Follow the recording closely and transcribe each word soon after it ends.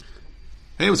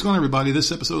Hey, what's going on, everybody?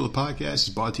 This episode of the podcast is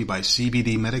brought to you by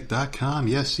CBDmedic.com.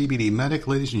 Yes, CBD Medic,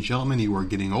 ladies and gentlemen, you are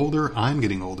getting older, I'm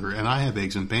getting older, and I have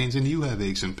aches and pains, and you have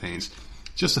aches and pains.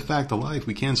 Just a fact of life.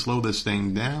 We can't slow this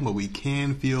thing down, but we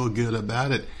can feel good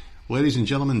about it. Ladies and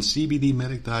gentlemen,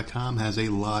 CBDmedic.com has a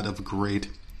lot of great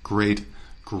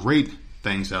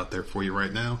things out there for you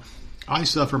right now. I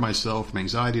suffer myself from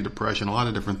anxiety, depression, a lot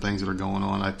of different things that are going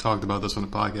on. I've talked about this on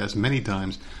the podcast many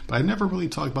times, but I've never really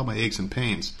talked about my aches and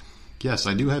pains. Yes,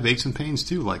 I do have aches and pains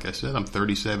too. Like I said, I'm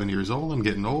 37 years old. I'm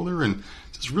getting older, and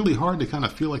it's really hard to kind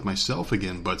of feel like myself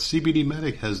again. But CBD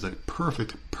Medic has the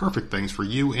perfect things for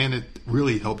you, and it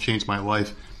really helped change my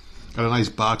life. Got a nice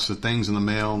box of things in the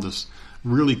mail, just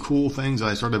really cool things that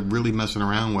I started really messing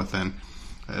around with. And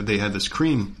they had this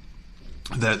cream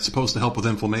that's supposed to help with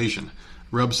inflammation.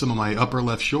 Rubbed some of my upper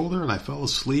left shoulder, and I fell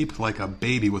asleep like a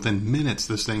baby. Within minutes,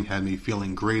 this thing had me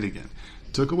feeling great again.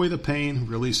 Took away the pain,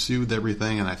 really soothed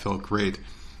everything, and I felt great.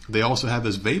 They also have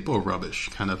this Vapo Rubbish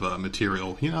kind of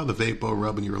material. You know, the Vapo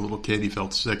rub when you were a little kid, you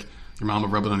felt sick. Your mom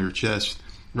would rub it on your chest,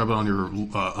 rub it on your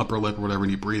upper lip or whatever,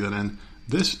 and you breathe it in.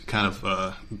 This kind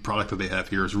of product that they have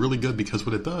here is really good because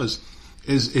what it does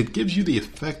is it gives you the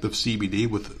effect of CBD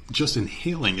with just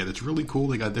inhaling it. It's really cool.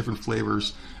 They got different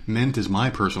flavors. Mint is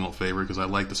my personal favorite because I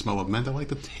like the smell of mint. I like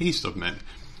the taste of mint.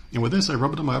 And with this, I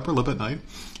rub it on my upper lip at night,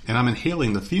 and I'm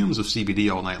inhaling the fumes of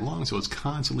CBD all night long, so it's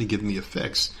constantly giving me a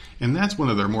fix. And that's one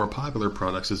of their more popular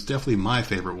products. It's definitely my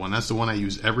favorite one. That's the one I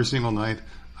use every single night.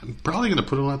 I'm probably going to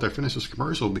put it on after I finish this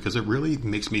commercial because it really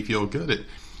makes me feel good.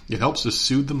 It helps to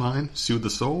soothe the mind, soothe the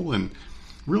soul, and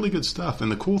really good stuff. And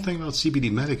the cool thing about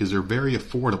CBD Medic is they're very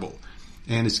affordable.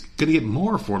 And it's going to get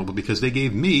more affordable because they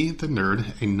gave me, the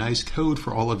nerd, a nice code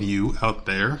for all of you out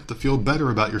there to feel better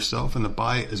about yourself and to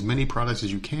buy as many products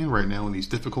as you can right now in these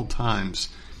difficult times.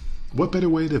 What better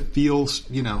way to feel,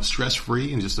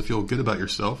 stress-free and just to feel good about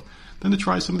yourself than to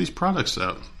try some of these products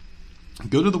out?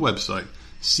 Go to the website,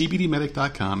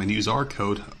 cbdmedic.com, and use our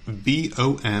code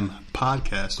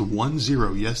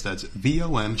VOMPodcast10. Yes, that's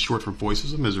VOM, short for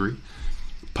Voices of Misery,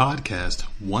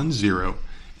 podcast10.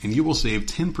 And you will save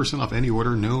 10% off any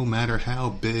order, no matter how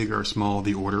big or small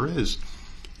the order is.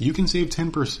 You can save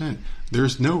 10%.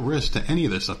 There's no risk to any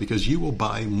of this stuff because you will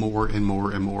buy more and more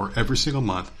and more every single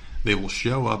month. They will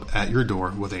show up at your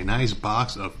door with a nice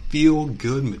box of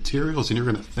feel-good materials, and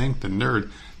you're going to thank the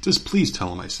nerd. Just please tell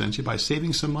them I sent you by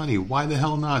saving some money. Why the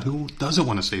hell not? Who doesn't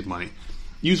want to save money?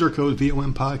 Use our code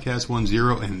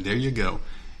VOMPodcast10, and there you go.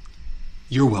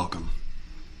 You're welcome.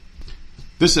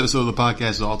 This episode of the podcast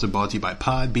is also brought to you by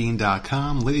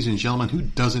Podbean.com. Ladies and gentlemen, who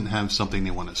doesn't have something they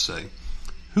want to say?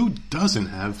 Who doesn't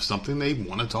have something they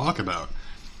want to talk about?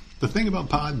 The thing about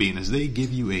Podbean is they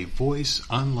give you a voice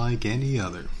unlike any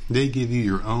other. They give you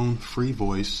your own free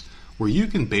voice where you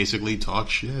can basically talk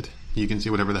shit. You can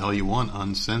say whatever the hell you want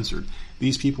uncensored.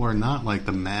 These people are not like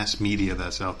the mass media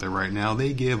that's out there right now.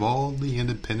 They give all the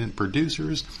independent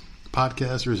producers,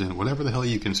 podcasters, and whatever the hell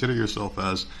you consider yourself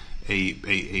as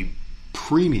a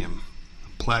premium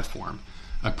platform,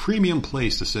 a premium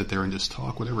place to sit there and just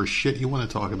talk whatever shit you want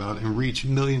to talk about and reach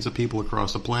millions of people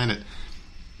across the planet.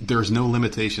 There's no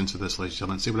limitations to this, ladies and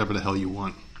gentlemen. Say whatever the hell you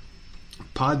want.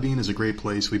 Podbean is a great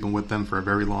place. We've been with them for a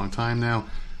very long time now.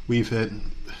 We've hit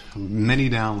many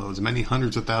downloads, many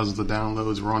hundreds of thousands of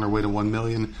downloads. We're on our way to 1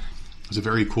 million. It's a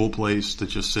very cool place to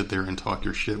just sit there and talk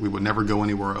your shit. We would never go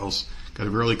anywhere else. Got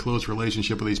a really close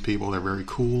relationship with these people. They're very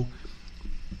cool.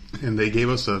 And they gave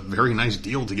us a very nice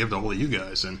deal to give to all of you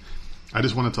guys. And I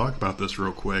just want to talk about this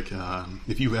real quick.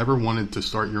 If you've ever wanted to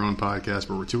start your own podcast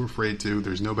but were too afraid to,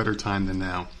 there's no better time than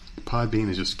now. Podbean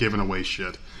is just giving away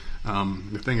shit.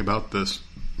 The thing about this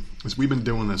is we've been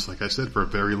doing this, like I said, for a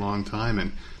very long time.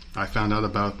 And I found out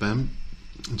about them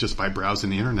just by browsing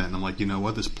the internet. And I'm like, you know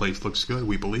what? This place looks good.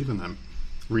 We believe in them.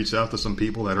 Reached out to some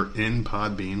people that are in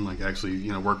Podbean, like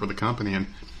actually, work with the company. And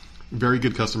very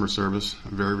good customer service,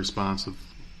 very responsive.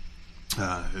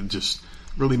 Just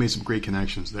really made some great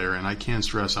connections there, and I can't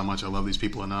stress how much I love these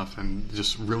people enough, and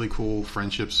just really cool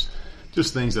friendships,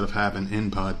 just things that have happened in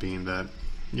Podbean that,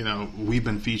 we've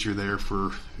been featured there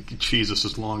for, Jesus,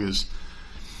 as long as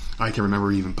I can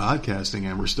remember even podcasting,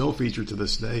 and we're still featured to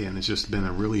this day, and it's just been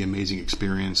a really amazing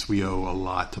experience. We owe a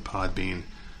lot to Podbean,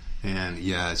 and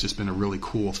yeah, it's just been a really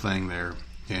cool thing there,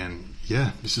 and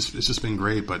yeah, it's just been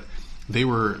great, but they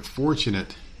were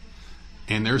fortunate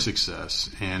and their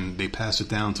success, and they pass it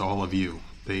down to all of you.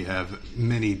 They have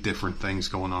many different things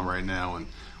going on right now, and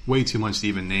way too much to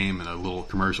even name in a little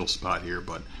commercial spot here,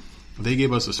 but they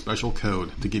gave us a special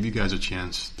code to give you guys a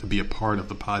chance to be a part of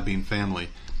the Podbean family.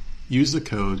 Use the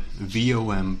code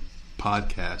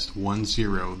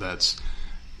VOMPodcast10. That's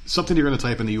something you're going to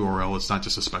type in the URL. It's not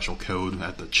just a special code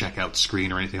at the checkout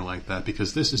screen or anything like that,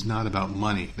 because this is not about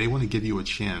money. They want to give you a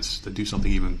chance to do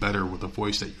something even better with the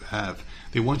voice that you have.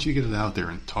 They want you to get it out there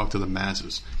and talk to the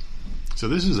masses. So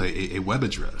this is a web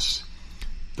address,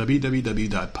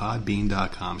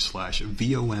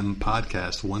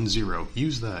 www.podbean.com/VOMpodcast10.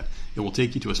 Use that. It will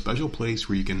take you to a special place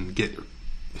where you can get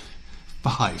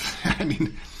 5. I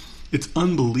mean, it's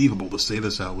unbelievable to say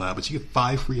this out loud, but you get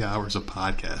 5 free hours of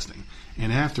podcasting.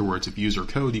 And afterwards, if you use our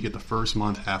code, you get the first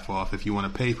month half off if you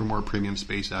want to pay for more premium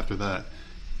space after that.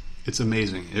 It's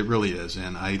amazing. It really is.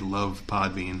 And I love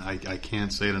Podbean. I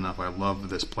can't say it enough. I love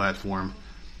this platform.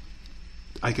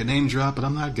 I could name drop, but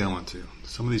I'm not going to.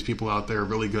 Some of these people out there are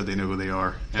really good. They know who they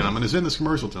are. And I'm going to send this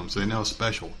commercial to them so they know how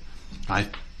special I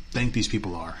think these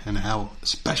people are and how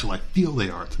special I feel they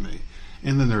are to me.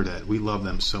 And the Nerdette. We love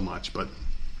them so much. But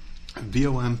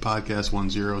VOM Podcast 10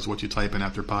 is what you type in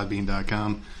after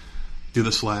podbean.com. Do the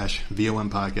 /VOM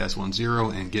Podcast 10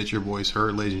 and get your voice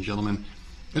heard, ladies and gentlemen.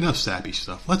 Enough sappy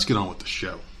stuff. Let's get on with the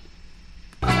show.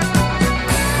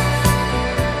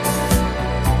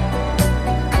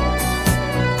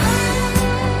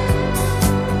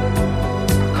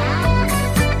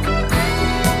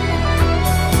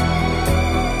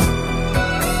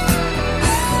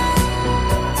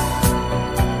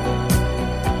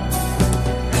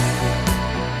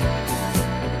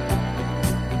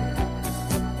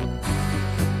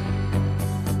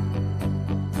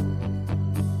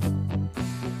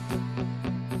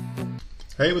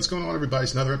 Hey, what's going on, everybody?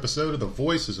 It's another episode of the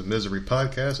Voices of Misery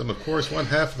podcast. I'm, of course, one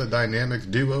half of the dynamic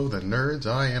duo, the Nerds.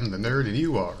 I am the nerd, and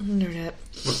you are. Nerdette.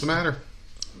 What's the matter?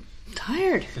 I'm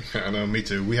tired. I know, me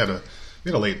too. We had a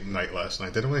late night last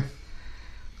night, didn't we?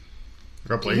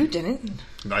 We're up late. You didn't.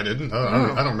 I didn't.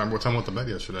 I don't remember what time I went to bed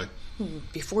yesterday.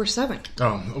 Before 7.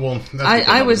 Oh, well, that's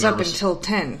I was up until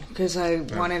 10 because I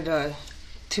wanted to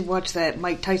watch that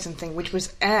Mike Tyson thing, which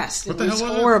was ass. What it the was hell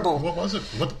was horrible. What was it?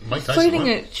 What Mike Tyson fighting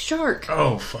a shark.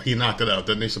 Oh, he knocked it out,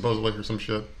 didn't he? Supposedly or some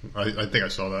shit. I think I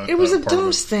saw that. It was a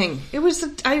dose thing. It was.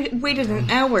 I waited an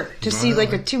hour to see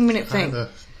like a 2-minute thing. I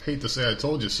hate to say I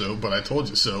told you so, but I told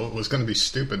you so. It was going to be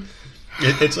stupid.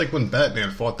 It's like when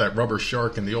Batman fought that rubber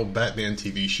shark in the old Batman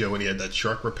TV show, and he had that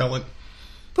shark repellent.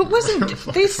 But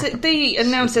they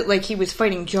announced it like he was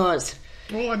fighting Jaws.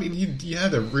 Well, I mean, you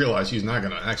had to realize he's not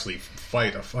going to actually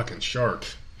fight a fucking shark.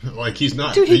 Like, he's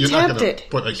not. Dude, he you're tapped not gonna it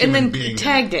put a human and then being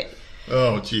tagged it.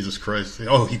 Oh, Jesus Christ.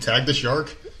 Oh, he tagged the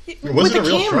shark? Was it a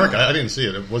real camera. shark? I didn't see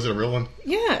it. Was it a real one?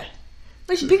 Yeah.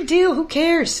 Like, big deal. Who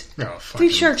cares? Oh,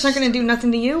 These sharks aren't going to do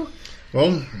nothing to you.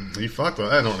 Well, he fucked with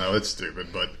it. I don't know. It's stupid,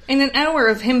 but... In an hour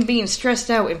of him being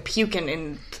stressed out and puking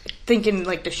and thinking,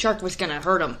 like, the shark was going to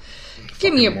hurt him.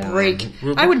 Give me a break.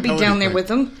 I would be down there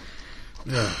with him.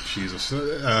 Oh, Jesus.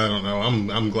 I don't know.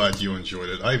 I'm glad you enjoyed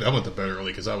it. I went to bed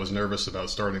early because I was nervous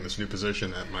about starting this new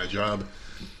position at my job.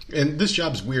 And this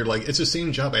job's weird. Like, it's the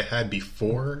same job I had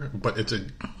before, but it's a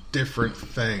different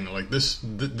thing. Like, this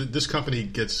company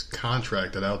gets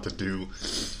contracted out to do,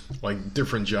 like,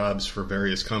 different jobs for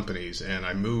various companies. And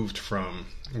I moved from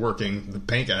working the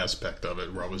bank aspect of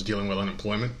it, where I was dealing with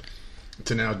unemployment,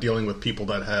 to now dealing with people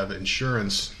that have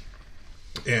insurance.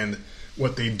 And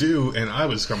what they do, and I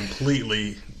was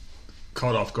completely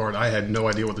caught off guard. I had no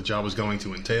idea what the job was going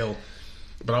to entail,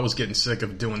 but I was getting sick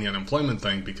of doing the unemployment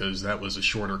thing because that was a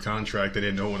shorter contract. They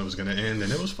didn't know when it was going to end,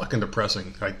 and it was fucking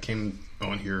depressing. I came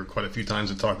on here quite a few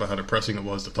times and talked about how depressing it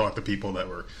was to talk to people that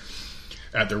were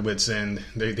at their wits' end.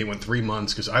 They went 3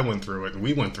 months, because I went through it, and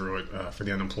we went through it for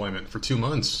the unemployment for 2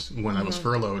 months when I was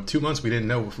furloughed. 2 months, we didn't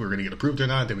know if we were going to get approved or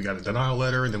not. Then we got a denial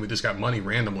letter, and then we just got money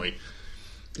randomly.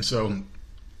 So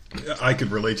I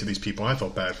could relate to these people. I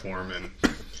felt bad for them,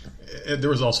 and there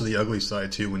was also the ugly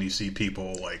side too when you see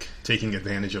people like taking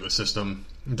advantage of the system.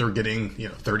 They're getting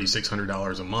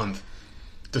 $3,600 a month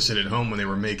to sit at home when they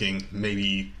were making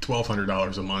maybe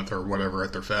 $1,200 a month or whatever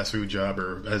at their fast food job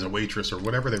or as a waitress or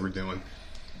whatever they were doing,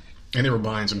 and they were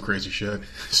buying some crazy shit.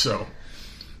 So.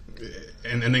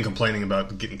 And then complaining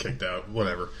about getting kicked out,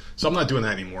 whatever. So I'm not doing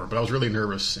that anymore, but I was really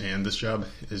nervous, and this job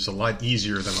is a lot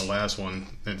easier than the last one,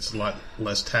 and it's a lot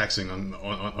less taxing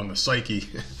on the psyche.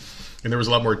 And there was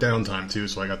a lot more downtime, too,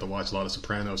 so I got to watch a lot of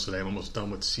Sopranos today. I'm almost done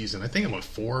with season. I think I'm on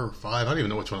 4 or 5. I don't even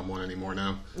know which one I'm on anymore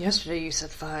now. Yesterday you said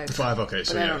 5. 5, okay.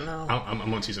 So but yeah, I don't know.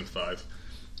 I'm on season 5.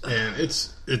 And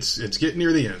it's getting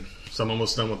near the end, so I'm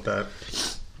almost done with that.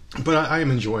 But I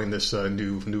am enjoying this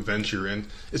new venture, and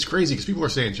it's crazy because people are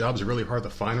saying jobs are really hard to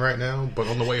find right now. But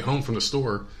on the way home from the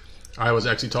store, I was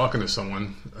actually talking to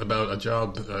someone about a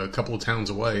job a couple of towns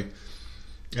away,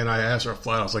 And I asked her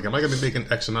flat, I was like, am I going to be making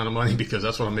X amount of money? Because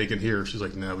that's what I'm making here. She's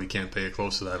like, no, we can't pay it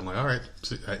close to that. I'm like, all right,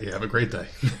 have a great day.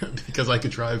 Because I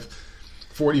could drive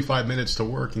 45 minutes to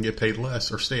work and get paid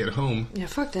less or stay at home. Yeah,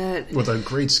 fuck that. With a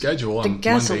great schedule. The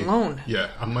gas alone. Yeah,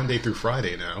 I'm Monday through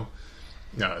Friday now.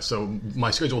 So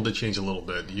my schedule did change a little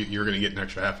bit. You're going to get an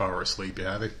extra half hour of sleep. You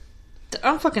happy?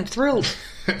 I'm fucking thrilled.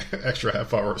 Extra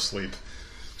half hour of sleep.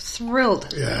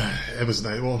 Thrilled. Yeah, it was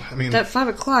nice. Well, I mean... That 5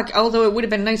 o'clock, although it would have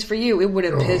been nice for you, it would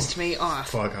have pissed me off.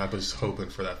 Fuck, I was hoping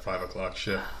for that 5 o'clock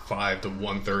shift. 5 to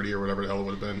 1:30 or whatever the hell it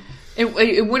would have been.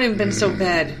 It wouldn't have been so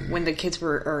bad when the kids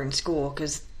are in school,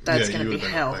 because that's going to be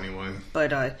hell. Anyway.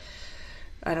 But, I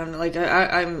don't know, like,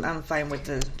 I'm fine with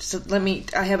the... So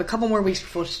I have a couple more weeks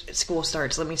before school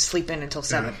starts. Let me sleep in until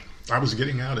 7. I was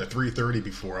getting out at 3:30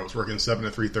 before. I was working 7 to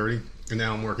 3:30. And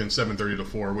now I'm working 7:30 to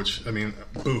 4, which, I mean,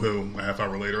 boo-hoo, a half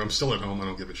hour later. I'm still at home. I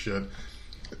don't give a shit.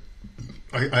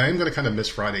 I am going to kind of miss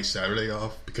Friday, Saturday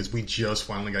off, because we just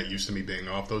finally got used to me being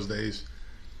off those days.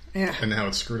 Yeah. And now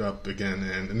it's screwed up again.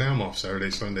 And now I'm off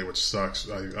Saturday, Sunday, which sucks.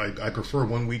 I prefer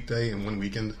one weekday and one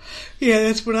weekend. Yeah,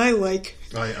 that's what I like.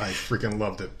 I freaking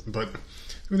loved it. But...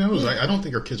 Who knows? I don't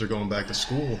think our kids are going back to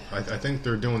school. I think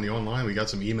they're doing the online. We got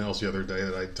some emails the other day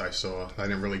that I saw. I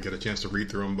didn't really get a chance to read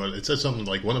through them, but it said something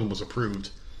like one of them was approved.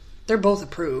 They're both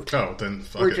approved. Oh, then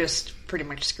fuck We're it. just pretty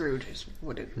much screwed.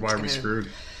 Why are we screwed?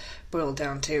 Boiled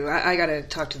down to. I got to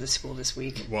talk to the school this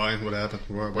week. Why? What happened?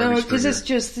 Why no, because it's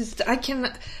just...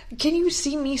 Can you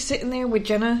see me sitting there with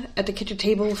Jenna at the kitchen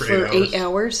table for 8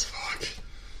 hours? Fuck.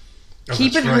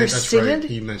 Keeping her sitting? Right.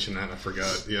 He mentioned that. I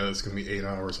forgot. Yeah, it's going to be 8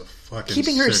 hours of fucking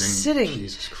keeping her sitting.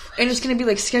 Jesus Christ. And it's going to be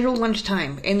like scheduled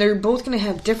lunchtime. And they're both going to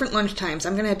have different lunch times.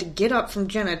 I'm going to have to get up from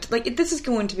Jenna. This is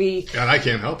going to be... And I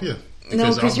can't help you.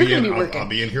 No, because you're going to be working. I'll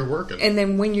be in here working. And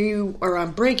then when you are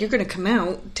on break, you're going to come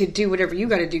out to do whatever you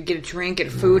got to do. Get a drink,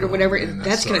 get food, or whatever. Man, and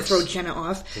that's going to throw Jenna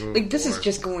off. This is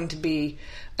just going to be...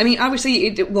 I mean,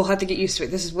 obviously, we'll have to get used to it.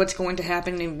 This is what's going to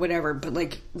happen and whatever.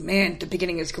 But, man, the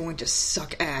beginning is going to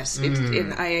suck ass.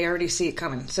 And I already see it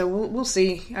coming. So we'll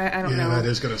see. I don't know. Yeah, that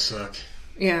is going to suck.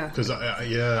 Yeah. Because, I'm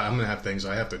going to have things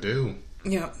I have to do.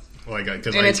 Yeah.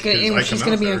 She's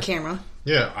going to be on camera.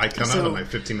 Yeah, I come out on my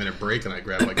 15-minute break and I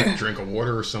grab a drink of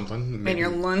water or something. Maybe, and your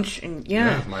lunch. And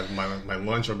my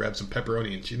lunch, I'll grab some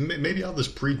pepperoni and cheese. Maybe I'll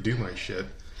just pre-do my shit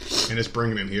and just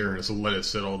bring it in here and just let it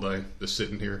sit all day. Just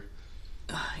sitting here.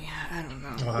 Yeah, I don't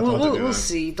know. We'll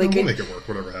see. We'll make it work,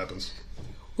 whatever happens.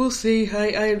 We'll see.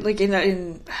 I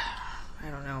don't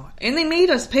know. And they made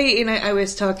us pay, and I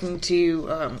was talking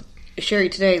to Sherry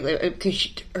today,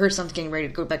 because her son's getting ready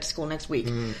to go back to school next week,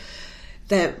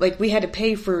 that, we had to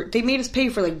pay for, they made us pay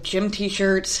for, gym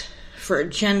t-shirts, for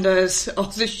agendas, all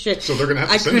this shit. So they're going to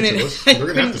have to send it to us. I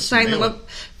couldn't sign them up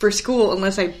for school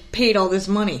unless I paid all this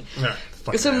money. Yeah,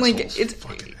 so I'm like, it's...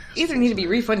 Either need to be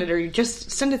refunded or you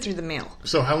just send it through the mail.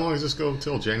 So how long does this go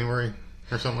till? January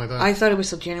or something like that? I thought it was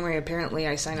till January. Apparently,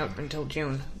 I signed up until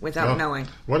June without knowing.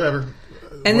 Whatever.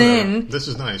 Then this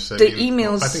is nice.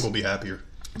 Emails. I think we'll be happier.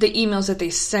 The emails that they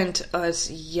sent us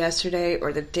yesterday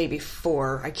or the day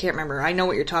before, I can't remember. I know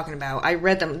what you're talking about. I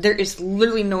read them. There is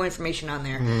literally no information on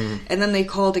there. And then they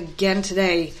called again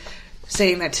today,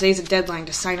 saying that today's a deadline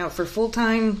to sign up for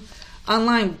full-time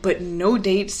online, but no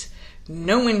dates.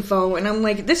 No info, and I'm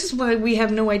like, this is why we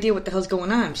have no idea what the hell's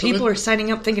going on. So people are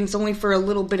signing up thinking it's only for a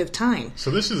little bit of time.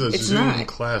 So this is a Zoom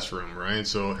classroom, right?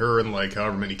 So her and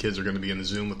however many kids are going to be in the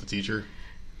Zoom with the teacher?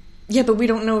 Yeah, but we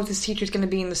don't know if this teacher's going to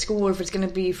be in the school or if it's going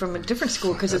to be from a different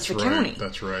school because it's the county.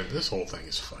 That's right. This whole thing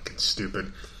is fucking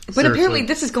stupid. But apparently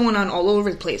this is going on all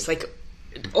over the place.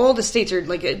 All the states are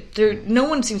no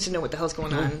one seems to know what the hell's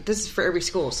going on. This is for every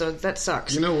school, so that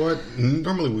sucks. You know what?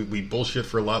 Normally we bullshit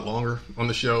for a lot longer on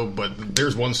the show, but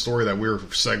there's one story that we're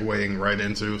segueing right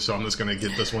into, so I'm just going to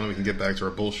get this one and we can get back to our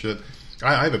bullshit.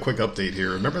 I have a quick update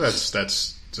here. Remember that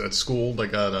school that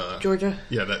got... Georgia?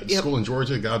 Yeah, school in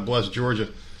Georgia. God bless Georgia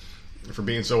for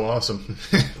being so awesome.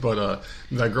 But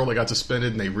that girl that got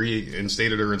suspended and they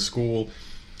reinstated her in school...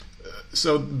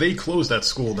 So they closed that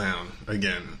school down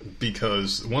again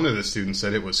because one of the students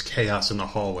said it was chaos in the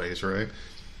hallways, right?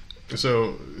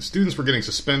 So students were getting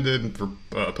suspended for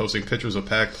posting pictures of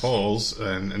packed halls,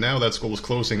 and now that school is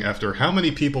closing after how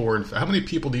many people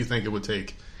do you think it would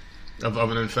take of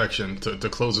an infection to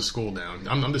close a school down?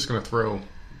 I'm just going to throw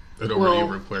it over to you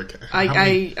real quick. I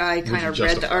kind of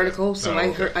read the article, so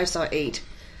I saw 8.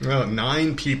 Well,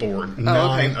 9 people were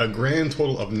a grand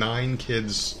total of 9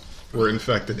 kids were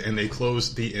infected, and they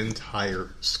closed the entire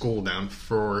school down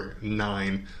for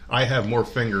 9. I have more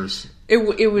fingers.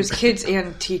 It was kids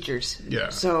and teachers. Yeah.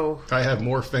 So I have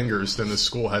more fingers than the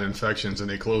school had infections, and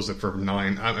they closed it for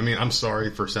 9. I mean, I'm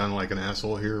sorry for sounding like an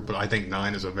asshole here, but I think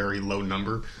 9 is a very low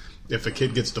number. If a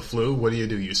kid gets the flu, what do?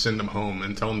 You send them home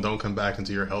and tell them don't come back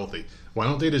until you're healthy. Why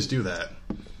don't they just do that?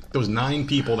 Those 9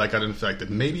 people that got infected,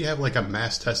 maybe have like a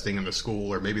mass testing in the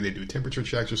school, or maybe they do temperature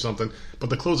checks or something, but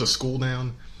to close a school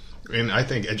down, and I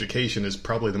think education is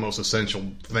probably the most essential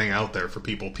thing out there for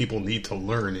people. People need to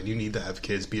learn, and you need to have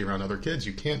kids be around other kids.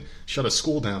 You can't shut a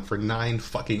school down for 9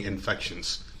 fucking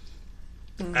infections.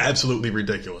 Absolutely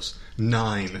ridiculous.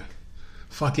 9.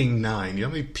 Fucking 9. You know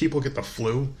how many people get the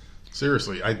flu?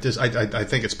 Seriously, I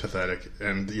think it's pathetic.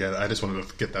 And yeah, I just wanted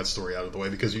to get that story out of the way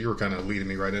because you were kind of leading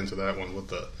me right into that one with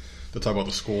the talk about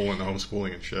the school and the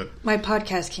homeschooling and shit. My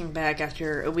podcast came back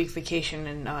after a week vacation,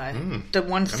 and the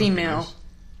one female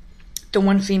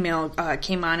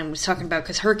came on and was talking about,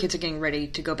 because her kids are getting ready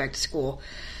to go back to school,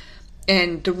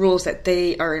 and the rules that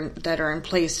are in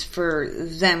place for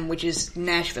them, which is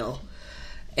Nashville.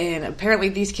 And apparently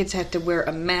these kids have to wear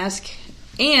a mask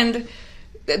and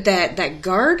that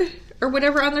guard or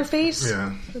whatever on their face.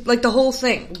 Yeah. Like the whole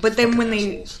thing. But then when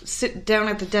they sit down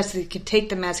at the desk, they could take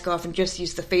the mask off and just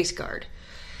use the face guard.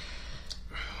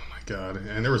 God.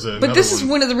 And there was But this is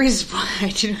one of the reasons why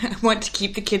I want to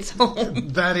keep the kids home.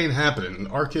 That ain't happening.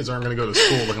 Our kids aren't going to go to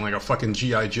school looking like a fucking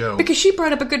G.I. Joe. Because she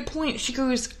brought up a good point. She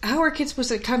goes, how are kids supposed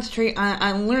to concentrate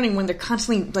on learning when they're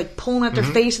constantly like pulling out their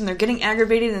face and they're getting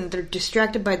aggravated and they're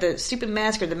distracted by the stupid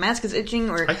mask, or the mask is itching,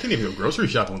 or... I can't even go grocery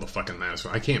shopping with a fucking mask.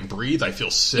 I can't breathe. I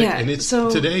feel sick. Yeah, and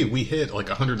today we hit like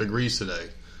 100 degrees today.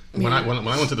 When I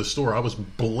went to the store, I was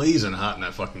blazing hot in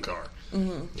that fucking car.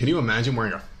 Mm-hmm. Can you imagine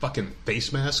wearing a fucking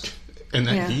face mask in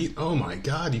that heat? Oh my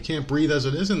God, you can't breathe as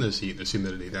it is in this heat, this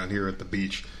humidity down here at the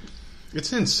beach.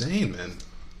 It's insane, man.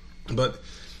 But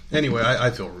anyway,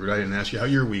 I feel rude. I didn't ask you how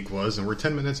your week was, and we're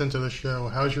 10 minutes into the show.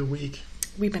 How's your week?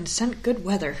 We've been sent good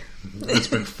weather. It's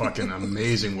been fucking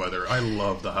amazing weather. I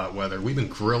love the hot weather. We've been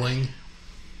grilling.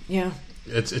 Yeah.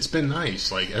 It's been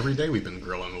nice. Like every day we've been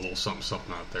grilling a little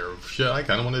something out there. Shit, I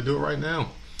kind of want to do it right now.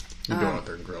 You go out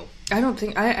there and grill. I don't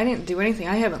think I didn't do anything.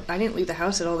 I didn't leave the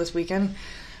house at all this weekend.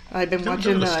 I've been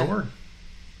watching. Go to the store?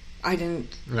 I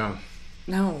didn't. No.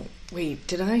 No. Wait,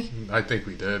 did I? I think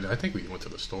we did. I think we went to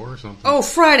the store or something. Oh,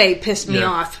 Friday pissed me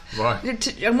off. Why?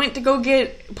 I went to go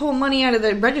pull money out of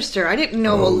the register. I didn't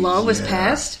know a law was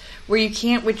passed where you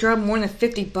can't withdraw more than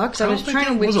 $50. I was trying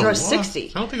to withdraw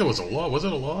 $60. I don't think it was a law. Was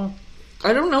it a law?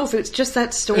 I don't know if it's just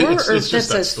that store or if that's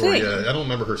that store. Thing. Yeah, I don't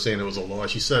remember her saying it was a law.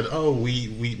 She said, "Oh,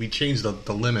 we changed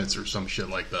the limits or some shit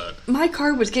like that." My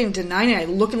card was getting denied, and I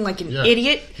looking like an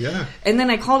idiot. Yeah. And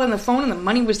then I called on the phone, and the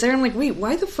money was there. I'm like, "Wait,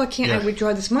 why the fuck can't I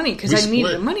withdraw this money? Because I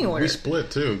needed the money order." We split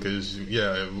too, because we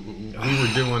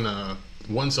were doing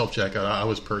one self checkout. I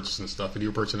was purchasing stuff, and you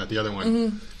were purchasing at the other one.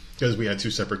 Mm-hmm. Because we had 2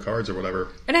 separate cards or whatever.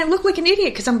 And I look like an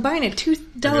idiot because I'm buying a $2 thing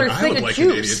of juice. I look like an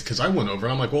idiot because I went over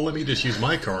and I'm like, well, let me just use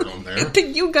my card on there. I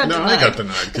think you got denied. No, I got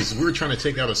denied because we were trying to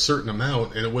take out a certain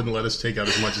amount and it wouldn't let us take out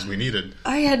as much as we needed.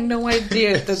 I had no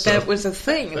idea that was a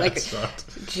thing. That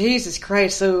sucked. Jesus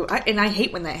Christ. So, I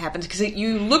hate when that happens because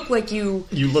you look like you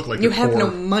have poor. No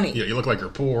money. Yeah, you look like you're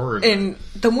poor. And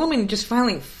the woman just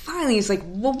finally is like,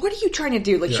 well, what are you trying to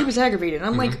do? Like, she was aggravated. And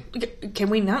I'm like,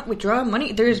 can we not withdraw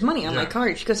money? There is money on my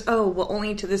card. She goes, oh, well,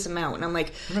 only to this amount. And I'm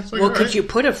like, could you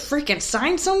put a freaking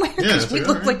sign somewhere? Because we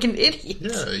look like an idiot.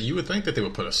 Yeah, you would think that they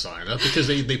would put a sign up because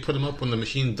they put them up when the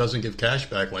machine doesn't give cash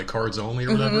back, like cards only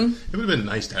or whatever. It would have been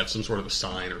nice to have some sort of a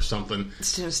sign or something.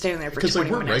 Instead of staying there for 20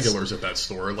 minutes. Because we're regulars at that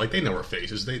store. Like, they know our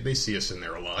faces. They see us in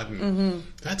there a lot. And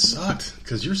that sucked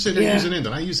because you're sitting there using it.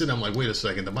 And I use it. I'm like, wait a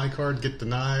second. Did my card get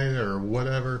denied or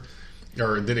whatever?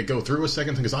 Or did it go through a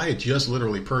second thing? Because I had just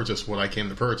literally purchased what I came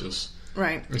to purchase.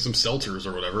 Right. Some seltzers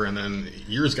or whatever, and then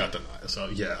yours got denied. So,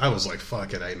 yeah, I was like,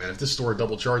 fuck it, hey, man. If this store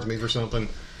double charged me for something...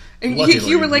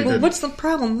 You were like, well, what's the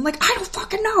problem? I'm like, I don't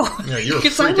fucking know. Yeah, you were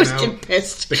because freaking I was out. Getting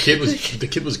pissed. The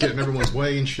kid was getting everyone's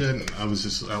way and shit. And I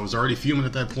was already fuming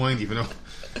at that point, even though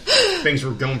things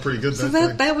were going pretty good. So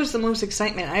that was the most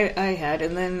excitement I had,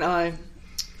 and then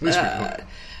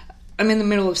I'm in the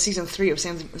middle of season 3 of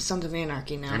Sons of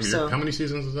Anarchy now. How many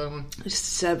seasons is that one?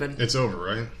 7. It's over,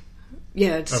 right?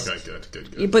 Yeah, it's... Okay,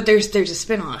 good. But there's a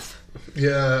spin-off.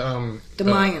 Yeah, The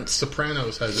Mayans.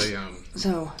 Sopranos has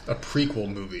a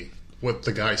prequel movie with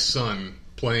the guy's son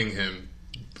playing him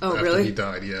after he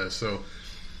died, yeah, so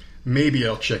maybe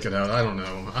I'll check it out. I don't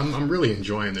know. I'm really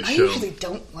enjoying this show. I usually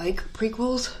don't like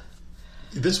prequels.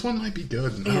 This one might be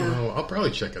good. I don't know. I'll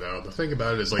probably check it out. The thing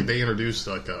about it is, like, they introduced,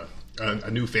 like,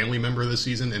 a new family member this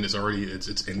season, and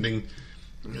it's ending.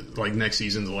 Like, next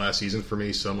season's the last season for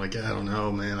me, so I'm like, I don't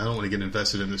know, man. I don't want to get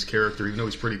invested in this character, even though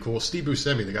he's pretty cool. Steve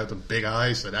Buscemi, the guy with the big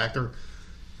eyes, that actor.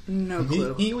 No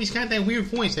clue. He always got that weird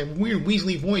voice, that weird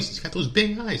Weasley voice. He's got those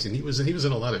big eyes, and he was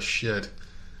in a lot of shit.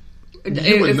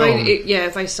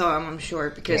 If I saw him, I'm sure,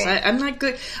 because I'm not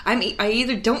good. I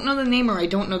either don't know the name or I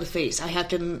don't know the face. I have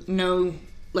to know,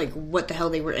 like, what the hell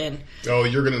they were in. Oh,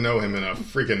 you're gonna know him in a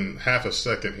freaking half a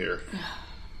second here.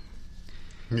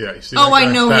 Yeah, you see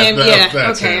I know him.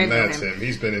 That's him. That's him.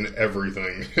 He's been in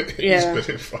everything. Yeah. He's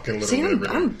been in fucking literally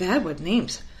everything. I'm bad with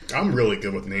names. I'm really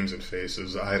good with names and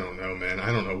faces. I don't know, man. I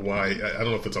don't know why. I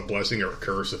don't know if it's a blessing or a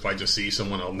curse. If I just see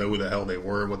someone, I'll know who the hell they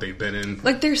were, what they've been in.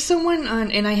 Like, there's someone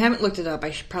on, and I haven't looked it up.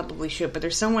 I probably should, but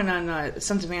there's someone on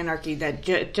Sons of Anarchy that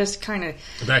just kind of...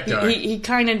 That guy. He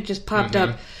kind of just popped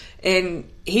up, and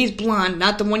he's blonde,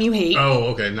 not the one you hate.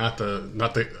 Oh, okay. Not the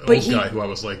old guy who I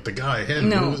was like, the guy, him.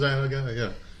 No. Who was that guy?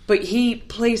 Yeah. But he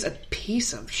plays a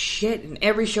piece of shit in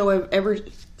every show I've ever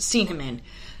seen him in.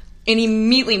 And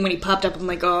immediately when he popped up, I'm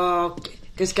like, oh,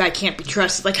 this guy can't be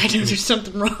trusted. Like, I know there's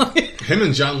something wrong. Him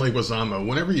and John Leguizamo,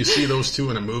 whenever you see those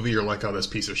two in a movie, you're like, oh, this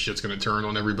piece of shit's going to turn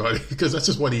on everybody. Because that's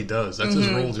just what he does. That's his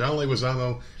role. John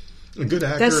Leguizamo, a good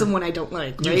actor. That's the one I don't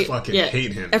like, right? You fucking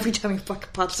hate him. Every time he fucking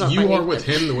pops up, you are with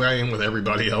him the way I am with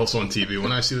everybody else on TV.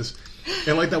 When I see this...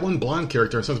 And like that one blonde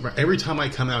character, every time I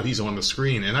come out, he's on the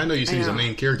screen. And I know you say he's a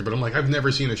main character, but I'm like, I've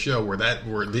never seen a show where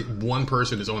one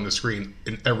person is on the screen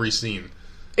in every scene.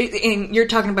 And you're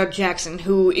talking about Jackson,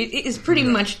 who is pretty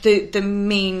much the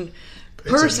main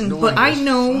person. But I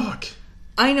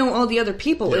know all the other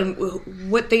people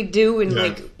and what they do, and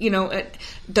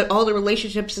all the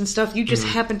relationships and stuff. You just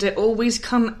happen to always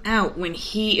come out when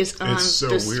he is on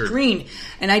the screen,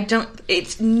 and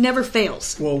it never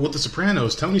fails. Well, with The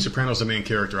Sopranos, Tony Soprano's the main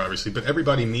character, obviously, but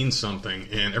everybody means something,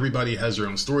 and everybody has their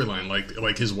own storyline.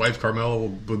 Like his wife Carmela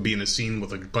would be in a scene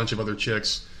with a bunch of other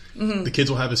chicks. Mm-hmm. The kids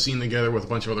will have a scene together with a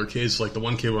bunch of other kids. Like the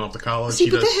one kid went off to college. See,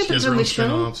 but that happens on the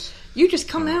show. You just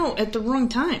come out at the wrong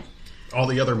time. All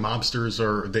the other mobsters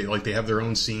they have their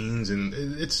own scenes, and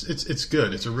it's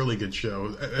good. It's a really good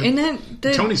show. And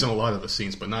Tony's in a lot of the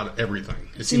scenes, but not everything.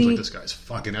 It seems like this guy's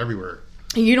fucking everywhere.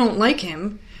 You don't like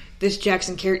him, this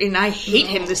Jackson character, and I hate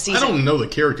him this season. I don't know the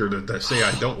character to say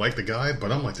I don't like the guy,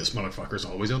 but I'm like, this motherfucker's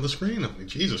always on the screen. I'm like,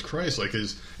 Jesus Christ! Like,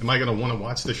 am I going to want to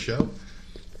watch this show?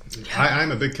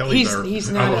 I'm a big Kelly.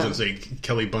 I wasn't say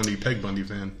Kelly Bundy, Peg Bundy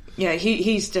fan. Yeah,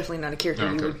 he's definitely not a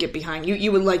character you would get behind.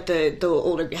 You would like the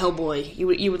older Hellboy. You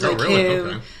would like him.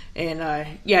 Okay.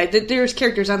 And there's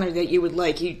characters on there that you would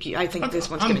like. I think this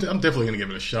one's. I'm definitely going to give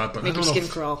it a shot, but make your skin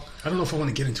crawl. I don't know if I want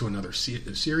to get into another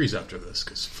series after this,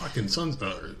 because fucking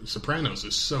Sopranos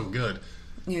is so good.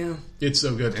 Yeah, it's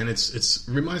so good, and it's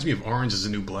reminds me of Orange Is the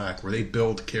New Black, where they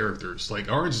build characters.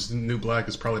 Like Orange Is the New Black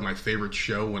is probably my favorite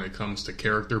show when it comes to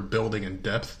character building and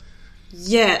depth.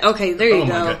 Yeah, okay, there you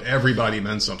go. Oh my God, everybody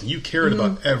meant something. You cared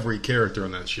about every character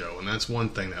on that show, and that's one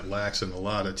thing that lacks in a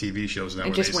lot of TV shows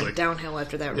nowadays. It just went downhill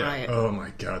after that riot. Oh my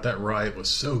God, that riot was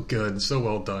so good and so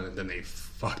well done, and then they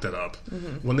fucked it up.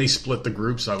 Mm-hmm. When they split the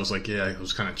groups, I was like, I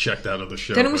was kind of checked out of the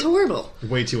show. Then it was horrible.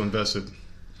 Way too invested.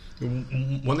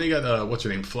 When they got, what's her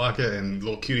name, Flocka and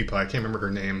Little Cutie Pie, I can't remember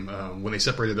her name, when they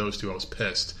separated those two, I was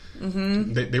pissed.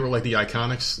 Mm-hmm. They were like the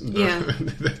Iconics. Yeah.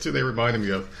 That's who they reminded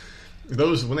me of.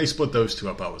 When they split those two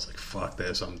up, I was like, fuck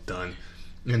this, I'm done.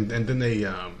 And then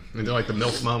they're like the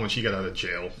MILF mom when she got out of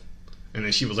jail. And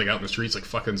then she was like out in the streets like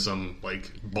fucking some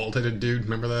like bald-headed dude,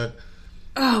 remember that?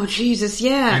 Oh, Jesus,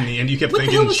 yeah. And you kept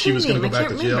thinking she was going to go back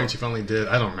to jail, and she finally did.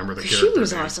 I don't remember the character. She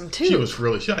was awesome, too. She was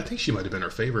really, I think she might have been her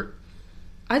favorite.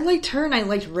 I liked her, and I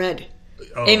liked Red.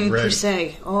 Oh, and Red.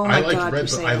 Pusey. Oh, my God, I liked Red,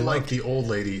 Pusey, but I liked the old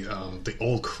lady, the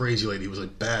old crazy lady who was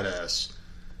like badass.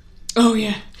 Oh,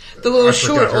 yeah. The little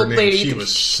short old lady. She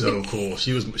was so cool.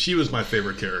 She was my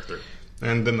favorite character.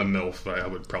 And then the MILF, I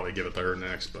would probably give it to her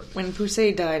next. But when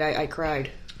Pusey died, I cried.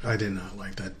 I did not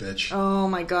like that bitch. Oh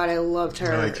my God, I loved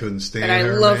her. I couldn't stand her. And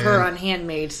I love her on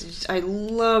Handmaids. I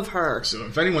love her. So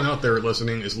if anyone out there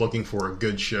listening is looking for a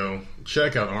good show,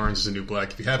 check out Orange Is the New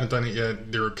Black. If you haven't done it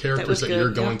yet, there are characters that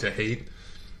you're going to hate.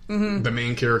 Mm-hmm. The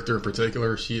main character in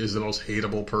particular, she is the most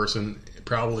hateable person.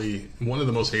 Probably one of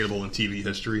the most hateable in TV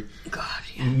history. God,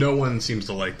 yeah. No one seems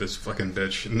to like this fucking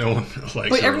bitch. No one likes her.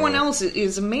 But everyone else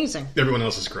is amazing. Everyone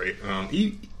else is great.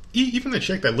 Even the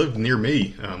chick that lived near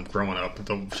me growing up,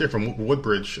 the chick from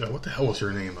Woodbridge, what the hell was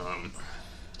her name?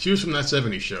 She was from That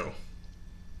 70s Show.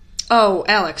 Oh,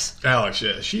 Alex. Alex,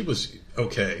 yeah. She was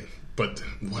okay, but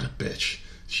what a bitch.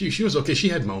 She was okay. She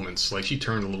had moments. Like, she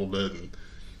turned a little bit. And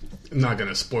I'm not going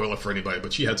to spoil it for anybody,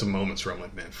 but she had some moments where I'm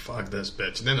like, man, fuck this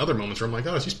bitch. And then other moments where I'm like,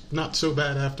 oh, she's not so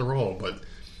bad after all. But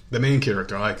the main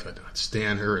character, I could not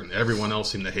stand her, and everyone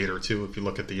else seemed to hate her too. If you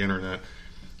look at the internet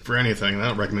for anything, and I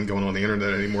don't recommend going on the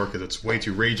internet anymore because it's way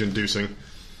too rage-inducing.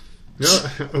 You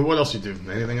know, what else you do?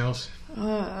 Anything else?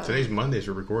 Today's Mondays.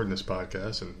 We're recording this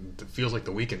podcast, and it feels like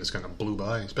the weekend just kind of blew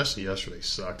by. Especially yesterday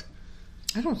sucked.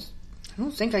 I don't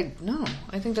think I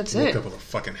think that's Woke it. up with a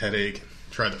fucking headache.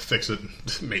 Tried to fix it,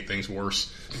 made things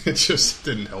worse. It just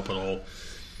didn't help at all.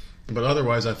 But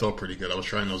otherwise, I felt pretty good. I was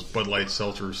trying those Bud Light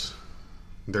seltzers.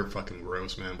 They're fucking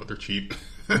gross, man, but they're cheap.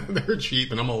 They're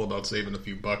cheap, and I'm all about saving a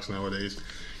few bucks nowadays.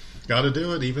 Got to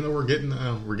do it, even though we're getting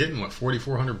what,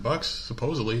 $4,400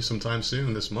 supposedly sometime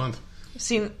soon this month.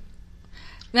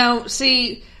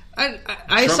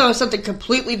 I saw something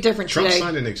completely different Trump today.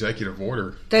 Trump signed an executive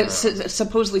order that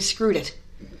supposedly screwed it.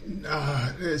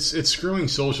 It's screwing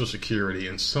Social Security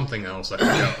and something else.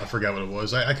 I forgot what it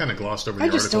was. I kind of glossed over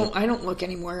the article. I don't look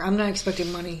anymore. I'm not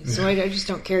expecting money, so I just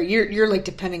don't care. You're like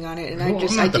depending on it, and I'm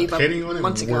not gave up depending on it.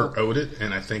 months ago. We're owed it,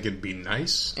 and I think it'd be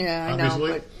nice. Yeah, I obviously.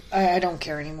 know, but I don't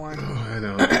care anymore. Oh, I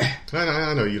know.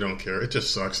 I know you don't care. It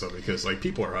just sucks though because like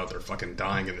people are out there fucking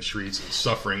dying in the streets and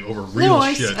suffering over real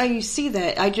shit. I see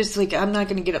that. I just I'm not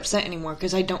going to get upset anymore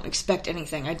because I don't expect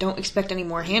anything. I don't expect any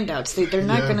more handouts. They're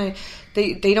not going to.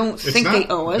 They don't think they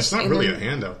owe us. It's not really a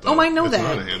handout, though. Oh, I know it's that.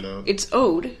 It's not a handout. It's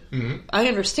owed. Mm-hmm. I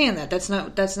understand that. That's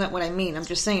not what I mean. I'm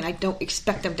just saying I don't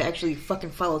expect them to actually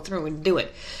fucking follow through and do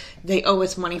it. They owe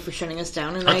us money for shutting us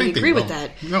down, and I agree with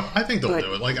that. No, I think they'll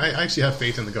do it. Like I actually have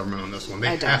faith in the government on this one.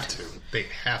 They have to. They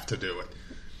have to do it.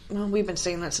 Well, we've been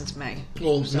saying that since May.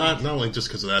 Well, not only just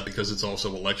because of that, because it's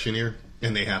also election year,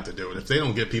 and they have to do it. If they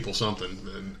don't give people something,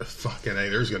 then fucking hey,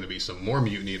 there's going to be some more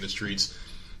mutiny in the streets.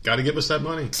 Got to give us that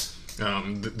money.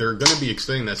 They're going to be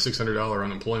extending that $600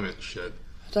 unemployment shit.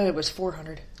 I thought it was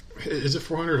 $400. Is it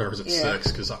 400 or is it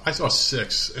 6? Because I saw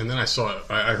 6, and then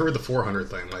I heard the 400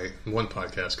 thing. Like one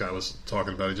podcast guy was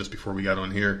talking about it just before we got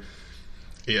on here.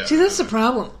 Yeah, see, that's the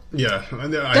problem. Yeah,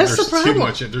 that's the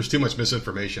problem. There's too much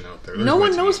misinformation out there. No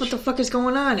one knows what the fuck is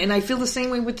going on, and I feel the same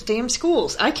way with the damn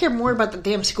schools. I care more about the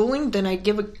damn schooling than I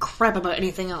give a crap about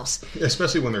anything else.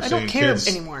 Especially when they're saying kids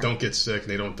don't get sick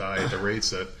and they don't die at the rates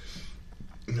that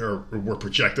were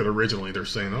projected originally. They're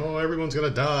saying, oh, everyone's going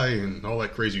to die and all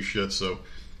that crazy shit. So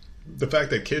the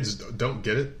fact that kids don't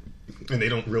get it and they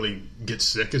don't really get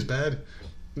sick as bad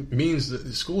means that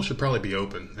the school should probably be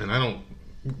open. And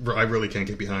I really can't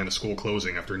get behind a school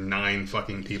closing after 9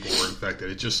 fucking people were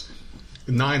infected.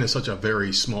 9 is such a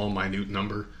very small, minute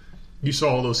number. You saw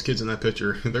all those kids in that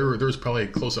picture. There was probably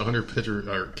close to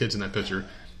 100 kids in that picture,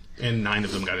 and 9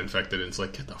 of them got infected. And it's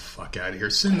like, get the fuck out of here.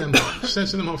 Send them home. Send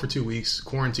them home for 2 weeks.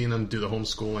 Quarantine them. Do the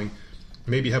homeschooling.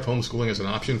 Maybe have homeschooling as an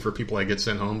option for people that get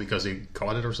sent home because they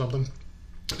caught it or something,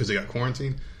 because they got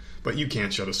quarantined. But you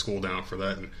can't shut a school down for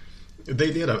that. And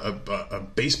they had a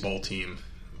baseball team.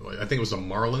 I think it was the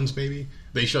Marlins, maybe.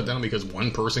 They shut down because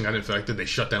one person got infected. They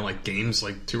shut down like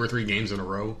 2 or 3 games in a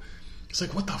row. It's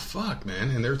like, what the fuck, man?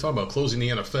 And they're talking about closing the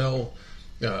NFL.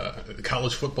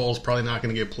 College football is probably not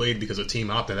going to get played because a team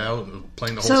opted out of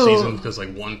playing the whole season because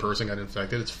like one person got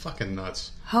infected. It's fucking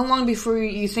nuts. How long before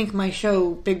you think my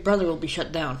show Big Brother will be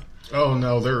shut down? Oh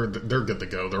no, they're good to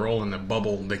go. They're all in a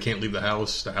bubble. They can't leave the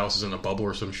house. The house is in a bubble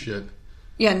or some shit.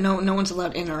 Yeah, no one's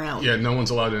allowed in or out. Yeah, no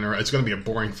one's allowed in or out. It's going to be a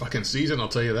boring fucking season, I'll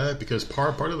tell you that, because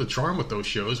part of the charm with those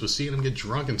shows was seeing them get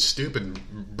drunk and stupid.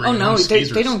 And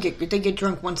they don't get they get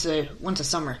drunk once a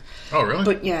summer. Oh really?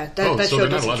 But yeah, that so show they're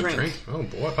not doesn't allowed drink. To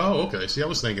drink. Oh boy. Oh okay. See, I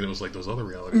was thinking it was like those other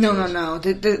reality shows. No.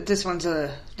 This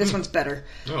one's better.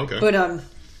 Oh okay. But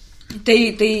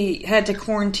they had to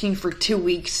quarantine for 2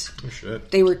 weeks. Oh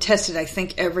shit. They were tested, I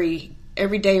think, every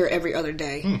day or every other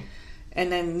day,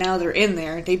 and then now they're in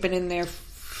there. They've been in there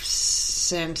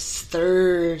since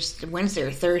Wednesday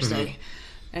or Thursday,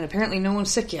 and apparently no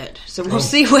one's sick yet. So we'll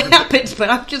see what happens. But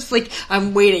I'm just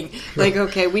I'm waiting. Like,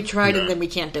 okay, we tried and then we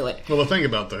can't do it. Well, the thing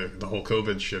about the whole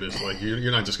COVID shit is like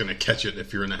you're not just going to catch it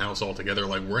if you're in the house altogether.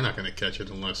 Like, we're not going to catch it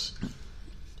unless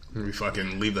we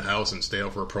fucking leave the house and stay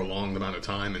out for a prolonged amount of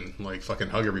time and like fucking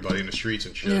hug everybody in the streets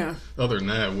and shit. Yeah. Other than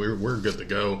that, we're good to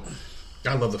go.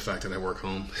 I love the fact that I work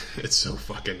home. It's so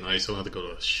fucking nice. I don't have to go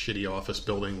to a shitty office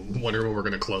building, wondering when we're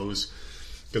going to close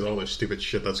because all this stupid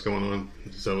shit that's going on.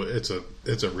 So it's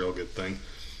a real good thing.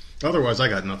 Otherwise, I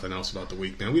got nothing else about the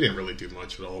week, man. We didn't really do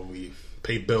much at all. We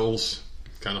paid bills,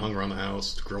 kind of hung around the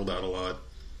house, grilled out a lot.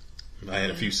 I had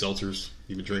a few seltzers,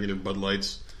 even drinking Bud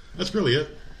Lights. That's really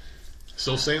it.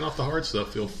 Still saying off the hard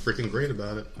stuff. Feel freaking great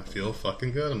about it. I feel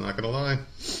fucking good. I'm not going to lie.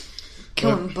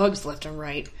 killing bugs left and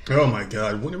right. Oh my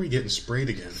god, when are we getting sprayed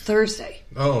again? Thursday.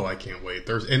 Oh, I can't wait.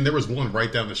 And there was one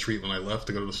right down the street when I left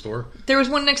to go to the store. There was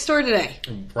one next door today.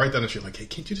 Right down the street, like, hey,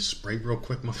 can't you just spray real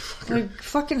quick, motherfucker? Like,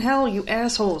 fucking hell, you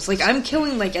assholes. Like, I'm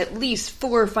killing, like, at least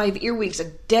 4 or 5 earwigs a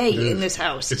day in this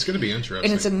house. It's going to be interesting.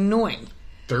 And it's annoying.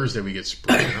 Thursday we get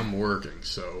sprayed and I'm working,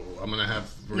 so we're going to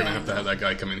have to have that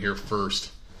guy come in here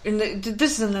first. And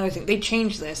this is another thing. They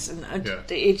changed this, and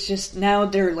it's just, now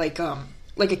they're like a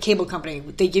cable company.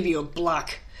 They give you a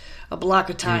block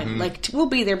of time. Mm-hmm. Like, we'll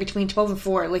be there between 12 and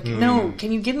 4. Like, no,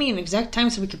 can you give me an exact time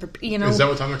so we can prepare, you know? Is that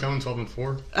what time they're coming, 12 and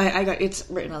 4? I got, it's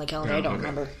written on the calendar. Yeah, I don't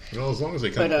remember. Well, as long as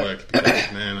they come quick.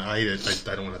 Because, man, I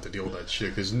don't want to have to deal with that shit.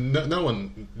 Because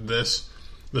knowing this,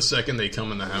 the second they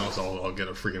come in the house, I'll get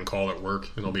a freaking call at work,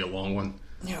 and it'll be a long one.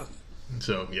 Yeah.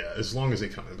 So, yeah, as long as they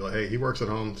come in, be like, hey, he works at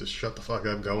home, just shut the fuck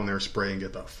up, go in there, spray, and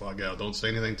get the fuck out. Don't say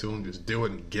anything to him, just do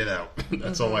it and get out.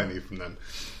 That's all I need from them.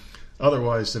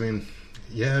 Otherwise, I mean,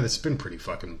 yeah, it's been pretty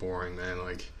fucking boring, man.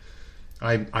 Like,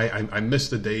 I miss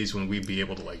the days when we'd be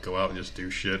able to, like, go out and just do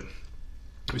shit.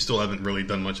 We still haven't really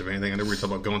done much of anything. I know we were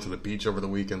talking about going to the beach over the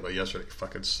weekend, but yesterday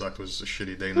fucking sucked. It was a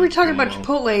shitty day. We were talking about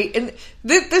Chipotle, and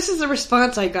this is the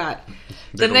response I got.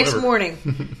 The next morning.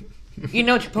 You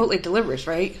know Chipotle delivers,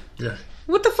 right? Yeah.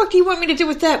 What the fuck do you want me to do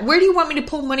with that? Where do you want me to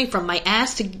pull money from? My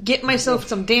ass to get myself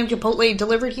some damn Chipotle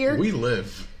delivered here? We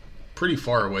live pretty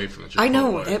far away from the Chipotle. I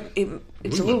know.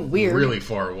 It's a little weird. Really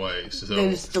far away.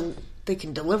 So they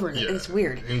can deliver it. Yeah. It's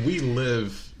weird. And we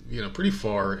live, pretty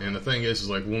far. And the thing is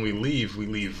like when we leave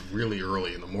really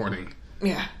early in the morning.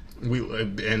 Yeah.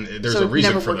 There's a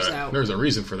reason for that. Out. There's a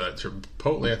reason for that.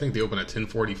 Chipotle, I think they open at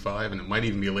 10:45, and it might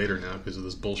even be later now because of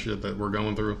this bullshit that we're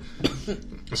going through.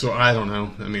 So I don't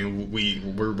know. I mean,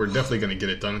 we're definitely going to get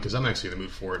it done because I'm actually in the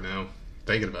mood for it now.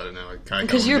 Thinking about it now,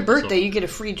 because your birthday, you get a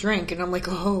free drink, and I'm like,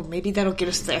 oh, maybe that'll get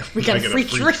us there. We got a free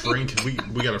drink.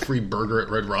 We got a free burger at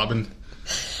Red Robin.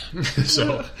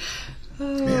 So,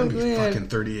 man, I'll be fucking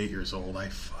 38 years old. I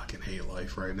fucking hate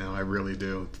life right now. I really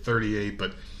do. 38,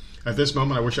 but. At this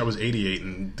moment, I wish I was 88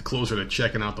 and closer to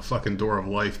checking out the fucking door of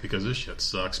life because this shit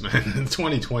sucks, man.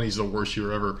 2020 is the worst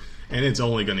year ever, and it's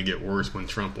only going to get worse when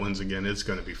Trump wins again. It's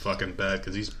going to be fucking bad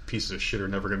because these pieces of shit are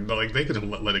never going to... Like, they could have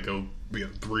let it go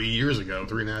 3.5 years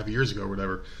ago, or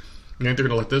whatever. You think they're going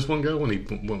to let this one go when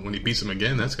he beats them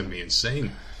again? That's going to be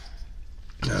insane.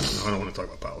 I don't know. I don't want to talk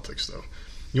about politics, though.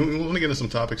 You want to get into some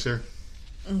topics here?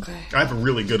 Okay. I have a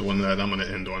really good one that I'm going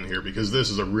to end on here because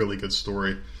this is a really good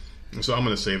story. So I'm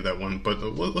going to save that one. But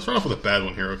let's start off with a bad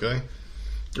one here, okay?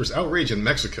 There's outrage in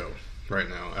Mexico right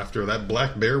now after that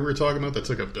black bear we were talking about that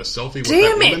took a selfie with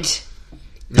that woman.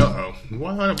 Uh-oh.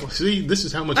 Why? See, this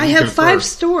is how much I have confer. 5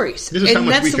 stories, and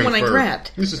that's the one I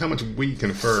grabbed. This is how much we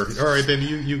confer. All right, then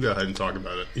you go ahead and talk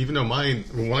about it. Even though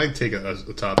when I take a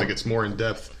topic, it's more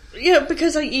in-depth. Yeah,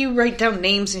 because you write down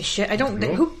names and shit. I don't...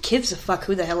 Well, who gives a fuck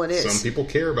who the hell it is? Some people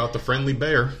care about the friendly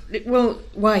bear. Well,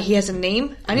 why? He has a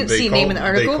name? I didn't see a name in the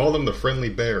article. They call him the friendly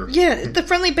bear. Yeah, the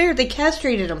friendly bear. They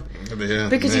castrated him. Yeah,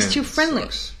 because he's too friendly.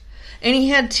 Sucks. And he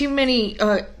had too many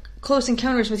close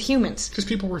encounters with humans. Because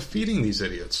people were feeding these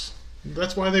idiots.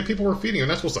 That's why people were feeding. They're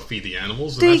not supposed to feed the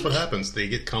animals, and that's what happens. They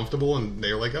get comfortable, and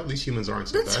they're like, oh, these humans aren't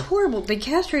so bad. That's horrible. They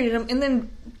castrated him and then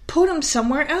put him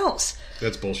somewhere else.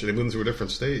 That's bullshit. They moved him to a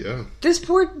different state, yeah. This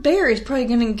poor bear is probably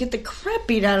going to get the crap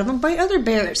beat out of him by other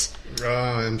bears.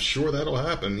 I'm sure that'll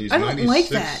happen. He's I don't 96 like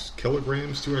that.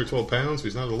 kilograms, 212 pounds.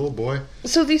 He's not a little boy.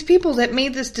 So these people that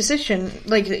made this decision,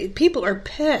 like, people are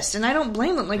pissed, and I don't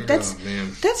blame them. Like, that's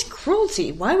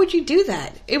cruelty. Why would you do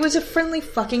that? It was a friendly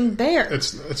fucking bear.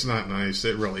 It's not nice.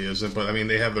 It really isn't. But, I mean,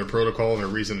 they have their protocol and their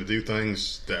reason to do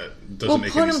things that doesn't make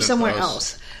any sense. Well, put him somewhere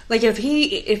else. Like, if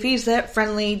he's that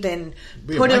friendly, then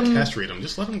put him... castrate him.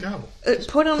 Just let him go.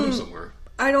 Put him somewhere.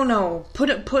 I don't know.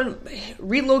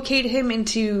 Relocate him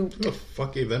into... Who the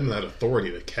fuck gave them that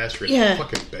authority to castrate a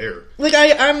fucking bear? Like,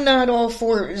 I'm not all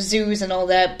for zoos and all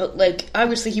that, but, like,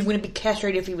 obviously he wouldn't be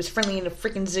castrated if he was friendly in a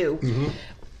freaking zoo. Mm-hmm.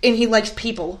 And he likes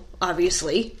people,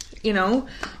 obviously,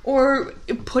 Or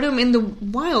put him in the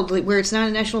wild, like, where it's not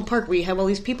a national park, where you have all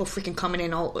these people freaking coming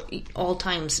in all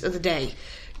times of the day.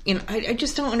 I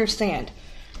just don't understand.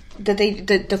 That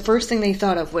the first thing they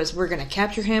thought of was, we're going to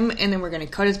capture him, and then we're going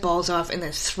to cut his balls off, and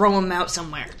then throw him out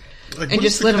somewhere, and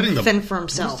just let him fend for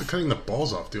himself. What's the cutting the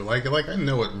balls off do? Like I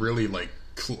know it really like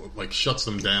shuts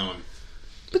them down.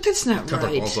 But that's not cut right.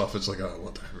 Cut their balls off. It's like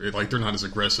like they're not as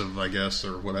aggressive, I guess,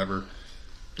 or whatever.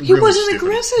 He really wasn't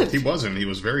aggressive. He wasn't. He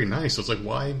was very nice. So it's like,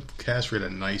 why castrate a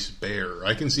nice bear?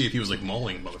 I can see if he was like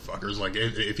mauling motherfuckers. Like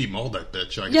if he mauled that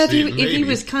bitch, I can see if he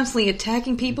was constantly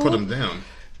attacking people, put him down.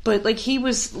 But, like, he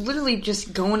was literally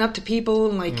just going up to people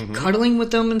and, like, cuddling with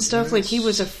them and stuff. Yes. Like, he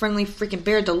was a friendly freaking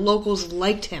bear. The locals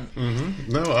liked him.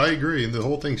 Mm-hmm. No, I agree. The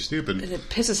whole thing's stupid. And it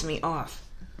pisses me off.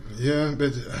 Yeah,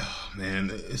 but,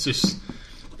 man, it's just...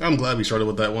 I'm glad we started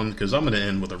with that one, because I'm going to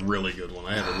end with a really good one.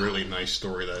 I have a really nice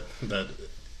story that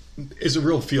is a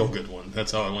real feel-good one.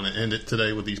 That's how I want to end it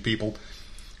today with these people.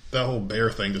 That whole bear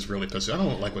thing just really pisses me. I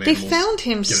don't like when animals They found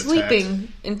him sleeping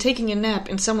attacked. and taking a nap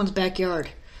in someone's backyard.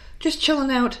 Just chilling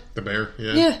out. The bear,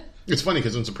 yeah. Yeah. It's funny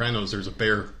because in Sopranos, there's a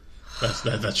bear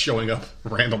that's showing up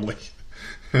randomly.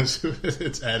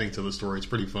 It's adding to the story. It's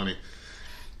pretty funny.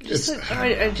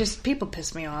 Just people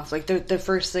piss me off. Like the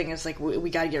first thing is like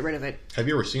we got to get rid of it. Have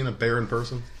you ever seen a bear in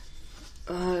person?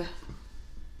 I'm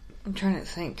trying to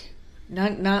think.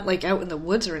 Not like out in the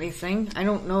woods or anything. I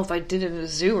don't know if I did it in a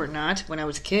zoo or not when I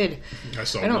was a kid. I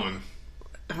saw one.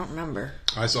 I don't remember.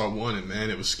 I saw one, and man,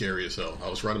 it was scary as hell. I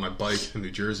was riding my bike in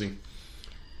New Jersey,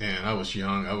 and I was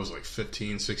young. I was like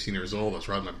 15, 16 years old. I was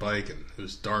riding my bike, and it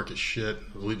was dark as shit.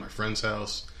 I was leaving my friend's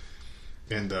house,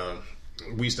 and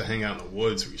we used to hang out in the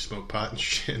woods. We smoked pot and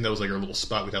shit, and that was like our little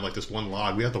spot. We'd have like this one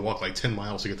log. We had to walk like 10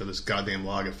 miles to get to this goddamn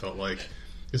log, it felt like,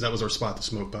 because that was our spot to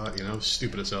smoke pot, you know? It was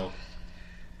stupid as hell.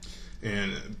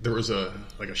 And there was a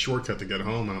shortcut to get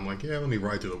home, and I'm like, yeah, let me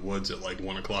ride through the woods at like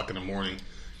 1 o'clock in the morning.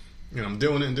 And I'm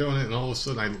doing it, and all of a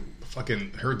sudden I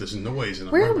fucking heard this noise. And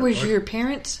where was your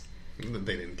parents?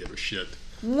 They didn't give a shit.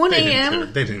 1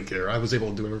 a.m.? They didn't care. I was able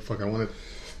to do whatever the fuck I wanted.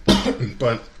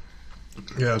 But,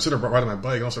 yeah, I'm sitting there riding my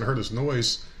bike, and all of a sudden I heard this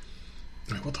noise.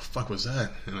 I'm like, what the fuck was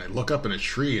that? And I look up in a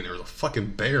tree, and there was a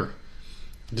fucking bear.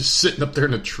 Just sitting up there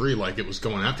in a tree like it was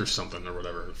going after something or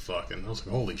whatever the fuck. And I was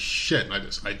like, holy shit. And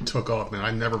I took off, man.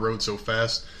 I never rode so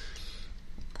fast.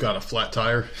 Got a flat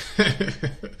tire.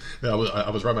 I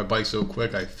was riding my bike so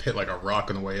quick I hit like a rock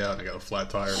on the way out and I got a flat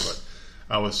tire, but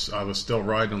I was still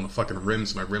riding on the fucking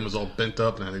rims. My rim was all bent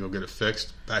up and I had to go get it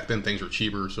fixed. Back then things were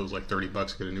cheaper, so it was like $30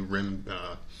 to get a new rim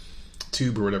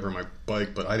tube or whatever on my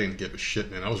bike, but I didn't give a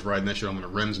shit, man. I was riding that shit on the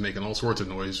rims, making all sorts of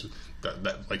noise,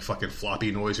 that like fucking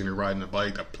floppy noise when you're riding a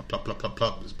bike, that plop plop plop plop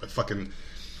plop. My fucking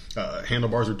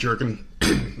handlebars were jerking.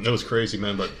 That was crazy,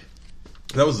 man. But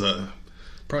that was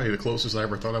probably the closest I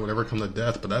ever thought I would ever come to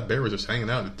death. But that bear was just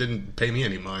hanging out. It didn't pay me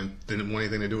any mind. Didn't want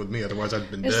anything to do with me. Otherwise, I'd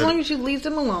been dead. As long as you leave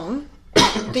them alone,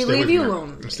 they leave you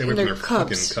alone. Stay away from their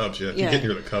cubs. fucking cubs. Yeah, if you get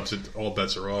near the cubs, all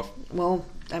bets are off. Well,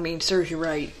 I mean, serves you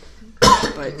right.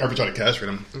 But I ever tried to castrate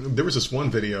them. There was this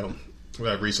one video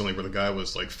recently where the guy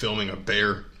was like filming a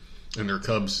bear and their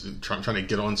cubs trying to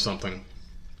get on something,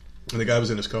 and the guy was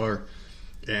in his car,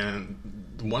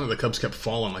 and one of the cubs kept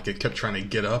falling, like it kept trying to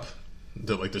get up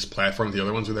like this platform. The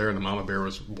other ones were there, and the mama bear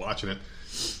was watching it,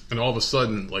 and all of a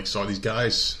sudden like saw these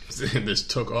guys and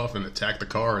just took off and attacked the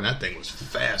car, and that thing was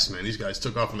fast, man. These guys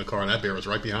took off in the car, and that bear was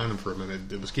right behind them for a minute.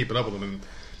 It was keeping up with them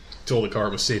until the car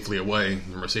was safely away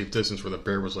from a safe distance, where the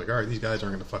bear was like, all right, these guys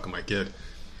aren't going to fuck with my kid.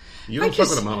 You don't fuck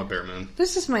with a mama bear, man.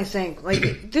 This is my thing.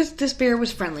 Like, this bear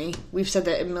was friendly. We've said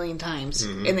that a million times.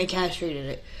 Mm-hmm. And they castrated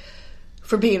it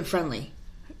for being friendly.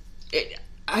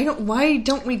 Why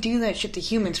don't we do that shit to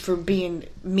humans for being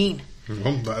mean?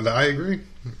 Well, I agree.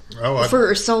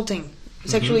 For assaulting.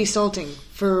 Sexually assaulting.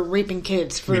 For raping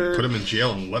kids. For put them in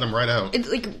jail and let them right out.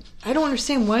 I don't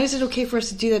understand. Why is it okay for us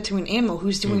to do that to an animal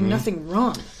who's doing nothing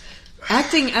wrong?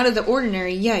 Acting out of the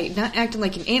ordinary, not acting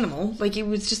like an animal. Like, it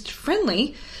was just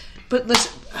friendly. But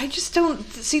I just don't...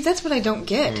 See, that's what I don't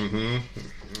get.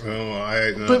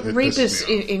 Mm-hmm. But rapists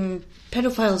and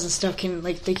pedophiles and stuff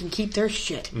they can keep their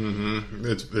shit. Mm-hmm.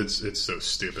 It's so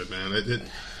stupid, man. It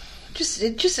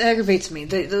just aggravates me.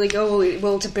 They're like, oh,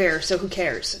 well, it's a bear, so who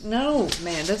cares? No,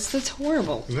 man, that's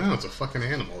horrible. No, it's a fucking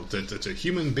animal. It's a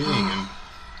human being, and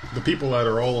the people that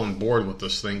are all on board with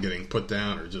this thing getting put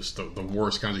down are just the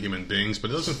worst kinds of human beings.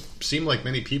 But it doesn't seem like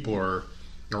many people are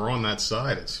on that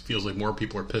side. It feels like more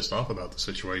people are pissed off about the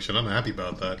situation. I'm happy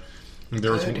about that.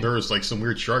 There was like some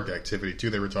weird shark activity too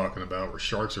they were talking about, where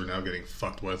sharks are now getting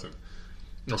fucked with, and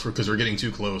because they're getting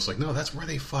too close. Like, no, that's where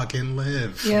they fucking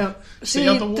live. Yeah, stay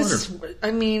out the water.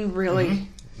 Really.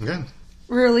 Mm-hmm. Yeah.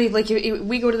 Really, like, if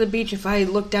we go to the beach, if I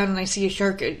look down and I see a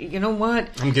shark, you know what?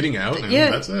 I'm getting out, and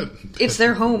that's it. It's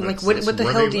their home. Like, what the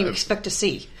hell do you expect to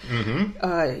see?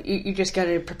 Mm-hmm. You just got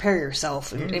to prepare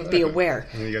yourself and be aware.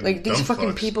 Like, these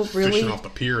fucking people really... Fishing off the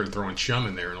pier and throwing chum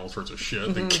in there and all sorts of shit.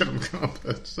 Mm-hmm. They get them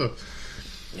caught. So...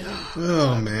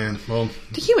 Oh, man. Well,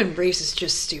 the human race is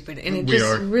just stupid, and it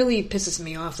just really pisses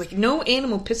me off. Like, no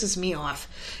animal pisses me off.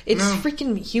 It's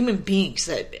freaking human beings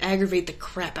that aggravate the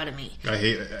crap out of me. I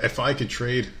hate it. If I could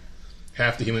trade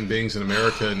half the human beings in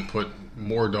America and put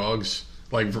more dogs,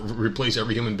 like replace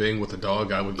every human being with a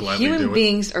dog, I would gladly do it. Human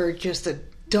beings are just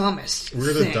dumbest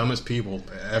We're the thing. dumbest people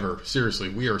ever. Seriously,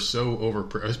 we are so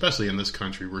especially in this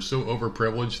country, we're so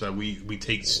overprivileged that we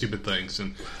take stupid things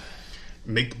and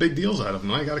make big deals out of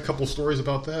them. I got a couple stories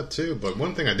about that too, but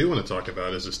one thing I do want to talk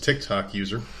about is this TikTok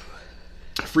user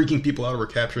freaking people out over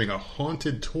capturing a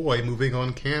haunted toy moving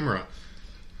on camera.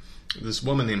 This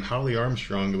woman named Holly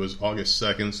Armstrong, it was August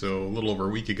 2nd, so a little over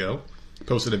a week ago,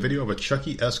 posted a video of a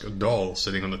Chucky-esque doll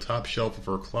sitting on the top shelf of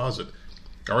her closet.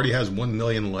 It already has 1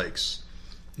 million likes.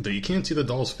 Though you can't see the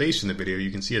doll's face in the video,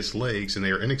 you can see its legs, and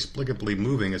they are inexplicably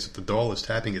moving as if the doll is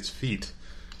tapping its feet.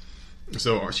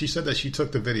 So she said that she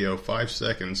took the video 5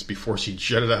 seconds before she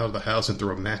jetted out of the house and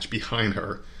threw a match behind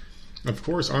her. Of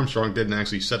course, Armstrong didn't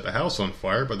actually set the house on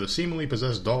fire, but the seemingly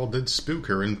possessed doll did spook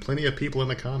her, and plenty of people in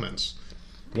the comments.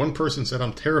 One person said,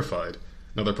 "I'm terrified."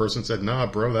 Another person said, "Nah,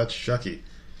 bro, that's Chucky."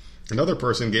 Another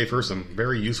person gave her some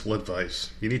very useful advice.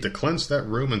 You need to cleanse that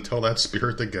room and tell that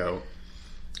spirit to go.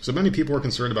 So many people were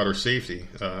concerned about her safety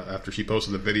after she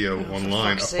posted the video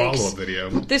online, a follow-up video.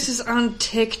 This is on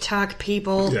TikTok,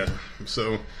 people. Yeah,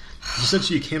 so she said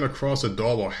she came across a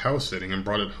doll while house-sitting and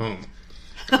brought it home.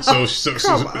 So she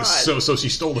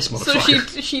stole this motherfucker.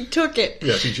 So she took it.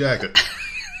 Yeah, she jacked it.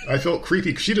 I felt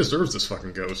creepy. She deserves this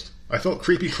fucking ghost. I felt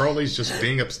creepy crawlies just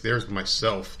being upstairs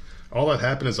myself. All that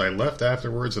happened is I left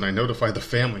afterwards and I notified the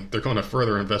family. They're going to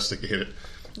further investigate it.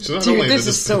 So not only did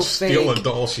this steal a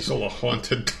doll, she stole a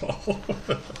haunted doll.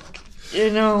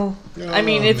 You know, I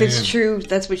mean, if it's true,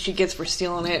 that's what she gets for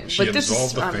stealing it. She but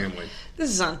absolved the family. This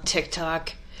is on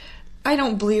TikTok. I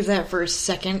don't believe that for a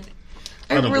second.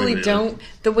 I don't really believe it don't.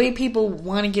 The way people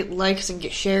want to get likes and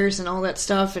get shares and all that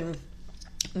stuff, and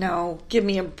no, give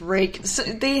me a break. So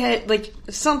they had, like,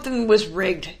 something was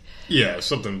rigged. Yeah,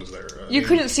 something was there. You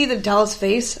couldn't see the doll's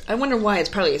face. I wonder why. It's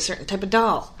probably a certain type of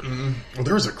doll. Mm-hmm. Well,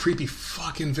 there was a creepy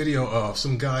fucking video of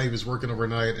some guy who was working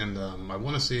overnight, and I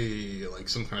want to say like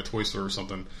some kind of toy store or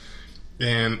something.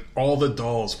 And all the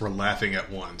dolls were laughing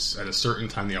at once. At a certain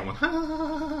time, they all went,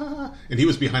 ha! And he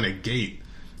was behind a gate,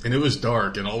 and it was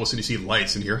dark, and all of a sudden you see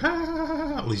lights, and you hear,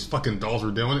 ha! All these fucking dolls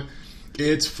were doing it.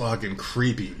 It's fucking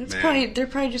creepy, man. They're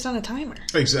probably just on a timer.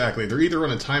 Exactly. They're either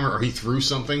on a timer or he threw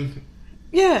something.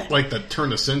 Yeah. Like that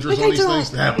turned the cinders on these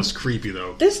things. That was creepy,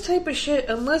 though. This type of shit,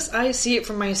 unless I see it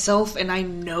for myself and I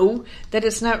know that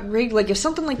it's not rigged, like if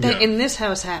something like that in this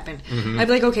house happened, I'd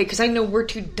be like, okay, because I know we're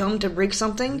too dumb to rig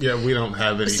something. Yeah, we don't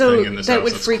have anything in this house. That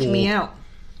would freak me out.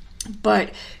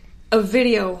 But a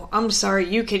video, I'm sorry,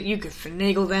 you could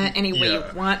finagle that any way you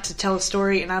want to tell a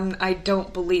story, and I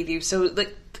don't believe you. So,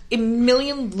 like, 1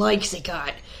 million likes it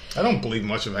got. I don't believe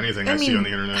much of anything I see on the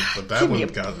internet, but that one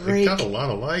got a lot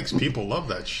of likes. People love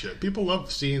that shit. People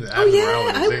love seeing the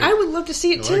abnormalities. I would love to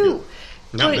see it too. Like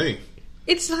it. Not me.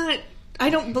 It's not. I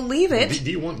don't believe it.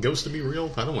 Do you want ghosts to be real?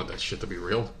 I don't want that shit to be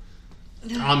real.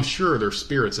 No. I'm sure there's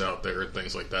spirits out there and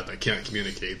things like that can't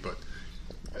communicate, but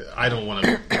I don't want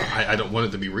to. I don't want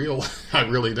it to be real. I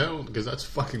really don't, because that's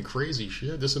fucking crazy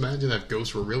shit. Just imagine that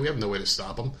ghosts were real. We have no way to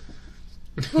stop them.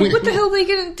 Well, what the hell are they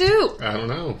going to do? I don't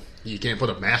know. You can't put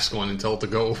a mask on and tell it to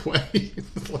go away.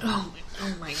 Oh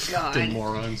my god. Fucking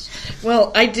morons.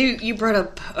 Well, you brought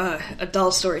up a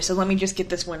doll story, so let me just get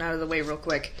this one out of the way real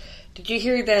quick. Did you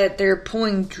hear that they're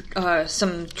pulling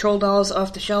some troll dolls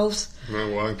off the shelves? No,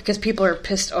 why? Because people are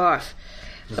pissed off.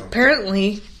 Oh.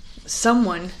 Apparently,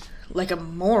 someone, like a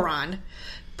moron,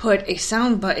 put a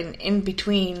sound button in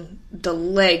between the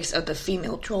legs of the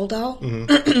female troll doll.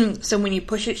 Mm-hmm. So when you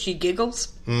push it, she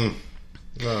giggles. Mm.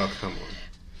 Oh, come on.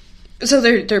 So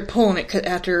they're pulling it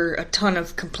after a ton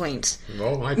of complaints.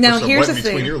 Well, when I now, pushed here's a the button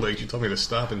between thing. your legs, you told me to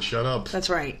stop and shut up. That's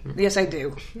right. Yes, I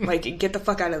do. Like, get the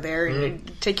fuck out of there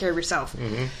and take care of yourself.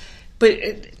 Mm-hmm.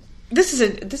 But this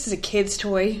is a kid's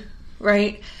toy,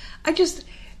 right?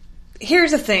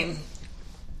 Here's the thing.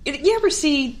 You ever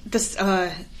see this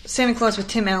Santa Claus with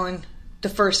Tim Allen, the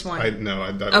first one? I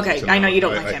okay, I know you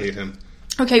don't like him. I hate him.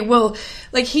 Okay, well,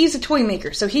 like, he's a toy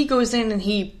maker, so he goes in and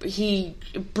he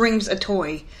brings a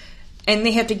toy, and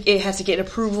it has to get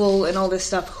approval and all this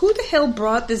stuff. Who the hell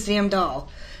brought this damn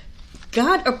doll?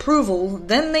 Got approval,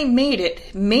 then they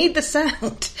made the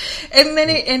sound, and then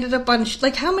it ended up on,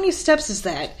 like, how many steps is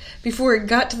that before it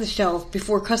got to the shelf,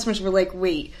 before customers were like,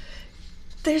 wait,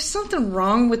 there's something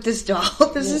wrong with this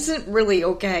doll. This isn't really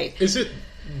okay. Is it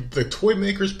the toy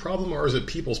maker's problem, or is it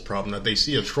people's problem that they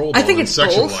see a troll doll and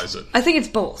sexualize it? I think it's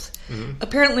both. Mm-hmm.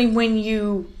 Apparently, when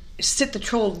you sit the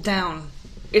troll down,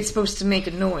 it's supposed to make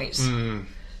a noise. Mm.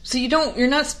 So you're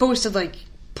not supposed to, like,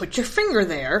 put your finger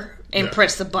there and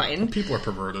press the button. People are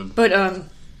perverted. But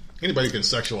anybody who can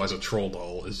sexualize a troll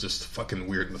doll is just fucking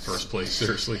weird in the first place.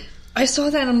 Seriously. I saw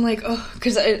that and I'm like, oh,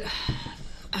 because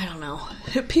I don't know.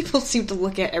 People seem to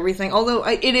look at everything, although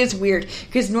it is weird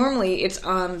because normally it's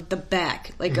on the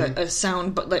back, like a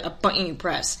sound, but like a button you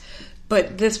press.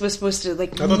 But this was supposed to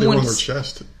like. I thought they were on their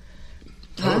chest.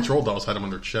 I thought Troll Dolls had them on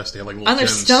their chest. They had like little on their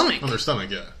gems. stomach. On their stomach,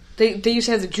 yeah. They used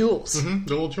to have the jewels. Mm-hmm.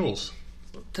 The little jewels.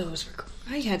 Those were cool.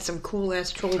 I had some cool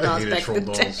ass troll dolls I hated back troll in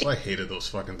the dolls. day. I hated those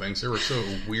fucking things. They were so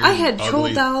weird. I had and troll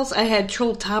ugly. dolls. I had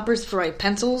troll toppers for my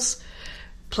pencils.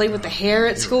 Play with the hair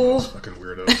at school. Those fucking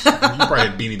weirdos. You probably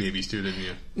had Beanie Babies too, didn't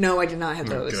you? No, I did not have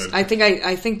those. Good. I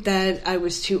think that I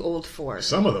was too old for.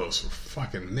 Some of those were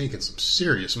fucking making some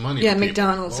serious money. Yeah, for people.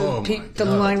 McDonald's. Oh The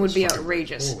line would be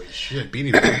outrageous. Holy shit,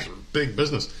 Beanie Babies were big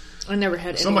business. I never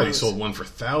had any. Somebody sold one for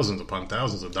thousands upon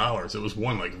thousands of dollars. It was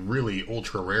one like really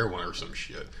ultra rare one or some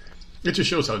shit. It just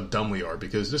shows how dumb we are,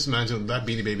 because just imagine that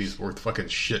Beanie Baby's worth fucking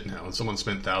shit now, and someone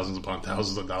spent thousands upon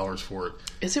thousands of dollars for it.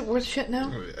 Is it worth shit now?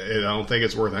 I don't think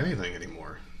it's worth anything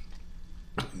anymore.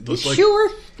 You sure?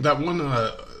 That one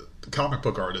comic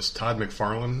book artist, Todd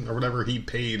McFarlane, or whatever, he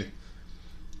paid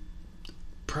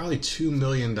probably $2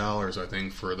 million, I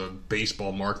think, for the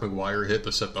baseball Mark McGwire hit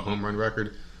to set the home run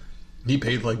record. He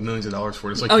paid like millions of dollars for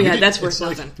it. It's like, that's worth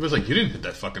nothing. It was like, you didn't hit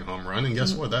that fucking home run, and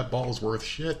guess what? That ball's worth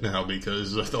shit now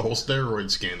because of the whole steroid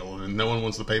scandal, and no one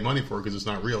wants to pay money for it because it's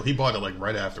not real. He bought it like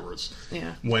right afterwards,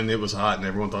 when it was hot and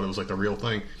everyone thought it was like the real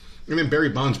thing. And then Barry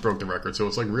Bonds broke the record, so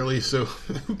it's like, really? So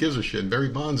who gives a shit? Barry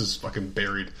Bonds is fucking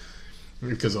buried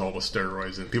because of all the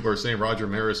steroids, and people are saying Roger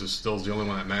Maris is still the only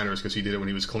one that matters because he did it when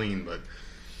he was clean, but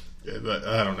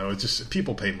I don't know. It's just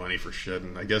people pay money for shit,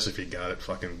 and I guess if you got it,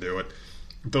 fucking do it.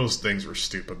 Those things were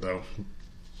stupid, though.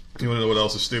 You want to know what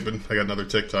else is stupid? I got another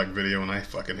TikTok video, and I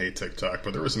fucking hate TikTok,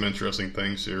 but there were some interesting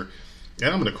things here.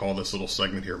 And I'm going to call this little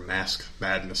segment here Mask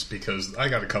Madness, because I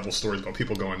got a couple stories about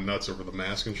people going nuts over the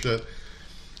mask and shit.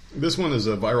 This one is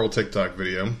a viral TikTok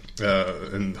video,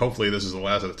 and hopefully this is the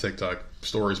last of the TikTok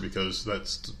stories, because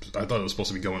I thought it was supposed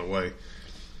to be going away.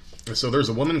 So there's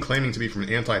a woman claiming to be from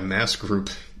an anti-mask group,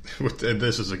 and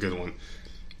this is a good one,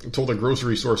 told a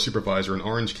grocery store supervisor in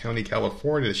Orange County,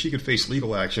 California, that she could face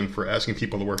legal action for asking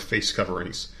people to wear face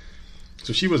coverings.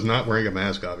 So she was not wearing a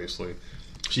mask, obviously.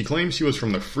 She claims she was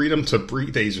from the Freedom to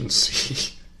Breathe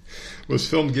agency. Was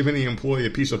filmed giving the employee a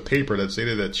piece of paper that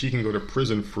stated that she can go to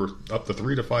prison for up to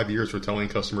 3 to 5 years for telling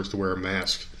customers to wear a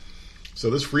mask. So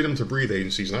this Freedom to Breathe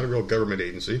agency is not a real government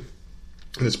agency,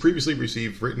 and has previously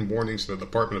received written warnings from the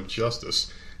Department of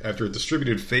Justice after it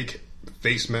distributed fake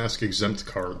face mask exempt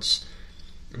cards.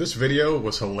 This video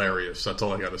was hilarious. That's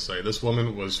all I got to say. This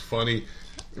woman was funny.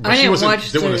 But she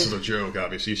wasn't doing this as a joke,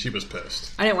 obviously. She was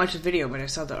pissed. I didn't watch the video, but I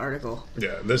saw the article.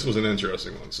 Yeah, this was an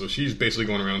interesting one. So she's basically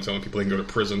going around telling people they can go to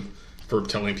prison for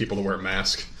telling people to wear a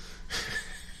mask.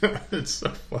 It's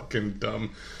so fucking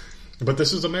dumb. But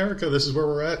this is America. This is where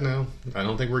we're at now. I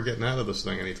don't think we're getting out of this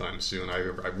thing anytime soon. I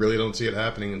really don't see it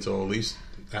happening until at least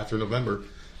after November.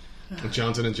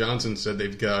 Johnson & Johnson said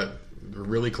they're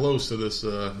really close to this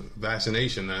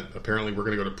vaccination that apparently we're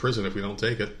going to go to prison if we don't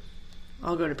take it.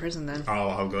 I'll go to prison then.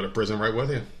 I'll go to prison right with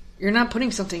you. You're not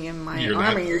putting something in my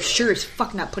arm, and you're sure as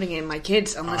fuck not putting it in my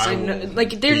kids unless I know.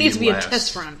 Like, there needs to be a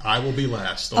test run. I will be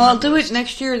last. I'll do it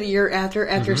next year or the year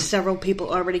after several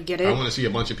people already get it. I want to see a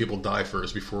bunch of people die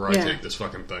first before I take this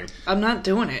fucking thing. I'm not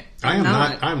doing it. I'm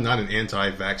not an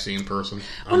anti-vaccine person.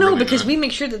 Well, no, really because we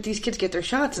make sure that these kids get their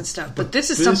shots and stuff. But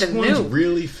this is something new. This one's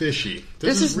really fishy.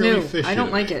 This is really new. Fishy I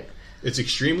don't like it. It's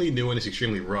extremely new and it's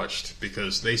extremely rushed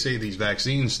because they say these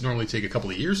vaccines normally take a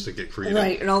couple of years to get created.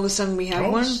 Right, and all of a sudden we have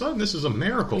one? All of a sudden, this is a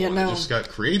miracle. Yeah, no. It just got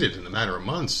created in a matter of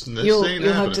months. And you'll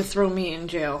have to throw me in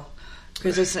jail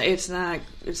because it's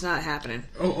not happening.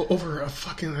 Over a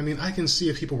fucking... I mean, I can see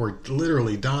if people were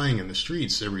literally dying in the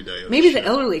streets every day. Maybe the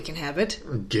elderly can have it.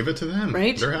 Or give it to them.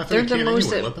 Right? They're the most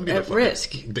anyway. Let them be at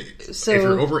risk. So, if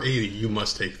you're over 80, you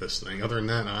must take this thing. Other than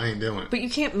that, I ain't doing it. But you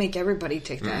can't make everybody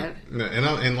take that.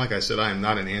 And like I said, I am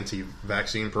not an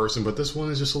anti-vaccine person, but this one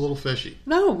is just a little fishy.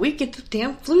 No, we get the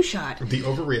damn flu shot. The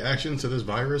overreaction to this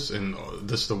virus and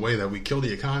this the way that we kill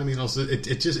the economy and all it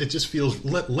just feels...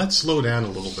 Let's slow down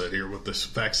a little bit here with this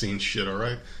vaccine shit, all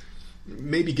right?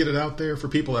 Maybe get it out there for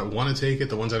people that want to take it,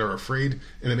 the ones that are afraid,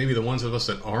 and then maybe the ones of us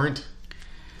that aren't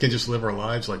can just live our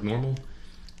lives like normal.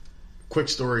 Quick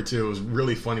story, too. It was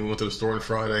really funny. We went to the store on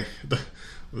Friday.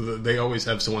 They always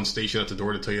have someone stationed at the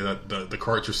door to tell you that the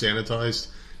carts are sanitized.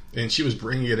 And she was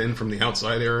bringing it in from the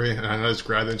outside area, and I just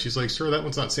grabbed it, and she's like, sir, that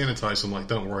one's not sanitized. I'm like,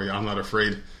 don't worry, I'm not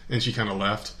afraid. And she kind of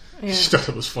laughed. Yeah. She thought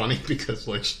it was funny because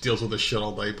she deals with this shit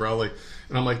all day probably.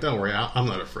 And I'm like, don't worry, I'm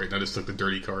not afraid. And I just took the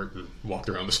dirty cart and walked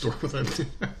around the store with it.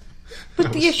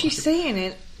 But she's saying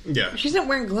it Yeah. She's not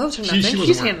wearing gloves or nothing.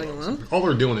 She's handling them. All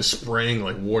they're doing is spraying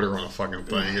like water on a fucking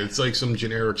thing. It's like some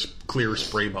generic clear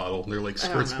spray bottle. They're like,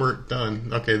 squirt, squirt, done.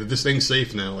 Okay, this thing's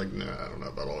safe now. Like, nah, I don't know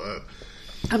about all that.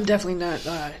 I'm definitely not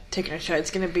taking a shot.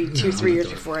 It's going to be 2-3 years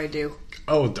before I do.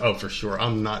 Oh, for sure.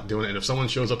 I'm not doing it. And if someone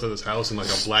shows up to this house in like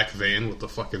a black van with the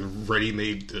fucking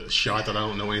ready-made shot that I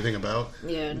don't know anything about,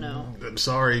 yeah, no. I'm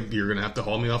sorry. You're going to have to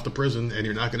haul me off to prison, and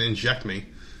you're not going to inject me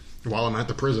while I'm at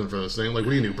the prison for this thing. Like,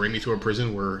 what do you do? Bring me to a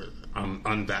prison where I'm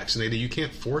unvaccinated? You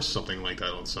can't force something like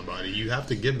that on somebody. You have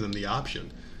to give them the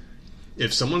option.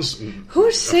 If someone's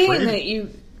Who's saying that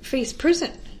you face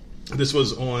prison? This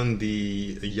was on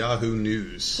the Yahoo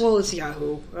News. Well, it's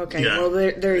Yahoo. Okay, yeah. Well,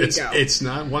 there you go. It's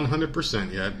not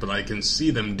 100% yet, but I can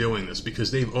see them doing this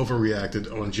because they've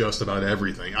overreacted on just about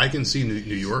everything. I can see New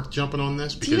York jumping on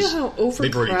this because do you know how overcrowded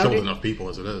they've already killed enough people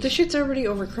as it is. The shit's already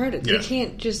overcrowded. Yeah. They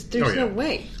can't just... There's no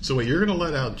way. So wait, you're going to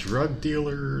let out drug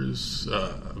dealers,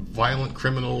 violent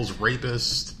criminals,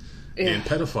 rapists, and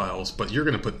pedophiles, but you're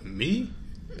going to put me...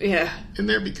 Yeah. in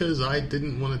there because I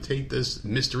didn't want to take this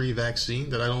mystery vaccine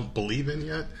that I don't believe in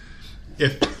yet.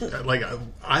 If like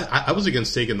I was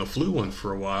against taking the flu one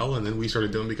for a while, and then we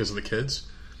started doing it because of the kids.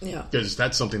 Yeah. Because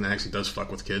that's something that actually does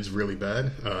fuck with kids really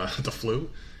bad. The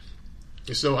flu.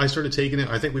 So I started taking it.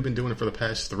 I think we've been doing it for the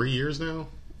past 3 years now.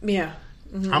 Yeah.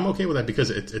 Mm-hmm. I'm okay with that because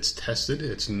it's tested,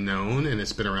 it's known, and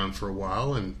it's been around for a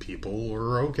while, and people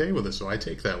are okay with it. So I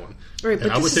take that one. Right,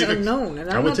 but this is unknown, and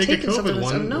I'm not taking something that's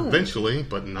unknown. I would take a COVID one eventually,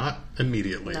 but not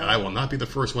immediately. No. I will not be the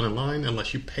first one in line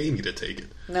unless you pay me to take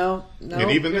it. No,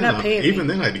 and even you're then, not paying me. Even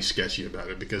then, I'd be sketchy about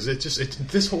it because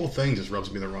this whole thing just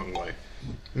rubs me the wrong way.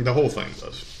 The whole thing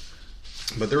does.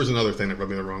 But there was another thing that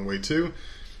rubbed me the wrong way too,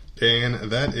 and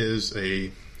that is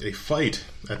a fight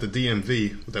at the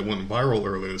DMV that went viral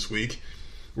earlier this week.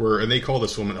 And they call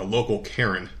this woman a local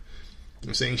Karen.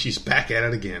 I'm saying she's back at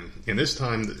it again. And this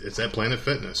time, it's at Planet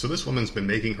Fitness. So this woman's been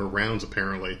making her rounds,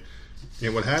 apparently.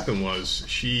 And what happened was,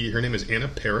 her name is Anna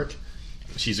Perrick.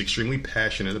 She's extremely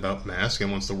passionate about masks and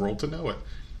wants the world to know it.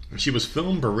 She was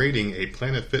filmed berating a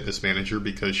Planet Fitness manager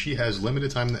because she has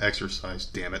limited time to exercise,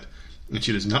 damn it. And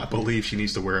she does not believe she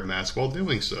needs to wear a mask while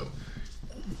doing so.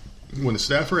 When the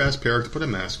staffer asked Perrick to put a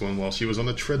mask on while she was on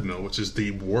the treadmill, which is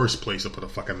the worst place to put a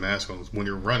fucking mask on when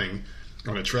you're running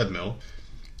on a treadmill,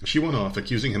 she went off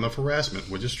accusing him of harassment,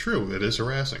 which is true. It is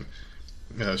harassing.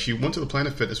 She went to the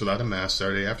Planet Fitness without a mask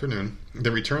Saturday afternoon,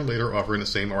 then returned later offering the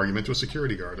same argument to a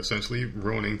security guard, essentially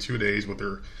ruining 2 days with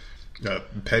her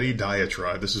petty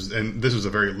diatribe. This is a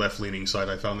very left-leaning site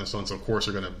I found this on, so of course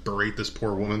they're going to berate this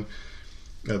poor woman.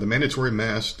 The mandatory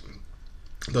mask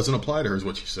doesn't apply to her, is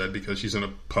what she said, because she's in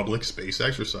a public space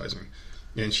exercising.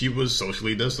 And she was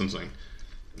socially distancing.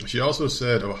 She also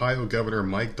said Ohio Governor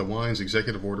Mike DeWine's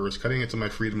executive order is cutting into my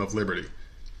freedom of liberty.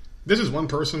 This is one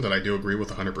person that I do agree with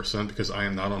 100% because I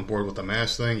am not on board with the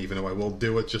mask thing, even though I will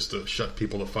do it just to shut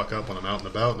people the fuck up when I'm out and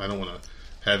about, and I don't want to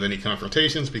have any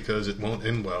confrontations because it won't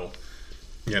end well.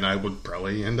 And I would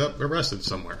probably end up arrested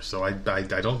somewhere. So I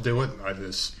don't do it. I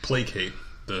just placate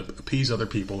to appease other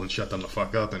people and shut them the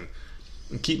fuck up and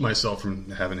keep myself from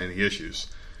having any issues.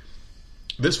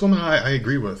 This woman I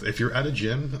agree with. If you're at a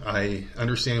gym, I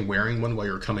understand wearing one while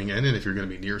you're coming in and if you're going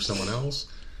to be near someone else.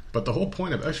 But the whole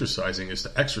point of exercising is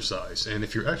to exercise. And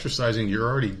if you're exercising, you're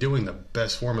already doing the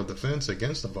best form of defense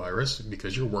against the virus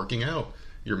because you're working out.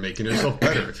 You're making yourself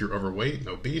better. If you're overweight and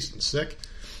obese and sick,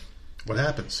 what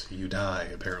happens? You die,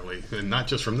 apparently. And not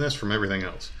just from this, from everything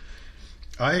else.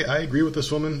 I agree with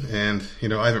this woman. And,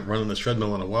 I haven't run on this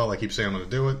treadmill in a while. I keep saying I'm going to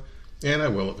do it. And I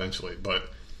will eventually, but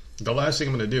the last thing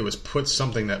I'm going to do is put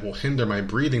something that will hinder my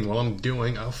breathing while I'm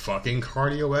doing a fucking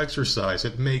cardio exercise.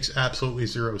 It makes absolutely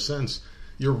zero sense.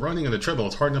 You're running on the treadmill.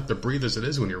 It's hard enough to breathe as it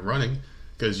is when you're running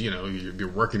because, you're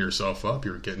working yourself up.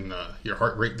 You're getting your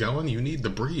heart rate going. You need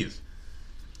to breathe.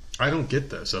 I don't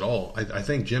get this at all. I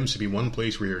think gyms should be one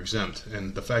place where you're exempt.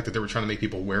 And the fact that they were trying to make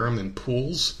people wear them in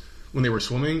pools when they were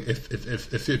swimming,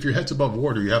 if your head's above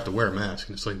water, you have to wear a mask.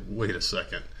 And it's like, wait a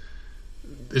second.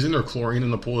 Isn't there chlorine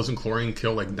in the pool? Doesn't chlorine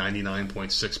kill like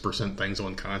 99.6% things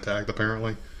on contact,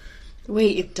 apparently?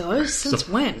 Wait, it does? Since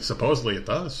when? Supposedly it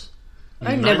does.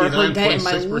 I've never heard that in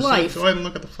my life. Go ahead and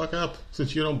look it the fuck up.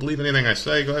 Since you don't believe anything I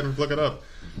say, go ahead and look it up.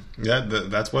 Yeah,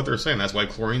 that's what they're saying. That's why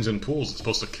chlorine's in pools. It's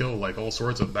supposed to kill like all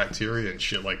sorts of bacteria and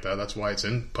shit like that. That's why it's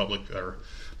in public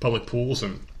pools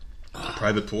and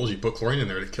private pools. You put chlorine in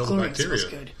there to kill the bacteria.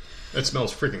 Smells good. It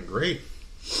smells freaking great.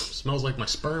 It smells like my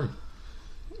sperm.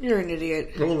 You're an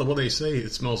idiot. Well, they say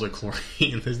it smells like chlorine.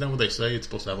 Isn't that what they say? It's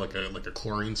supposed to have like a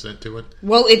chlorine scent to it.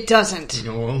 Well, it doesn't.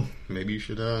 Well, maybe you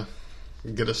should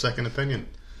get a second opinion.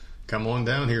 Come on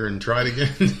down here and try it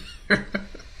again.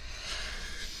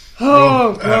 Oh,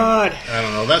 Oh, God. I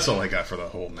don't know. That's all I got for the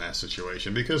whole mask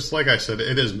situation. Because, like I said,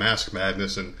 it is mask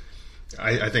madness, and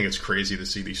I think it's crazy to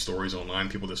see these stories online.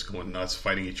 People just going nuts,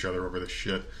 fighting each other over this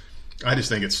shit. I just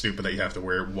think it's stupid that you have to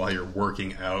wear it while you're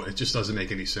working out. It just doesn't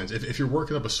make any sense. If you're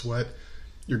working up a sweat,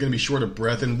 you're going to be short of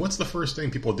breath. And what's the first thing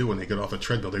people do when they get off a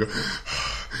treadmill? They go,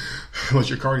 unless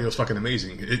your cardio is fucking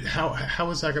amazing. How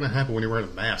is that going to happen when you're wearing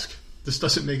a mask? This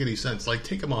doesn't make any sense. Like,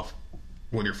 take them off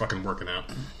when you're fucking working out.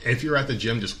 If you're at the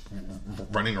gym just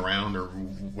running around or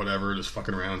whatever, just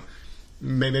fucking around,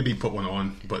 maybe put one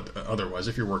on. But otherwise,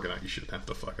 if you're working out, you shouldn't have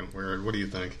to fucking wear it. What do you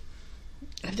think?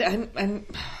 I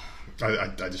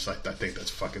think that's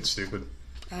fucking stupid.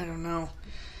 I don't know.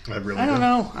 I don't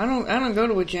know. I don't go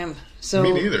to a gym, so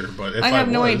me neither. But if I have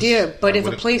no idea. But if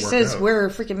a place says wear a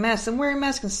freaking mask, then wear a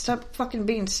mask and stop fucking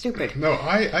being stupid. No,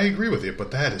 I agree with you, but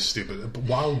that is stupid.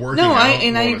 While working,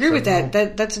 I agree with that.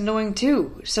 That's annoying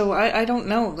too. So I don't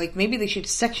know. Like, maybe they should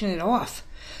section it off.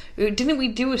 Didn't we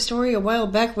do a story a while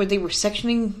back where they were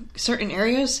sectioning certain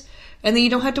areas? And then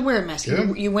you don't have to wear a mask.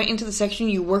 Yeah. You went into the section,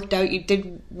 you worked out, you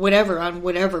did whatever on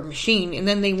whatever machine, and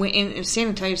then they went in and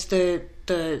sanitized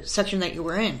the section that you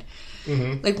were in.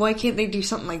 Mm-hmm. Like, why can't they do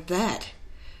something like that?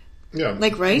 Yeah.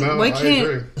 Like, right? No, why can't...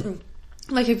 I agree.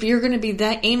 Like, if you're going to be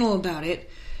that anal about it...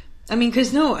 I mean,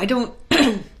 because, no, I don't...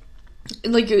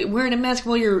 like, wearing a mask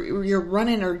while you're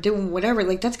running or doing whatever,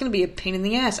 like, that's going to be a pain in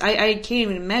the ass. I can't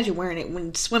even imagine wearing it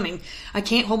when swimming. I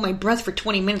can't hold my breath for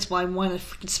 20 minutes while I want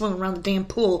to swim around the damn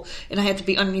pool and I have to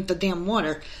be underneath the damn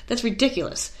water. That's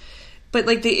ridiculous. But,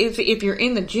 like, if you're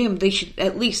in the gym, they should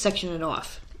at least section it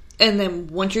off. And then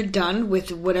once you're done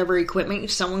with whatever equipment,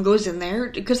 someone goes in there,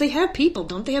 because they have people,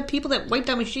 don't they have people that wipe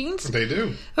down machines? They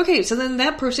do. Okay, so then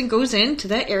that person goes into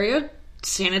that area,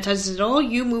 sanitizes it all,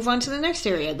 you move on to the next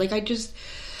area. Like, I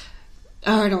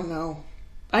don't know.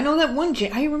 I know that one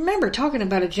gym, I remember talking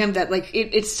about a gym that, like,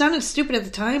 it sounded stupid at the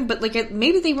time, but, like,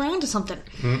 maybe they were onto something.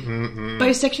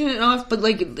 By sectioning it off, but,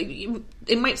 like,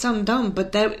 it might sound dumb,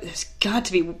 but that has got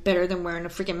to be better than wearing a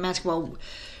freaking mask while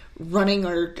running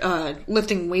or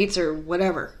lifting weights or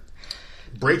whatever.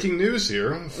 Breaking news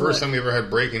here. First time we ever had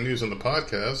breaking news on the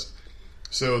podcast.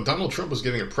 So Donald Trump was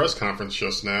giving a press conference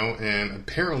just now and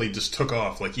apparently just took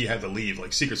off. Like, he had to leave.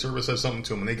 Like, Secret Service said something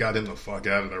to him and they got him the fuck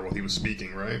out of there while he was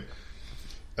speaking, right?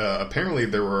 Apparently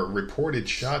there were reported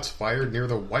shots fired near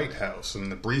the White House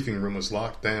and the briefing room was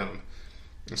locked down.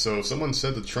 So someone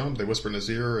said to Trump, they whispered in his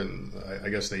ear, and I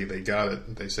guess they got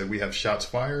it. They said, "We have shots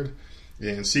fired."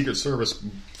 Yeah, and Secret Service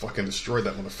fucking destroyed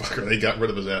that motherfucker. They got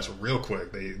rid of his ass real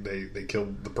quick. They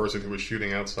killed the person who was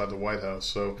shooting outside the White House.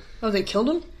 So they killed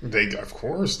him? Of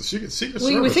course, the Secret Service.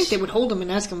 Well, you would think they would hold him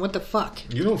and ask him what the fuck.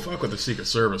 You don't fuck with the Secret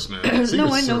Service, man. Secret No,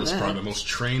 I know Service that. is probably the most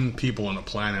trained people on the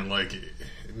planet. Like,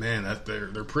 man,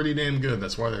 they're pretty damn good.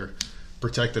 That's why they're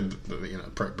protect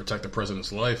the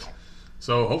president's life.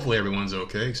 So hopefully everyone's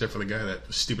okay, except for the guy that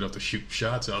was stupid enough to shoot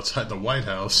shots outside the White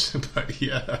House. But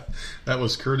yeah, that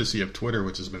was courtesy of Twitter,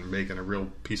 which has been making a real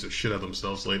piece of shit of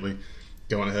themselves lately,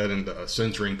 going ahead and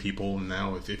censoring people. And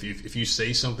now, if you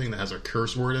say something that has a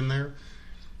curse word in there,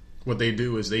 what they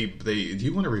do is do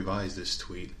you want to revise this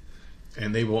tweet?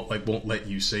 And they won't let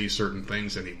you say certain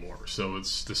things anymore. So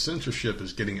the censorship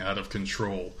is getting out of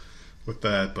control with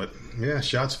that. But yeah,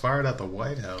 shots fired at the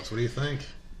White House. What do you think?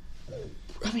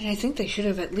 I mean, I think they should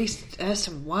have at least asked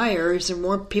him why, or is there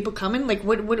more people coming? Like,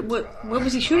 what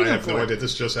was he shooting him for? I have no idea.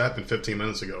 This just happened 15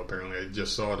 minutes ago, apparently. I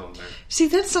just saw it on there. See,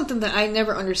 that's something that I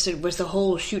never understood, was the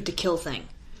whole shoot-to-kill thing.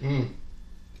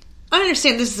 I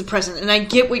understand this is the president, and I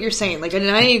get what you're saying. Like, and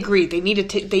I agree, they need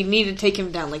to take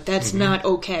him down. Like, that's not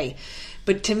okay.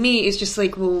 But to me, it's just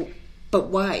like, well, but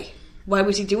why? Why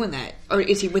was he doing that? Or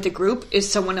is he with a group?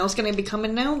 Is someone else going to be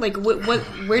coming now? Like,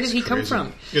 where did he come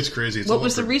from? It's crazy. What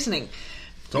was the reasoning?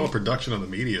 It's all a production of the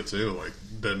media, too. Like,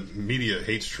 the media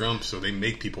hates Trump, so they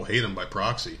make people hate him by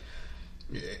proxy.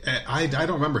 I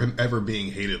don't remember him ever being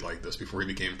hated like this before he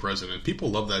became president. People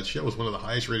love that show. It was one of the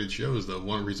highest rated shows. The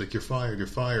one where he's like, you're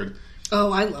fired.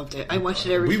 Oh, I loved it. I watched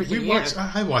it every freaking year.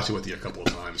 I watched it with you a couple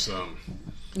of times.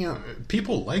 Yeah.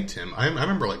 People liked him. I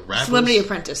remember, like, rappers. Celebrity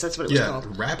Apprentice, that's what it was called.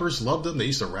 Yeah, rappers loved him. They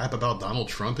used to rap about Donald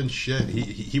Trump and shit.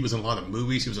 He was in a lot of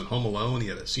movies. He was in Home Alone. He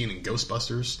had a scene in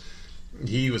Ghostbusters.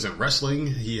 He was in wrestling.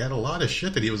 He had a lot of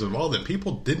shit that he was involved in.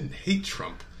 People didn't hate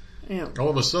Trump. Yeah. All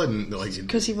of a sudden, like,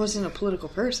 because he wasn't a political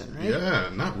person, right? Yeah,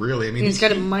 not really. I mean, he's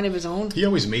got a mind of his own. He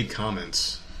always made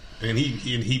comments, and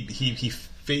he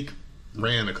fake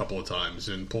ran a couple of times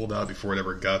and pulled out before it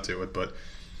ever got to it. But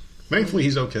thankfully,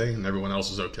 he's okay, and everyone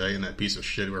else is okay. And that piece of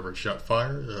shit, whoever shot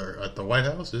fire at the White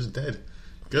House, is dead.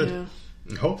 Good.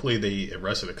 Hopefully they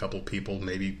arrested a couple people,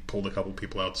 maybe pulled a couple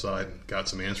people outside and got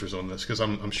some answers on this, because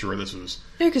I'm sure this was...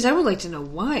 Yeah, because I would like to know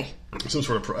why. Some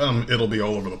sort of... it'll be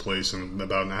all over the place in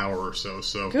about an hour or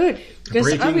so. Good.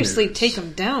 Because obviously news. Take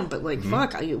them down, but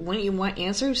fuck, wouldn't you want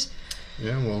answers?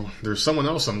 Yeah, well, there's someone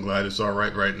else I'm glad is all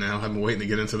right now. I've been waiting to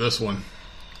get into this one.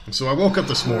 So I woke up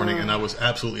this morning and I was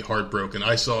absolutely heartbroken.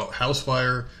 I saw House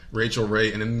Fire, Rachael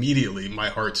Ray, and immediately my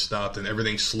heart stopped and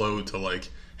everything slowed to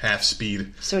half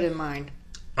speed. So did mine.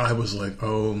 I was like,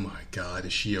 oh my God,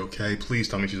 is she okay? Please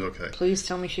tell me she's okay. Please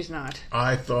tell me she's not.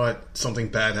 I thought something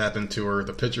bad happened to her.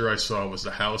 The picture I saw was the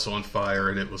house on fire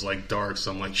and it was dark, so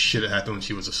I'm like, shit, it happened when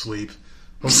she was asleep.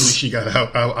 Hopefully she got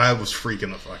out. I was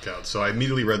freaking the fuck out. So I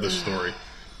immediately read this story.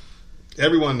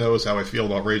 Everyone knows how I feel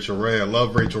about Rachael Ray. I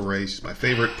love Rachael Ray. She's my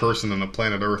favorite person on the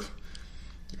planet Earth.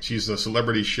 She's a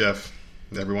celebrity chef.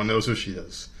 Everyone knows who she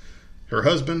is. Her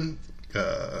husband,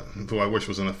 who I wish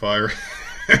was in a fire,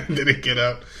 didn't get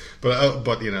out.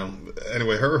 But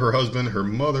anyway, her husband, her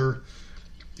mother,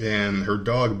 and her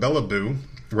dog Bella Boo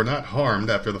were not harmed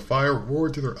after the fire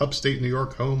roared through their upstate New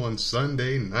York home on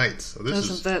Sunday night. So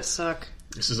Doesn't that suck?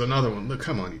 This is another one. Look,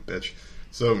 come on, you bitch.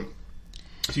 So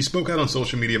she spoke out on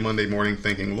social media Monday morning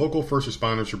thanking local first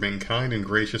responders for being kind and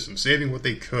gracious and saving what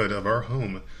they could of our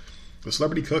home. The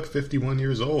celebrity cook, 51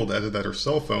 years old, added that her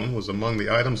cell phone was among the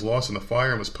items lost in the fire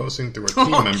and was posting through a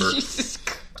team member. Jesus.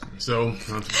 So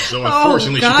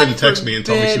unfortunately, she couldn't text me and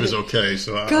tell me she was okay.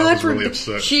 So I was really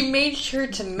upset. She made sure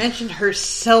to mention her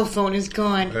cell phone is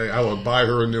gone. Hey, I will buy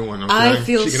her a new one. Okay? I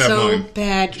feel so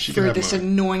bad for this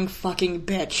annoying fucking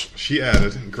bitch. She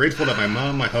added, grateful that my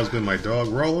mom, my husband, my dog,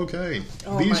 we're all okay.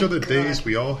 These are the days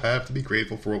we all have to be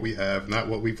grateful for what we have, not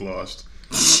what we've lost.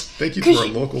 Thank you to our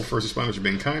local first responders for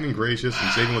being kind and gracious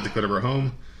and saving what they could of her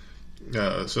home.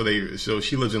 So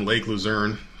she lives in Lake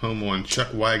Luzerne, home on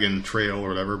Chuckwagon Trail or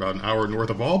whatever, about an hour north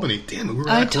of Albany. Damn it, we were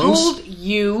that close. I told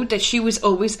you that she was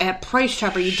always at Price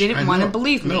Chopper. You didn't want to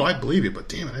believe me. No, I believe you, but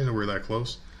damn it, I didn't know we were that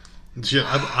close. Shit,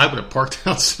 I would have parked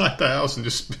outside the house and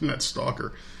just been that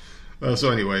stalker. So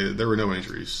anyway, there were no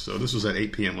injuries. So this was at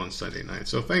 8 p.m. on Sunday night.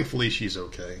 So thankfully, she's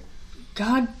okay.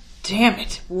 God damn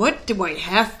it. What do I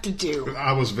have to do?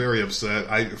 I was very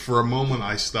upset. For a moment,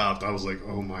 I stopped. I was like,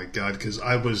 oh my God, because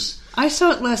I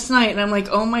saw it last night, and I'm like,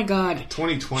 oh my God.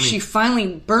 2020. She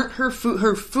finally burnt her food.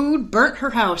 Her food burnt her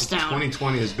house down.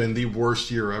 2020 has been the worst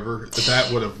year ever.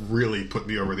 That would have really put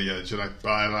me over the edge, and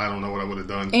I don't know what I would have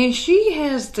done. And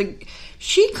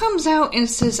she comes out and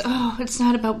says, oh, it's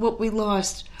not about what we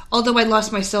lost. Although I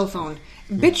lost my cell phone.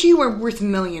 Bitch, you are worth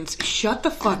millions. Shut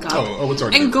the fuck up. It's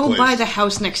already and go replaced. buy the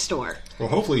house next door. Well,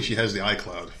 hopefully she has the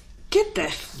iCloud. Get the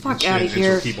fuck out of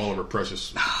here. And she'll keep all of her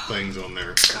precious things on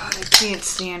there. God, I can't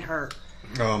stand her.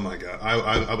 Oh my God.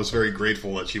 I was very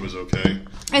grateful that she was okay.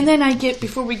 And then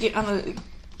before we get on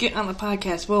the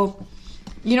podcast, well,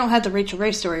 you don't have the Rachael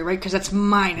Ray story, right? Because that's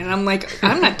mine. And I'm like,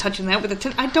 I'm not touching that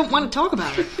with I don't want to talk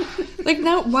about it.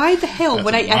 Now, why the hell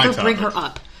would I ever bring her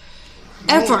up?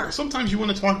 Ever. Well, sometimes you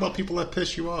want to talk about people that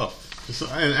piss you off.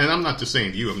 And I'm not just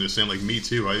saying you, I'm just saying me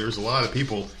too. There's a lot of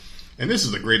people, and this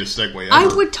is the greatest segue ever. I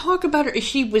would talk about her if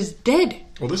she was dead.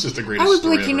 Well, this is the greatest I would be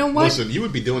story like, you ever. know what? Listen, you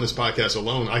would be doing this podcast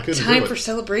alone. I couldn't do it. Time for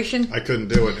celebration. I couldn't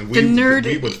do it. And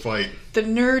we would fight. The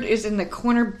nerd is in the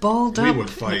corner, balled up. We would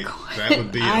fight. That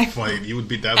would be a fight. That would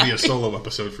be a solo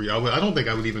episode for you. I don't think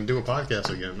I would even do a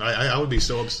podcast again. I would be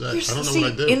so upset. I don't know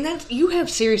what I'd do. And you have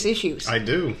serious issues. I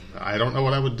do. I don't know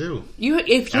what I would do.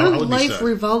 If your life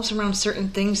revolves around certain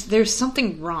things, there's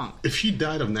something wrong. If she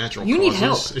died of natural causes, need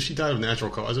help. If she died of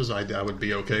natural causes, I would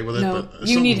be okay with it. No, but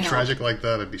you need something help. Tragic like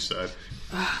that, I'd be sad.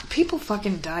 People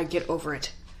fucking die. Get over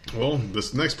it. Well,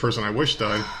 this next person I wish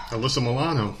died, Alyssa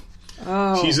Milano.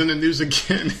 Oh. She's in the news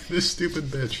again. This stupid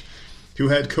bitch who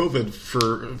had COVID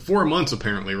for 4 months,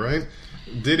 apparently, right?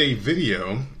 Did a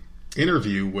video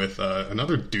interview with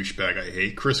another douchebag I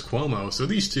hate, Chris Cuomo. So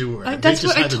these two... That's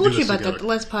what I told you about the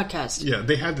last podcast. Yeah,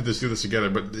 they had to just do this together,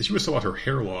 but she was talking about her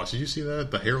hair loss. Did you see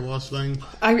that? The hair loss thing?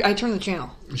 I turned the channel.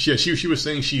 Yeah, she was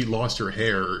saying she lost her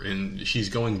hair and she's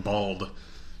going bald.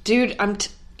 Dude,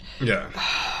 Yeah.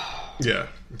 Yeah.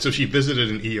 So she visited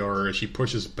an ER as she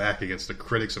pushes back against the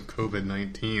critics of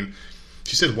COVID-19.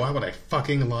 She said, why would I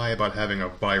fucking lie about having a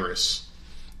virus?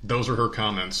 Those were her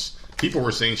comments. People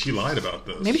were saying she lied about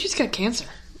this. Maybe she's got cancer.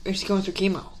 Or she's going through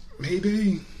chemo.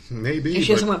 Maybe. And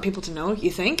she doesn't want people to know,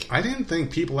 you think? I didn't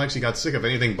think people actually got sick of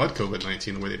anything but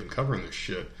COVID-19 the way they've been covering this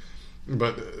shit.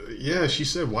 But, yeah, she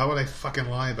said, why would I fucking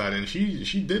lie about it? And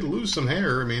she did lose some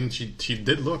hair. I mean, she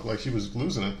did look like she was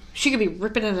losing it. She could be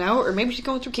ripping it out, or maybe she's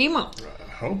going through chemo.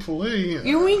 Hopefully.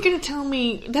 You ain't going to tell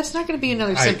me... That's not going to be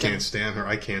another symptom. I can't stand her.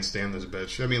 I can't stand this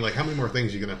bitch. I mean, how many more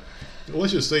things are you going to... Well,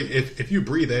 let's just say if you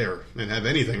breathe air and have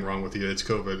anything wrong with you, it's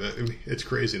COVID. I mean, it's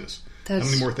craziness. How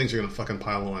many more things are going to fucking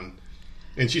pile on?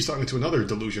 And she's talking to another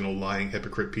delusional, lying,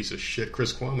 hypocrite piece of shit,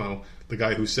 Chris Cuomo, the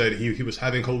guy who said he was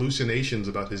having hallucinations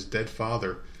about his dead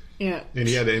father. Yeah. And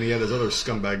he had his other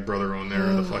scumbag brother on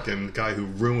there, the fucking guy who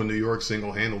ruined New York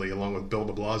single-handedly, along with Bill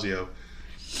de Blasio.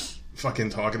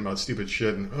 Fucking talking about stupid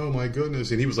shit, and oh my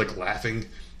goodness. And he was like laughing.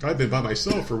 I've been by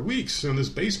myself for weeks in this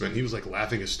basement. He was like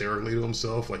laughing hysterically to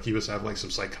himself, like he was having like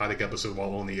some psychotic episode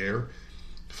while on the air.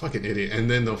 Fucking idiot. And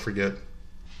then don't forget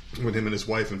when him and his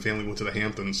wife and family went to the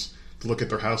Hamptons to look at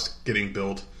their house getting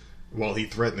built, while he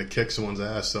threatened to kick someone's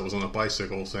ass that was on a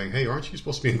bicycle, saying, hey, aren't you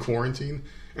supposed to be in quarantine?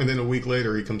 And then a week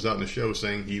later he comes out in the show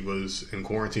saying he was in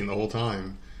quarantine the whole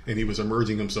time, and he was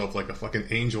emerging himself like a fucking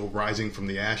angel rising from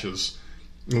the ashes.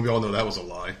 And we all know that was a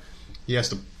lie. He has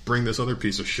to bring this other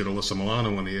piece of shit, Alyssa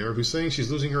Milano, on the air, who's saying she's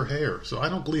losing her hair. So I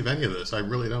don't believe any of this. I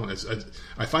really don't.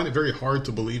 I find it very hard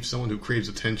to believe someone who craves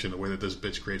attention the way that this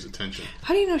bitch craves attention.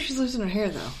 How do you know she's losing her hair,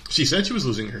 though? She said she was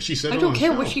losing her hair. She said I don't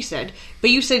care what she said,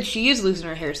 but you said she is losing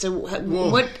her hair. So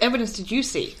what evidence did you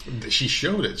see? She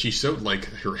showed it. She showed like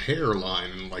her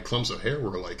hairline and like clumps of hair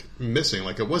were like missing.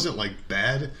 Like it wasn't like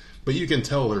bad, but you can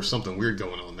tell there's something weird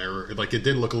going on there. Like it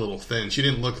did look a little thin. She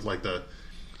didn't look like the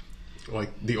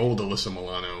old Alyssa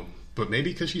Milano, but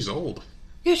maybe because she's old.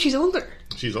 Yeah, she's older.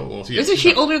 She's old. Well, Isn't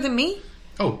she older than me?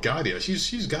 Oh God, yeah.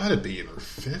 She's got to be in her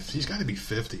 50s. She's got to be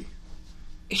 50.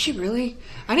 Is she really?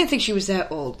 I didn't think she was that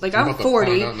old. Like I'm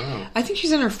 40. I think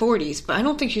she's in her 40s, but I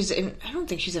don't think she's in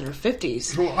her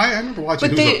 50s. Well, I remember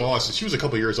watching Who's the Boss, and she was a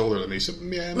couple years older than me. So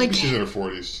yeah, maybe she's in her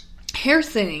 40s. Hair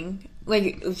thinning.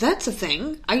 Like, that's a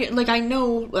thing. I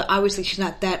know, obviously she's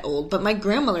not that old, but my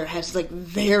grandmother has, like,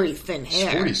 very thin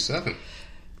hair. She's 47.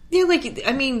 Yeah, like,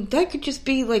 I mean, that could just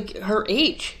be, like, her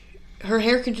age. Her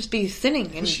hair could just be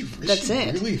thinning, and that's it.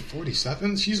 Is she really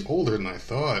 47? She's older than I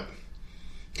thought.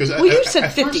 Well, you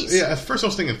said 50s. At first I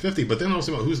was thinking 50, but then I was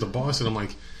thinking about Who's the Boss, and I'm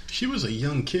like, she was a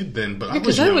young kid then, but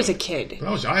because I was a kid.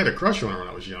 But I had a crush on her when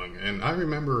I was young, and I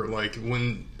remember, like,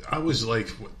 when I was, like,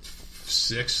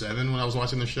 6, 7 when I was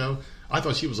watching the show, I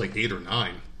thought she was like 8 or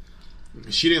 9.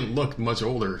 She didn't look much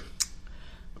older.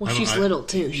 Well, she's little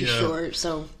too. She's short,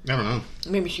 so I don't know.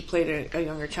 Maybe she played a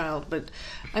younger child, but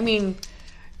I mean,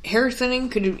 hair thinning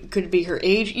could be her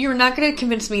age. You're not going to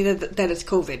convince me that it's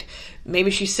COVID.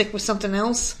 Maybe she's sick with something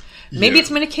else. Maybe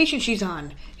it's medication she's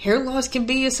on. Hair loss can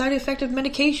be a side effect of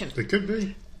medication. It could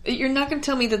be. You're not going to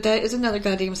tell me that is another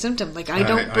goddamn symptom. Like, I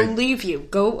don't believe you.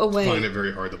 Go away. I find it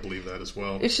very hard to believe that as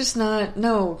well. It's just not...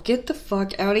 No, get the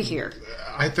fuck out of here.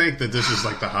 I think that this is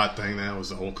like the hot thing now is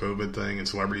the whole COVID thing and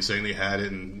celebrities saying they had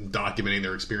it and documenting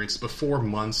their experiences. But 4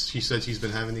 months, she said she's been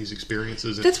having these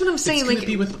experiences. And that's what I'm saying. It's going to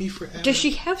be with me forever. Does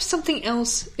she have something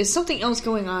else? Is something else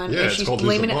going on? Yeah, it's called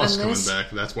Who's the Boss coming this?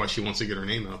 back. That's why she wants to get her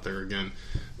name out there again.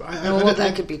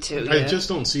 That could be too. Yeah. I just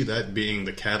don't see that being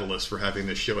the catalyst for having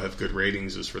this show have good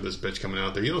ratings is for this bitch coming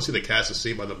out there. You don't see the cast of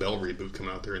Saved by the Bell reboot come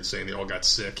out there and saying they all got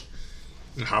sick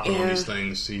and hopping on these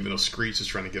things. Even though Screech is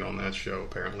trying to get on that show,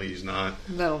 apparently he's not.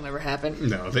 That'll never happen.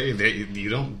 No, you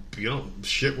don't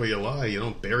shit where you lie. You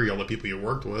don't bury all the people you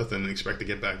worked with and expect to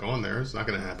get back on there. It's not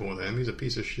going to happen with him. He's a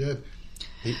piece of shit.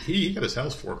 He got his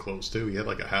house foreclosed too. He had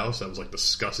like a house that was like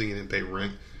disgusting. He didn't pay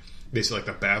rent. They said like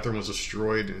the bathroom was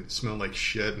destroyed and it smelled like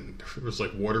shit and there was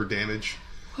like water damage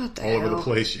all over the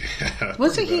place. Yeah,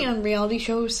 wasn't he on reality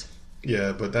shows?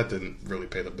 Yeah, but that didn't really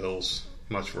pay the bills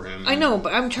much for him. I know,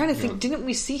 but I'm trying to think. Didn't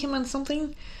we see him on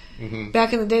something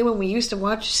back in the day when we used to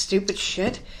watch stupid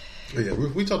shit? Yeah,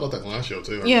 we talked about that last show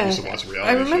too. Yeah, we used to watch reality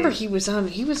I remember shows.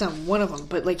 he was on one of them,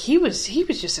 but like he was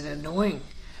just an annoying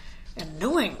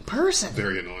person.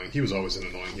 Very annoying. He was always an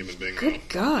annoying human being. Good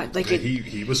God, like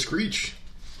he was Screech.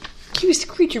 He was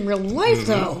Screech in real life,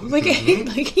 though. Like,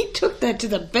 he took that to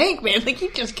the bank, man. Like, he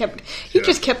just kept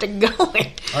it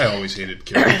going. I always hated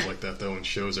characters like that, though, in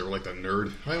shows that were like the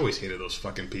nerd. I always hated those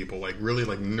fucking people. Like, really,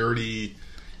 like, nerdy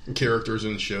characters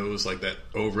in shows like that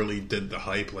overly did the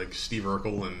hype, like Steve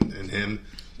Urkel and him.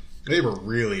 They were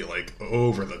really, like,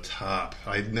 over the top.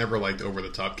 I never liked over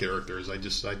the top characters. I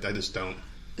just don't.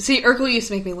 See, Urkel used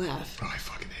to make me laugh. Oh, I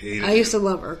fucking hated I used to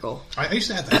love Urkel. I used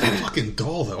to have that fucking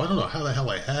doll, though. I don't know how the hell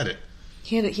I had it.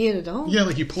 He had a doll? Yeah,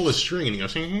 like you pull a string and he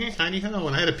goes, hey, howdy ho.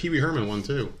 And I had a Pee Wee Herman one,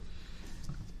 too.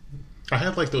 I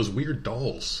had, like, those weird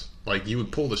dolls. Like, you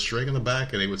would pull the string in the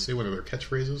back and they would say one of their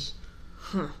catchphrases.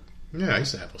 Huh. Yeah, I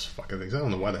used to have those fucking things. I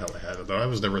don't know why the hell I had it, though. I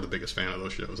was never the biggest fan of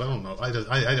those shows. I don't know. I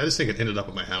just think it ended up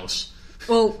at my house.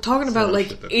 Well, talking about, like,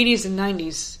 80s and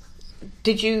 90s,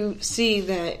 did you see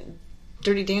that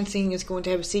Dirty Dancing is going to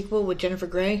have a sequel with Jennifer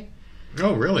Grey?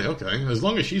 Oh, really? Okay. As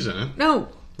long as she's in it. No.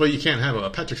 But you can't have a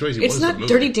Patrick Swayze. It's not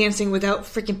Dirty Dancing without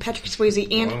freaking Patrick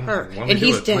Swayze and her, and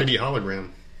he's dead. 3D hologram.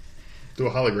 Do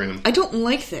a hologram. I don't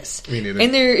like this. Me neither.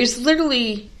 And there is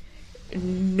literally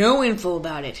no info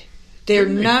about it. They're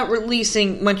not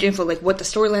releasing much info, like what the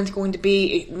storyline's going to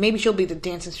be. Maybe she'll be the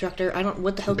dance instructor. I don't.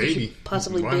 What the hell could she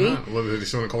possibly Why be? Not? Well, they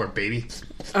still call her Baby.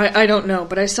 I don't know,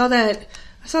 but I saw that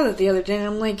the other day, and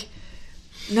I'm like,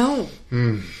 no,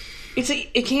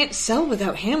 it can't sell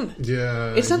without him.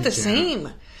 Yeah, it's not the same.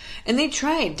 And they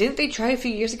tried, didn't they? Try a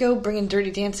few years ago bringing Dirty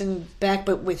Dancing back,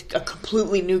 but with a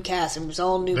completely new cast. It was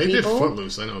all new people. They did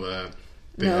Footloose. I know that.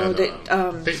 They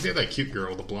had that cute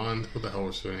girl, the blonde. What the hell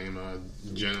was her name?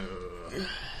 Jenna.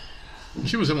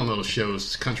 She was in one of those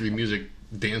shows, country music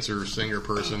dancer, singer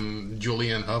person,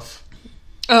 Julianne Hough.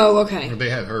 Oh, okay.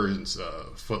 They had her in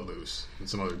Footloose and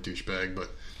some other douchebag, but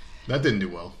that didn't do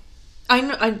well. I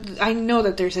know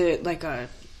that there's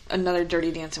another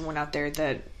Dirty Dancing one out there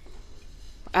that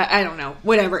I don't know.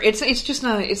 Whatever. It's just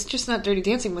not Dirty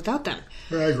Dancing without them.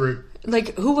 I agree.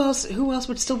 Like who else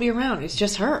would still be around? It's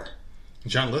just her.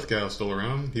 John Lithgow's still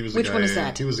around. He was Which one is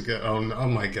that? He was the guy. Oh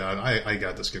my god, I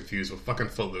got this confused with fucking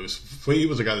Footloose. He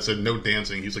was the guy that said no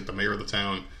dancing. He was like the mayor of the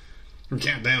town. You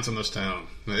can't dance in this town.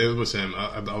 It was him.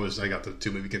 I got the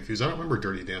two maybe confused. I don't remember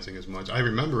Dirty Dancing as much. I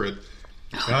remember it.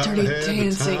 Dirty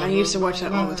Dancing. I used to watch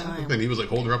that all the time. And he was like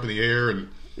holding her up in the air, and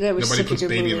nobody puts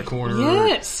baby movie. in the corner.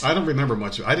 Yes. I don't remember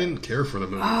much. I didn't care for the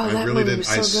movie. I really didn't.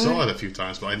 I saw it a few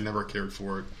times, but I never cared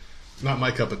for it. Not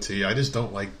my cup of tea. I just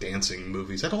don't like dancing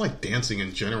movies. I don't like dancing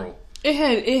in general. I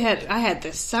had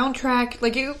this soundtrack.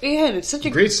 Like it had such a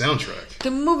great soundtrack.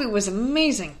 The movie was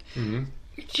amazing. Mm-hmm.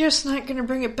 You're just not going to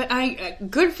bring it back.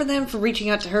 Good for them for reaching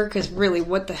out to her, because really,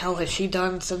 what the hell has she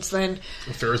done since then?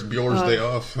 Ferris Bueller's Day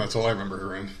Off. That's all I remember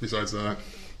her in. Besides that,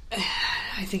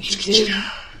 I think she did.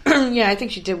 Yeah, I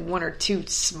think she did one or two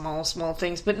small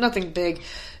things, but nothing big.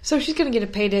 So she's going to get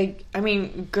a payday. I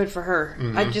mean, good for her.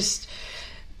 Mm-hmm.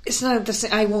 It's not the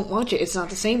same. I won't watch it. It's not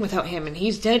the same without him, and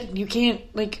he's dead. You can't,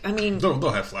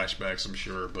 They'll have flashbacks, I'm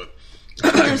sure, but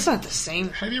it's not the same.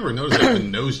 Have you ever noticed that a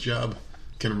nose job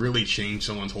can really change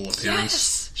someone's whole appearance?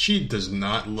 Yes. She does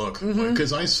not look,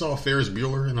 because I saw Ferris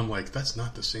Bueller, and I'm like, that's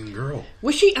not the same girl.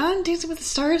 Was she on Dancing with the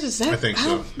Stars? Is that? I think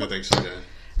so.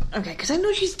 Yeah. Okay, because I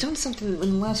know she's done something in the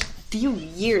last few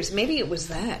years. Maybe it was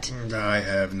that. I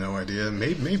have no idea.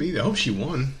 Maybe. I hope she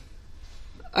won.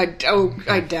 I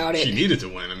doubt it. She needed to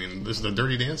win. I mean, this is the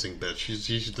Dirty Dancing bitch.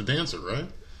 She's the dancer, right?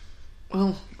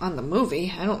 Well, on the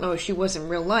movie, I don't know if she was in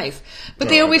real life, but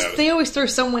they always throw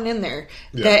someone in there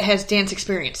that has dance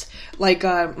experience, like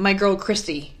my girl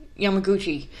Christy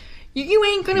Yamaguchi. You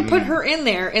ain't gonna put her in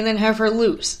there and then have her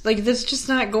lose. Like, that's just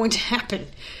not going to happen.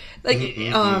 Like,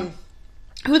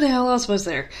 who the hell else was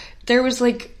there? There was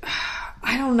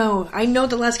I don't know. I know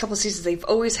the last couple of seasons they've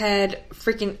always had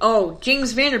freaking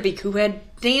James Vanderbeek, who had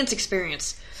dance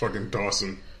experience. Fucking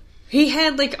Dawson. He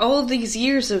had all of these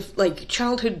years of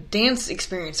childhood dance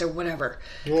experience or whatever.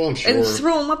 Well, I'm sure. And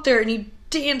throw him up there, and he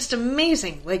danced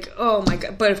amazing. Oh my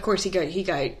god! But of course, he got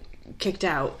kicked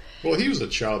out. Well, he was a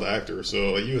child actor,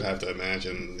 so you would have to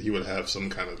imagine he would have some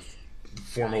kind of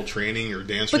formal training or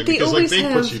dance training, because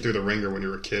they put you through the ringer when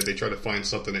you're a kid. They try to find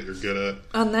something that you're good at.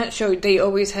 On that show, they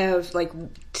always have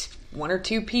one or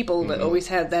two people that always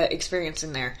have that experience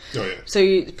in there. Oh yeah.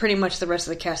 So pretty much the rest of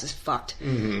the cast is fucked.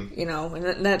 Mm-hmm.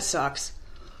 And that sucks.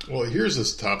 Well, here's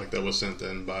this topic that was sent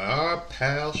in by our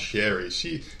pal Sherry.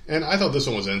 And I thought this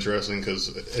one was interesting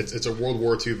because it's a World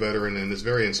War II veteran, and it's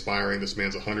very inspiring. This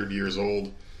man's 100 years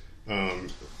old.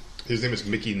 His name is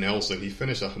Mickey Nelson. He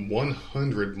finished a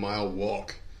 100-mile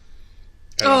walk.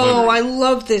 I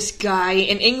love this guy.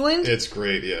 In England? It's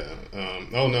great, yeah.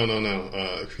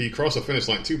 No. He crossed the finish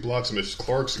line 2 blocks from his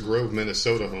Clark's Grove,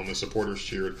 Minnesota home. His supporters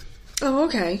cheered. Oh,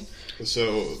 okay.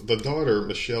 So the daughter,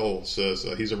 Michelle, says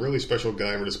he's a really special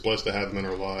guy. We're just blessed to have him in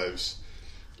our lives.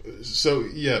 So,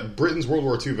 yeah, Britain's World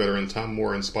War II veteran Tom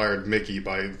Moore inspired Mickey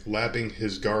by lapping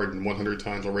his garden 100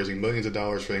 times while raising millions of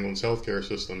dollars for England's healthcare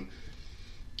system.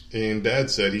 And Dad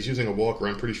said, he's using a walker.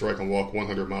 I'm pretty sure I can walk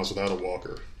 100 miles without a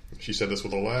walker. She said this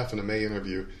with a laugh in a May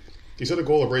interview. He set a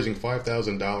goal of raising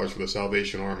 $5,000 for the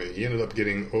Salvation Army. He ended up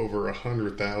getting over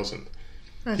 $100,000.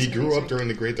 He grew up during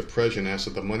the Great Depression, asked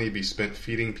that the money be spent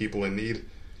feeding people in need.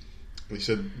 He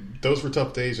said, those were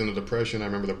tough days in the Depression. I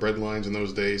remember the bread lines in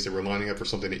those days. They were lining up for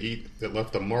something to eat. It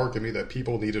left a mark in me that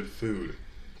people needed food.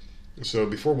 So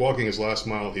before walking his last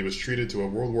mile, he was treated to a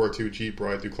World War II Jeep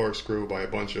ride through Clark's Grove by a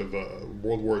bunch of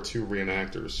World War II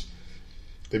reenactors.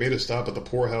 They made a stop at the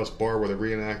Poorhouse Bar where the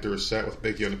reenactors sat with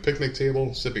Mickey on a picnic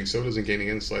table, sipping sodas and gaining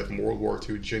insight from World War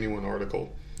II Genuine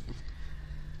article.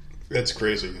 That's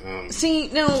crazy. See,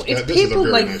 no, it's people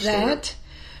like that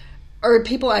are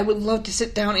people I would love to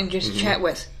sit down and just chat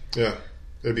with. Yeah,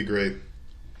 that'd be great.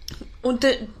 Well,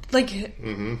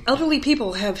 elderly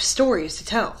people have stories to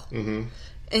tell. Mm-hmm.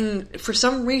 And for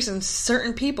some reason,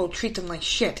 certain people treat them like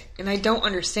shit, and I don't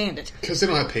understand it. Because they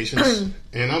don't have patience,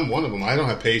 and I'm one of them. I don't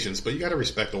have patience, but you got to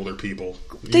respect older people.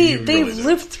 They've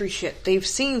lived through shit. They've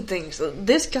seen things.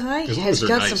 This guy has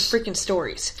got some freaking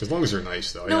stories. As long as they're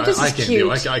nice, though. No, I can't deal.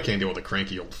 I can't deal with a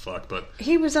cranky old fuck. But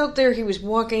he was out there. He was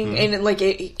walking, and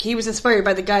he was inspired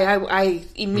by the guy I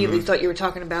immediately thought you were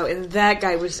talking about, and that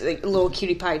guy was like a little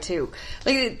cutie pie too.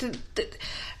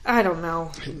 I don't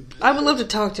know. I would love to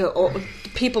talk to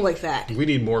people like that. We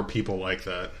need more people like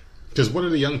that. Because what are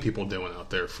the young people doing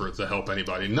out there to help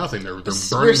anybody? Nothing. They're burning down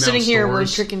stores. We're sitting here, we're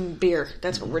drinking beer.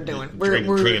 That's what we're doing. We're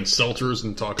drinking seltzers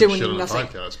and talking shit on the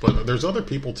podcast. But there's other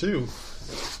people, too,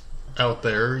 out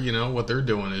there. You know, what they're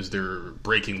doing is they're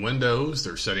breaking windows,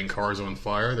 they're setting cars on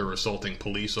fire, they're assaulting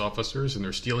police officers, and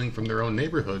they're stealing from their own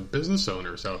neighborhood business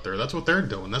owners out there. That's what they're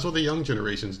doing. That's what the young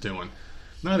generation's doing.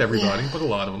 Not everybody, but a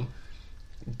lot of them.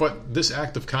 But this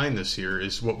act of kindness here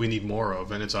is what we need more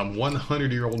of, and it's a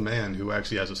 100-year-old man who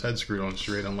actually has his head screwed on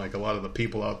straight, unlike a lot of the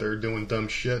people out there doing dumb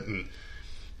shit and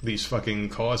these fucking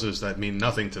causes that mean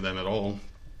nothing to them at all.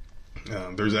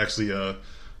 There's actually a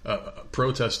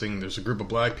protesting, there's a group of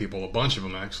black people, a bunch of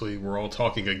them actually, were all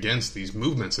talking against these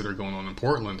movements that are going on in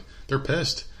Portland. They're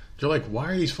pissed. They're like,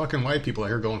 why are these fucking white people out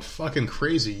here going fucking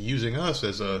crazy using us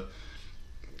as a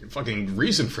fucking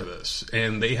reason for this?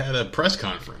 And they had a press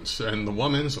conference, and the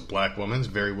woman's a black woman's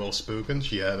very well spoken.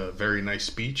 She had a very nice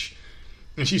speech,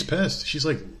 and she's pissed. She's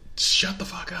like, shut the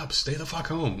fuck up, stay the fuck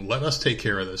home, let us take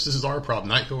care of this is our problem,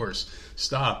 not yours.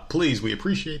 Stop, please, we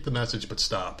appreciate the message, but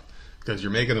stop, because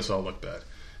you're making us all look bad.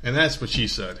 And that's what she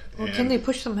said. Well, can they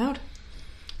push them out?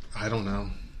 I don't know.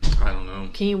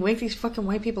 Can you wake these fucking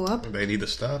white people up? They need to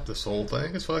stop this whole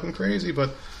thing. It's fucking crazy.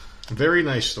 But very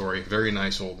nice story, very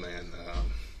nice old man.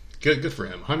 Good for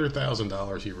him.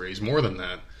 $100,000 he raised, more than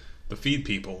that, to feed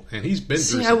people, and he's been through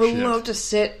some shit. I would love to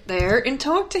sit there and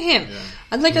talk to him. Yeah.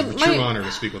 I'd like it's a true honor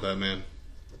to speak with that man.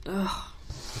 Oh,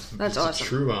 that's it's awesome. A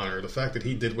true honor. The fact that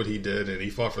he did what he did, and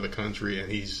he fought for the country,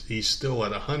 and he's still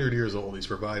at 100 years old. He's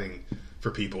providing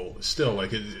for people. Still,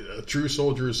 like a true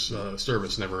soldier's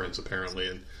service never ends, apparently.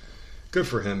 And good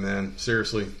for him, man.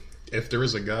 Seriously, if there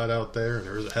is a God out there and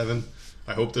there is a heaven,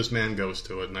 I hope this man goes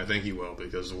to it, and I think he will,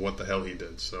 because of what the hell he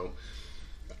did. So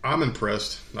I'm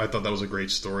impressed. I thought that was a great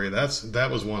story. That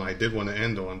was one I did want to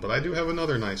end on, but I do have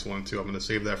another nice one too. I'm going to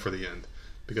save that for the end,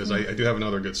 because I do have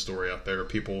another good story out there.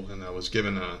 People, and I was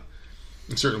given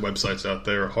certain websites out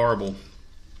there a horrible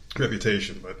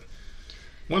reputation, but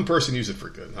one person used it for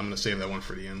good. I'm going to save that one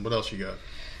for the end. What else you got?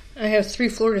 I have 3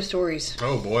 Florida stories.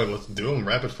 Oh boy, let's do them.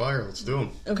 Rapid fire. Let's do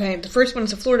them. Okay, the first one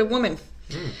is a Florida woman.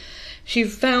 She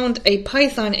found a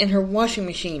python in her washing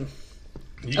machine.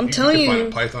 I'm telling you, find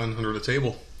a python under the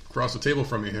table, across the table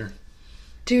from you here,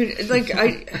 dude. Like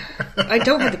I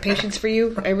don't have the patience for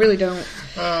you. I really don't.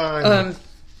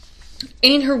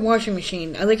 In her washing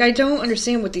machine, I don't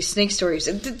understand what these snake stories.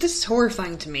 This is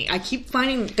horrifying to me. I keep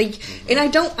finding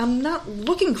and I'm not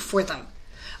looking for them.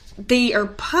 They are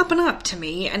popping up to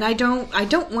me, and I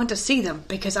don't want to see them,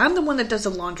 because I'm the one that does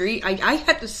the laundry. I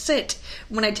have to sit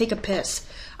when I take a piss.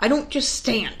 I don't just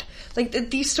stand.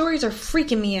 These stories are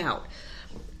freaking me out.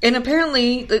 And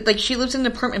apparently, she lives in an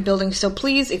apartment building, so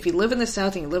please, if you live in the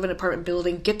South and you live in an apartment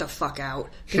building, get the fuck out.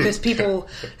 Because people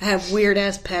have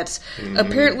weird-ass pets.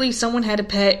 Apparently, someone had a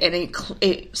pet, and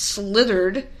it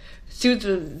slithered through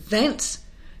the vents,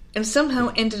 and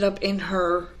somehow ended up in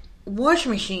her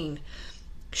washing machine.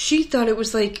 She thought it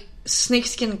was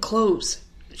snakeskin clothes.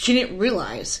 She didn't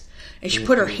realize. And she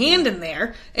put her hand in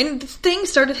there, and the thing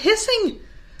started hissing.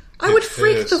 I would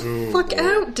freak the fuck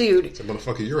out, dude. So,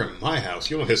 motherfucker, you're in my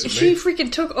house. You don't hiss at me. She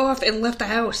freaking took off and left the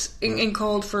house and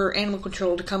called for animal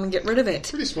control to come and get rid of it.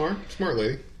 Pretty smart. Smart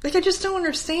lady. I just don't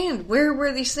understand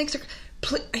where these snakes are.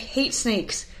 I hate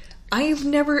snakes. I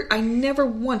never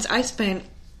once, I spent,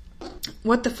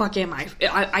 what the fuck am I?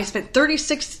 I spent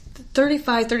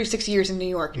 36 years in New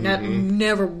York.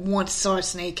 Never once saw a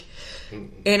snake.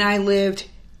 And I lived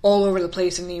all over the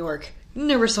place in New York.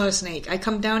 Never saw a snake. I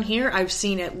come down here, I've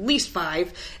seen at least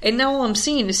 5, and now all I'm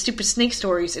seeing is stupid snake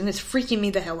stories, and it's freaking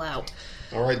me the hell out.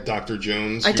 All right, Dr.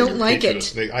 Jones. I don't like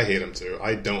it. I hate them too.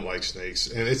 I don't like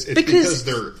snakes, and it's because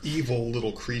they're evil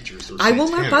little creatures. I will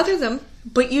not bother them,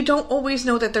 but you don't always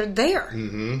know that they're there.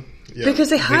 Yeah, because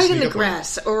they hide in the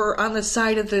grass or on the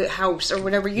side of the house or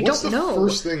whatever. What's don't know. What's the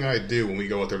first thing I do when we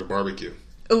go out there to barbecue?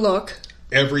 Look.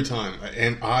 Every time.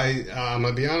 And I'm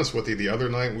going to be honest with you, the other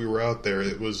night we were out there,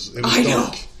 it was I dark.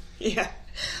 Know. Yeah.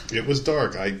 It was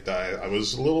dark. I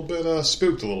was a little bit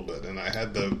spooked a little bit, and I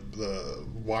had the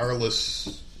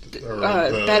wireless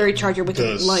battery charger with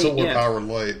the light, solar power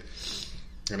light,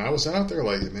 and I was out there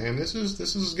like, man, this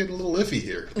is getting a little iffy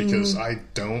here because I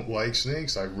don't like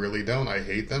snakes. I really don't. I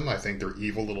hate them. I think they're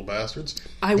evil little bastards.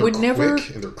 They're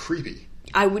quick and they're creepy.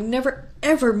 I would never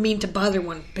ever mean to bother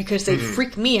one because they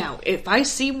freak me out. If I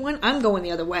see one, I'm going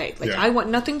the other way. Like I want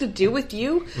nothing to do with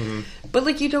you, but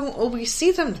like you don't always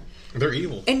see them. They're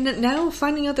evil. And now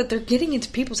finding out that they're getting into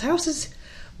people's houses,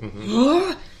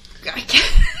 I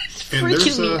can't. It's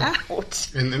freaking me out.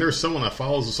 And there's someone that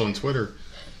follows us on Twitter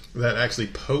that actually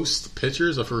posts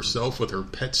pictures of herself with her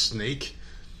pet snake.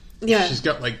 Yeah. She's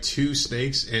got like 2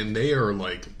 snakes, and they are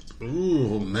like,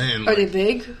 ooh, man. Are they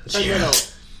big or little?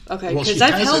 Okay, because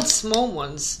I've held small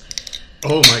ones.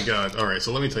 Oh my god. Alright,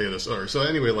 so let me tell you this. Alright, so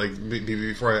anyway, like,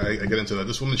 before I get into that,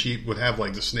 this woman, she would have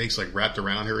like the snakes like wrapped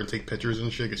around her and take pictures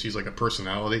and shit because she's like a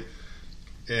personality.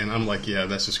 And I'm like, yeah,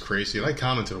 that's just crazy. And I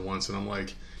commented once, and I'm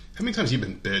like, how many times have you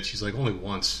been bit? She's like, only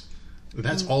once.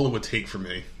 That's all it would take for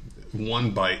me.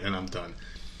 One bite, and I'm done.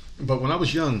 But when I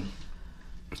was young,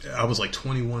 I was like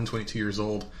 21, 22 years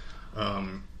old.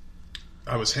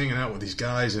 I was hanging out with these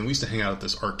guys, and we used to hang out at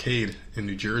this arcade in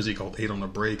New Jersey called 8 on the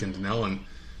Break in Denellen.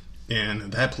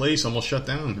 And that place almost shut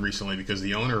down recently because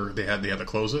the owner, they had to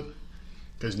close it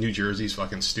because New Jersey's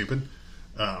fucking stupid.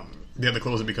 They had to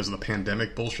close it because of the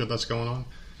pandemic bullshit that's going on.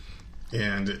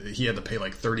 And he had to pay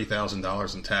like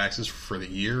 $30,000 in taxes for the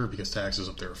year because taxes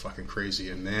up there are fucking crazy.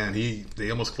 And man, they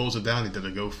almost closed it down. He did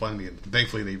a GoFundMe, and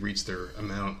thankfully they reached their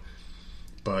amount.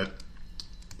 But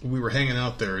we were hanging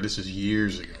out there. This is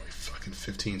years ago, like fucking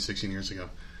 15, 16 years ago.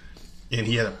 And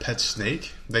he had a pet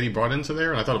snake that he brought into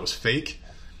there, and I thought it was fake.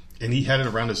 And he had it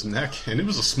around his neck, and it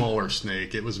was a smaller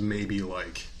snake. It was maybe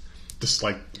like, just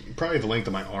like, probably the length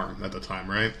of my arm at the time,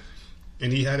 right?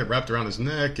 And he had it wrapped around his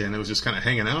neck, and it was just kind of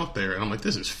hanging out there. And I'm like,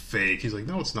 this is fake. He's like,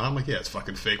 no, it's not. I'm like, yeah, it's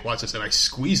fucking fake. Watch this. And I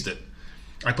squeezed it.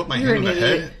 I put my hand on the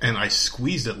head, and I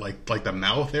squeezed it like the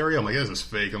mouth area. I'm like, yeah, this is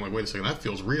fake. I'm like, wait a second, that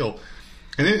feels real.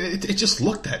 And it just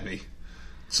looked at me.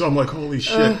 So I'm like, holy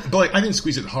shit. But like, I didn't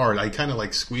squeeze it hard. I kind of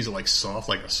like squeeze it like soft,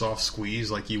 like a soft squeeze,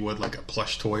 like you would like a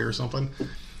plush toy or something.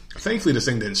 Thankfully, this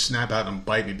thing didn't snap out and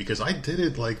bite me because I did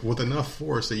it like with enough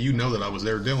force that you know that I was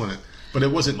there doing it. But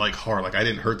it wasn't like hard. Like I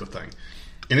didn't hurt the thing.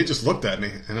 And it just looked at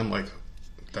me, and I'm like,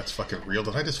 that's fucking real.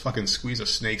 Did I just fucking squeeze a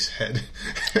snake's head?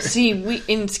 See,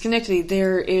 in Schenectady,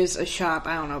 there is a shop.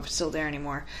 I don't know if it's still there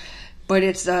anymore. But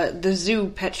it's the zoo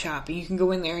pet shop. And you can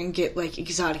go in there and get, like,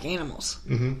 exotic animals.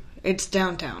 Mm-hmm. It's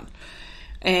downtown.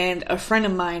 And a friend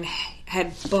of mine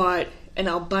had bought an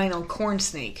albino corn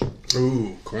snake.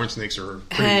 Ooh, corn snakes are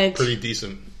pretty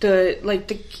decent.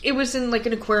 It was in, like,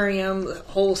 an aquarium,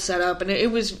 whole setup, and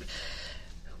it was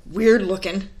weird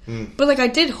looking, but like I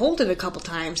did hold it a couple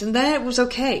times, and that was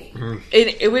okay.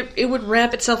 It would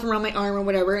wrap itself around my arm or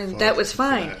whatever, and that was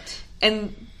fine.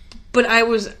 But I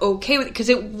was okay with it because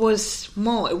it was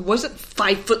small. It wasn't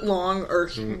 5 foot long or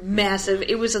massive.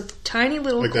 It was a tiny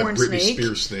little like corn that Britney snake.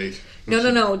 Spears snake.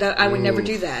 No. I would never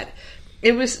do that.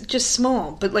 It was just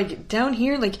small. But like down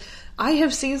here, like I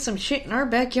have seen some shit in our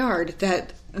backyard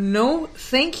that no,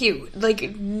 thank you.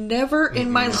 Like never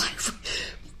in my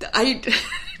life.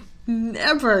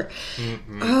 Never.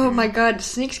 Oh my god,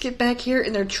 snakes get back here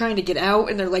and they're trying to get out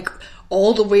and they're like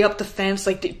all the way up the fence,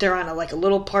 like they're on a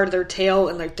little part of their tail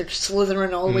and like they're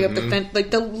slithering all the way up the fence,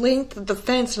 like the length of the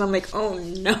fence, and I'm like, oh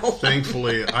no.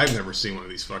 Thankfully, I've never seen one of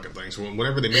these fucking things.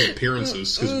 Whenever they made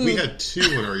appearances, because we had 2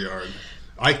 in our yard,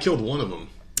 I killed one of them.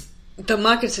 The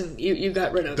moccasin you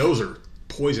got rid of. Those are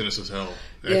poisonous as hell.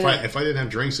 Yeah. If I didn't have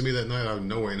drinks to me that night, I would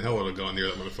no way in hell would have gone near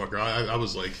that motherfucker. I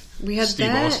was like we had Steve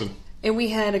that, Austin. And we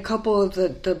had a couple of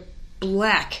the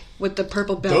black with the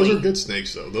purple belly. Those are good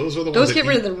snakes, though. Those are the ones those that get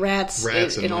rid of the rats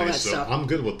and all mice, that stuff. I'm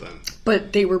good with them.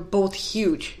 But they were both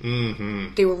huge.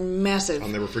 Mm-hmm. They were massive. I'll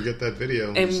never forget that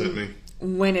video you sent me.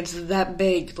 When it's that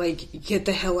big, like, get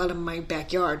the hell out of my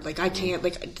backyard. Like, I can't,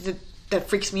 like, that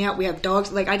freaks me out. We have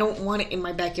dogs. Like, I don't want it in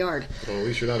my backyard. Well, at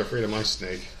least you're not afraid of my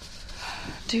snake.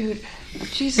 Dude,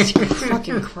 Jesus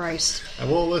fucking Christ.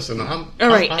 Well, listen,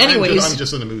 anyways. I'm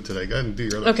just in the mood today. Go ahead and do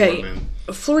your other Florida man.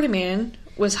 A Florida man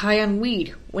was high on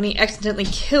weed when he accidentally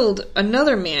killed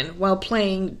another man while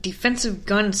playing defensive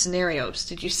gun scenarios.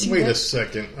 Did you see that? Wait a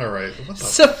second. All right. What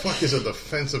the fuck is a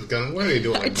defensive gun? What are they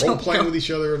doing? Like role-playing with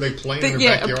each other? Are they playing in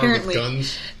their backyard apparently. with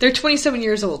guns? They're 27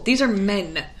 years old. These are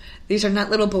men. These are not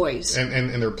little boys.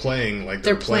 And they're playing like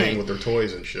they're playing with their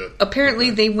toys and shit. Apparently,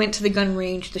 they went to the gun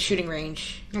range, the shooting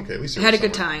range. Okay, at least had a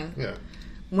good time. Yeah.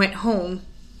 Went home,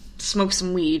 smoked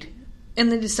some weed, and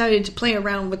then decided to play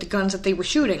around with the guns that they were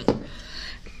shooting.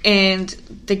 and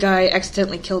the guy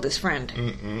accidentally killed his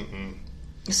friend.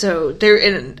 So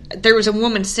there was a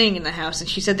woman staying in the house, and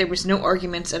she said there was no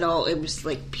arguments at all. It was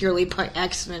like purely by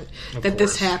accident that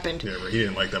this happened. Yeah, but he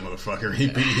didn't like that motherfucker. He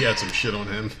had some shit on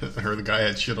him. Or the guy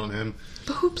had shit on him.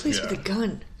 But who plays with a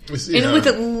gun? Yeah. And with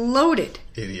it loaded.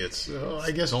 Idiots.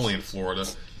 I guess only in Florida.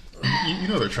 You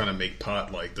know they're trying to make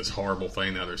pot like this horrible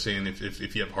thing now. They're saying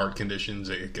if you have heart conditions,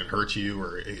 it can hurt you,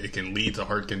 or it can lead to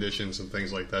heart conditions and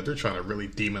things like that. They're trying to really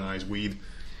demonize weed.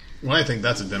 Well, I think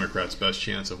that's a Democrat's best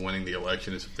chance of winning the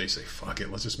election is if they say, fuck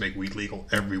it, let's just make weed legal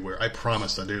everywhere. I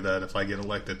promise to do that if I get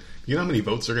elected. You know how many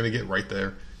votes they're going to get right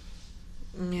there?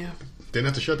 Yeah. They don't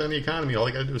have to shut down the economy. All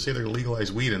they got to do is say they're going to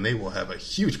legalize weed, and they will have a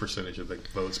huge percentage of the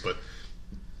votes. But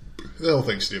the whole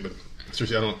thing's stupid.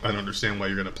 Seriously, I don't understand why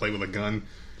you're going to play with a gun.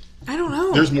 I don't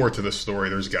know. There's more to this story.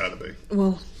 There's got to be.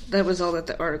 Well, that was all that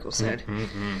the article said.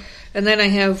 And then I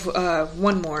have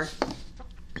one more.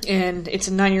 And it's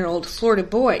a 9-year-old Florida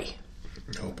boy.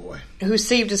 Oh, boy. Who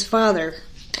saved his father.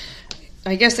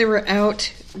 I guess they were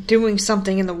out doing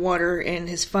something in the water, and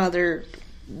his father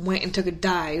went and took a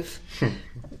dive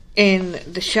in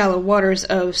the shallow waters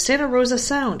of Santa Rosa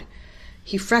Sound.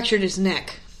 He fractured his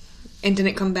neck and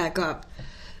didn't come back up.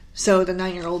 So the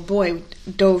 9-year-old boy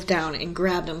dove down and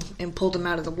grabbed him and pulled him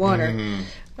out of the water.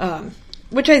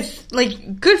 Which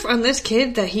good on this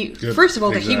kid that he, first of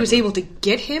all, that he was able to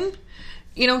get him.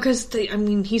 You know, because,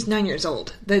 he's 9 years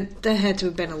old. That had to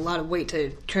have been a lot of weight to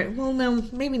try. Well, no,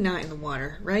 maybe not in the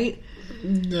water, right?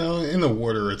 No, in the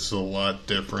water it's a lot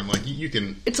different. Like, you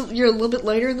can... You're a little bit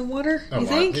lighter in the water, you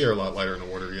think? You're a lot lighter in the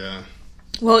water, yeah.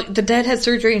 Well, the dad had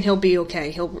surgery and he'll be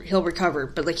okay. He'll recover.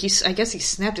 But, I guess he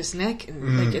snapped his neck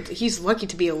and, he's lucky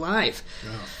to be alive.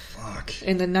 Oh, fuck.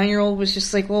 And the 9-year-old was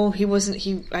just like, well,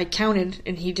 I counted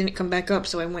and he didn't come back up,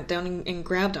 so I went down and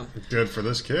grabbed him. Good for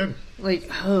this kid. Yeah,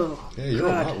 you're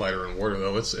God. a lot lighter in water,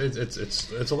 though.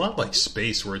 It's a lot like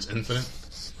space, where it's infinite.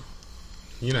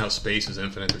 You know how space is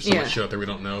infinite. There's so much shit out there we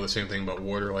don't know. The same thing about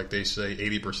water. Like they say,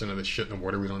 80% of the shit in the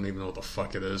water, we don't even know what the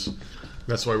fuck it is.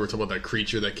 That's why we're talking about that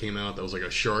creature that came out that was like a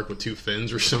shark with 2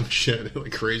 fins or some shit.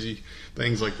 Like crazy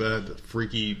things like that.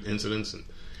 Freaky incidents and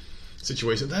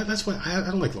situations. That's why I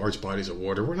don't like large bodies of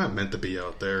water. We're not meant to be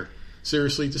out there.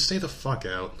 Seriously, just stay the fuck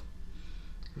out.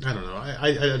 I don't know.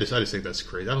 I just think that's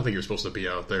crazy. I don't think you're supposed to be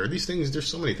out there. These things, there's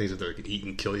so many things that they could eat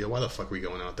and kill you. Why the fuck are we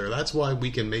going out there? That's why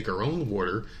we can make our own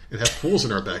water and have pools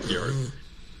in our backyard.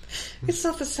 It's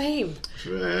not the same.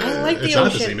 I like the ocean. It's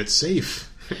not the same. It's safe.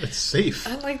 It's safe.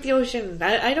 I like the ocean.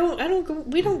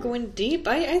 We don't go in deep.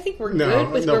 I think we're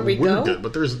good with where we go. We're good,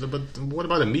 but what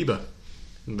about amoeba?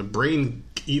 The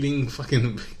brain-eating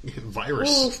fucking virus.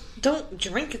 Well, don't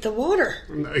drink the water.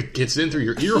 It gets in through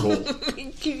your ear hole.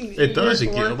 It does.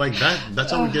 Like that.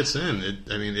 That's how it gets in.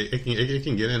 It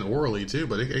can get in orally too,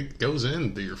 but it goes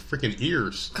into your freaking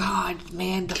ears. God,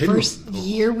 man, the first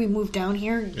year we moved down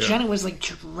here, Jenna was like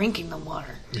drinking the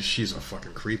water. She's a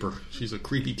fucking creeper. She's a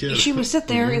creepy kid. She would sit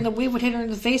there and the wave would hit her in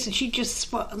the face, and she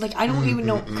just I don't even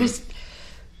know because.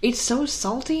 It's so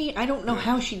salty. I don't know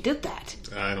how she did that.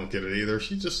 I don't get it either.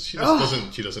 She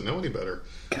doesn't know any better.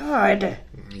 God.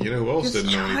 You know who else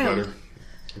didn't know any better?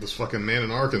 This fucking man in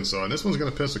Arkansas. And this one's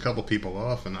going to piss a couple people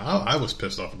off. And I was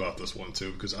pissed off about this one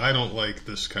too, because I don't like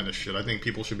this kind of shit. I think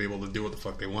people should be able to do what the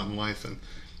fuck they want in life and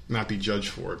not be judged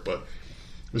for it. But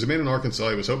there was a man in Arkansas.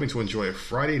 He was hoping to enjoy a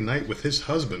Friday night with his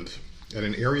husband at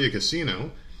an area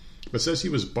casino, but says he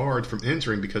was barred from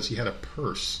entering because he had a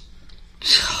purse.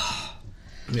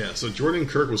 Yeah, so Jordan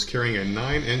Kirk was carrying a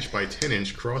 9-inch by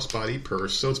 10-inch crossbody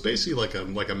purse, so it's basically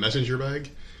like a messenger bag.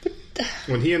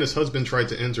 When he and his husband tried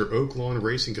to enter Oak Lawn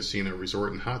Racing Casino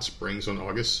Resort in Hot Springs on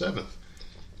August 7th,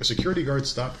 a security guard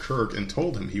stopped Kirk and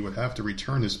told him he would have to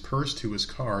return his purse to his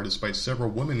car, despite several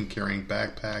women carrying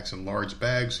backpacks and large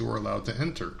bags who were allowed to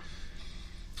enter.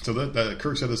 So that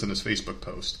Kirk said this in his Facebook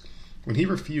post. When he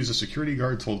refused, the security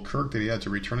guard told Kirk that he had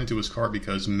to return it to his car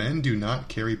because men do not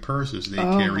carry purses, they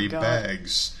carry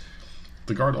bags.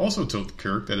 The guard also told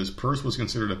Kirk that his purse was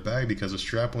considered a bag because a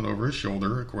strap went over his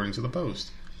shoulder, according to the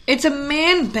post. It's a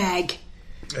man bag.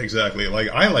 Exactly. Like,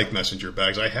 I like messenger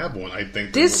bags. I have one. I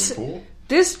think they're really cool.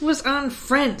 This was on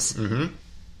Friends. Mm-hmm.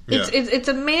 Yeah. It's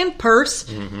a man purse,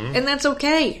 and that's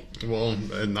okay. Well,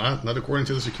 not according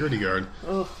to the security guard.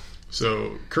 Oh.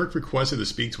 So, Kirk requested to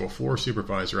speak to a floor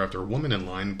supervisor after a woman in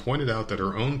line pointed out that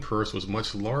her own purse was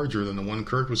much larger than the one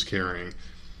Kirk was carrying.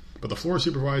 But the floor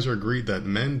supervisor agreed that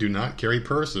men do not carry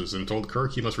purses and told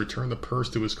Kirk he must return the purse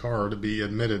to his car to be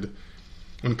admitted.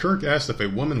 When Kirk asked if a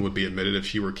woman would be admitted if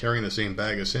she were carrying the same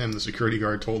bag as him, the security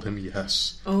guard told him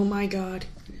yes. Oh my God.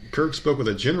 Kirk spoke with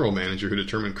a general manager who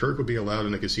determined Kirk would be allowed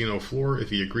on the casino floor if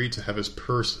he agreed to have his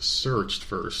purse searched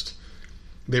first.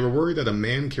 They were worried that a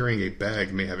man carrying a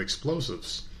bag may have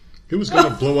explosives. Who was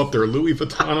going to blow up their Louis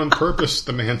Vuitton on purpose,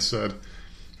 the man said.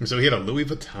 And so he had a Louis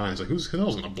Vuitton. He's like, who the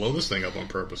hell's going to blow this thing up on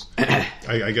purpose?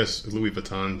 I guess Louis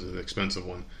Vuitton's an expensive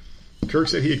one. Kirk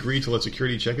said he agreed to let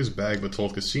security check his bag, but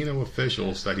told casino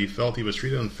officials that he felt he was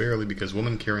treated unfairly because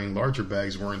women carrying larger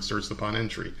bags weren't searched upon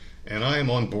entry. And I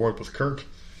am on board with Kirk.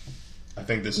 I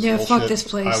think this is bullshit. Fuck this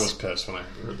place. I was pissed when I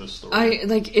heard this story.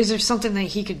 Is there something that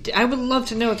he could do? I would love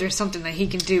to know if there's something that he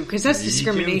can do, because that's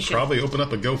discrimination. He can probably open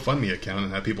up a GoFundMe account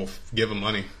and have people give him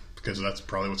money, because that's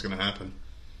probably what's going to happen.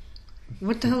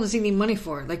 What the hell does he need money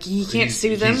for? Like, he can't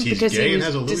sue them because gay he and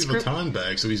has a Louis Vuitton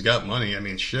bag, so he's got money. I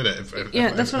mean, shit. If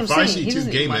that's what I'm if saying. I see He two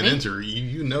doesn't gay need men money. enter,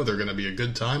 you know they're going to be a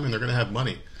good time and they're going to have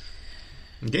money.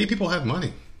 Gay people have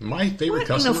money. My favorite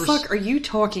customers. What in the fuck are you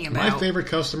talking about? My favorite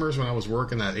customers when I was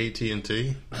working at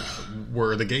AT&T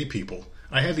were the gay people.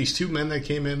 I had these two men that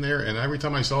came in there, and every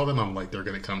time I saw them, I'm like, they're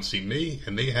going to come see me,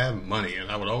 and they have money, and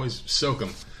I would always soak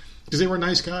them because they were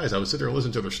nice guys. I would sit there and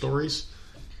listen to their stories.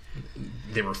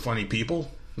 They were funny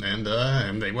people. And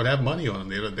they would have money on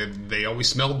them. They always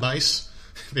smelled nice.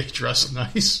 They dressed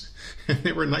nice. And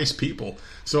they were nice people.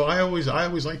 So I always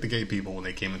liked the gay people when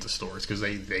they came into stores because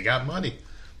they got money.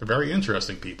 They're very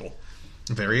interesting people.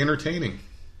 Very entertaining.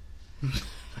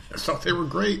 I thought they were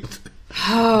great.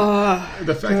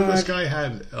 The fact that this guy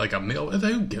had like a meal,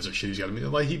 who gives a shit? He's got a meal.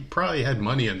 Like, he probably had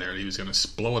money in there that he was going to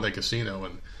blow at that casino,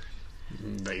 and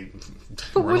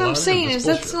But what I'm saying is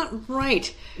that's not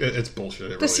right. It's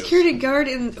bullshit. The security guard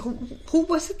and who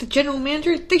was it? The general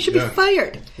manager? They should be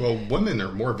fired. Well, women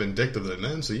are more vindictive than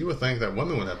men, so you would think that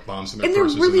women would have bombs in their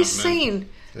purses. And they're really saying,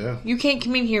 you can't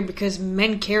come in here because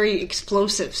men carry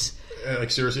explosives.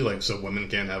 Like, seriously, like, so women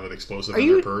can't have an explosive in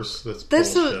their purse? That's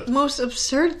bullshit. The most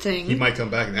absurd thing. He might come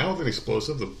back now with an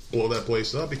explosive to blow that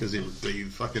place up because they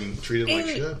fucking treat him like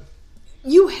shit.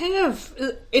 You have,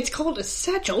 it's called a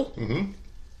satchel. Mm-hmm.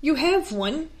 You have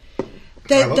one.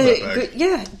 I love that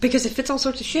bag. Because it fits all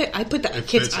sorts of shit. I put the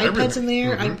kids' iPads everything in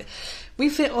there. Mm-hmm. We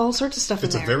fit all sorts of stuff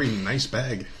in there. It's a very nice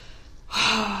bag.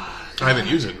 I haven't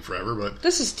used it in forever, but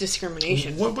this is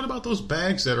discrimination. What about those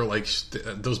bags that are like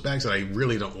those bags that I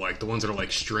really don't like? The ones that are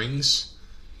like strings.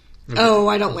 Oh,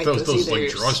 I don't like those either. Those like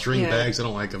drawstring bags. I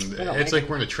don't like them. It's like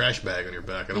wearing a trash bag on your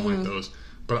back. I don't like those.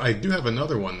 But I do have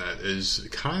another one that is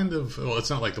kind of... Well, it's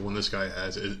not like the one this guy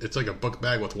has. It's like a book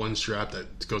bag with one strap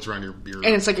that goes around your...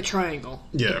 And it's like a triangle.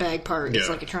 Yeah. The bag part is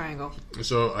like a triangle.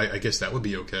 So I guess that would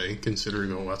be okay,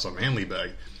 considering, that's a manly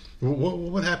bag.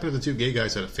 What happened to the two gay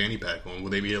guys that had a fanny pack on?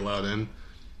 Would they be allowed in?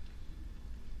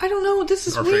 I don't know. This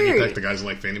is weird. Fanny pack, the guys that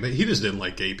like fanny pack. He just didn't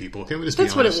like gay people. Can we just be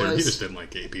honest what it here? was. He just didn't like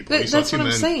gay people. That's what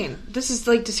I'm saying. This is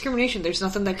like discrimination. There's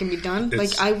nothing that can be done.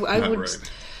 It's I would...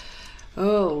 Right.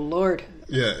 Oh, Lord.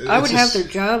 Yeah, I would have their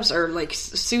jobs or like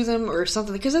sue them or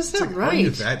something because that's not right. Are you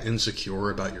that insecure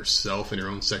about yourself and your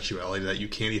own sexuality that you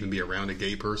can't even be around a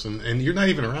gay person and you're not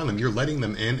even around them? You're letting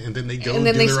them in, and then they go and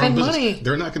do their own business. Money.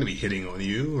 They're not going to be hitting on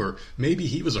you, or maybe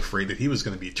he was afraid that he was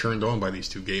going to be turned on by these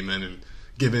two gay men and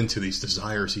give in to these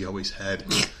desires he always had.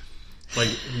 Like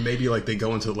maybe like they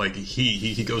go into like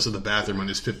he goes to the bathroom on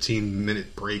his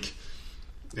 15-minute break.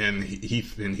 And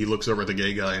he looks over at the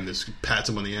gay guy and just pats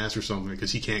him on the ass or something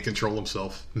because he can't control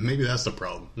himself. Maybe that's the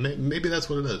problem. Maybe that's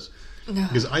what it is. No.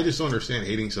 Because I just don't understand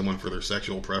hating someone for their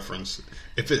sexual preference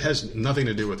if it has nothing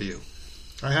to do with you.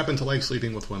 I happen to like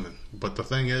sleeping with women, but the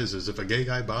thing is if a gay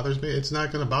guy bothers me, it's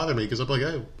not going to bother me because I'm like,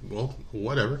 hey, well,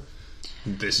 whatever.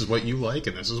 This is what you like,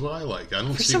 and this is what I like. I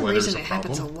don't see why there's a problem.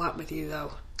 For some reason, it happens a lot with you,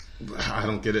 though. I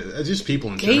don't get it. It's just people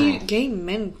in general. Gay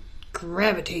men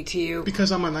gravitate to you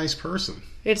because I'm a nice person.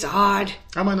 It's odd.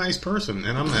 I'm a nice person,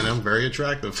 and I'm very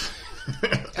attractive.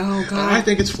 Oh God! I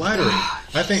think it's flattering.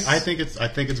 I think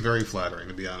it's very flattering,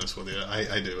 to be honest with you.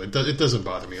 I do. It doesn't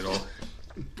bother me at all.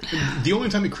 The only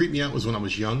time it creeped me out was when I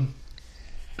was young,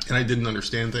 and I didn't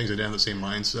understand things. I didn't have the same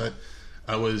mindset.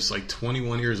 I was like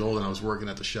 21 years old, and I was working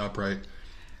at the ShopRite.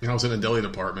 And I was in a deli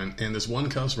department, and this one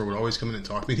customer would always come in and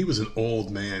talk to me. He was an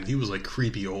old man. He was like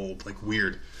creepy old, like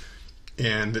weird.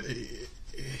 And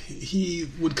he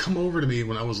would come over to me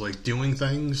when I was like doing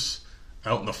things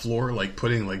out on the floor, like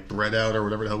putting like bread out or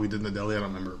whatever the hell we did in the deli. I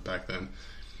don't remember back then.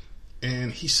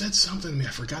 And he said something to me. I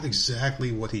forgot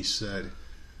exactly what he said.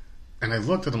 And I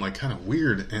looked at him like kind of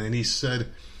weird. And then he said,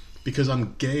 because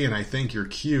I'm gay and I think you're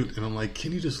cute. And I'm like,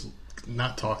 can you just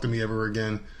not talk to me ever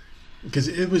again? Because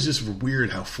it was just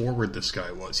weird how forward this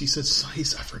guy was. He said,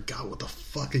 I forgot what the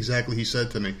fuck exactly he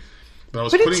said to me. But I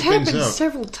was But putting it's things happened out.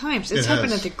 several times. It's It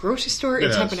happened has. at the grocery store. It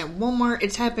It's has. happened at Walmart.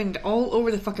 It's happened all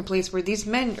over the fucking place where these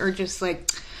men are just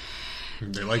like,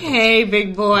 They like hey,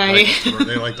 big boy.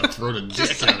 they like to throw the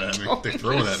dick out at me. They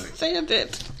throw it at me. Stand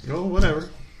it. Well, whatever.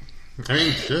 I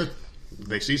mean, shit.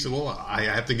 They see some. Well, I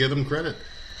have to give them credit.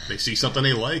 They see something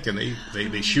they like, and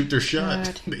they shoot their shot.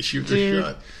 God. They shoot their Dude.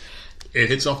 shot. It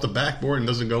hits off the backboard and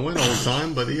doesn't go in all the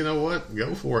time, but you know what?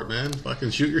 Go for it, man.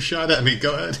 Fucking shoot your shot at me.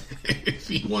 Go ahead. If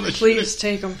you want to shoot Please it.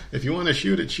 take them. If you want to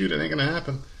shoot it, shoot it. Ain't going to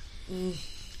happen.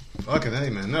 Fucking hey,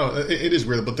 man. No, it is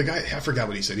weird. But the guy, I forgot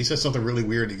what he said. He said something really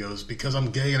weird. He goes, because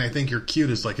I'm gay and I think you're cute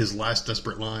is like his last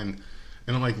desperate line.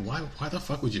 And I'm like, why the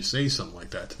fuck would you say something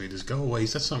like that to me? Just go away. He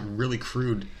said something really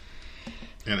crude.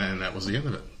 And that was the end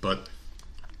of it. But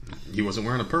he wasn't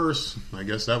wearing a purse. I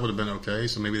guess that would have been okay.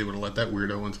 So maybe they would have let that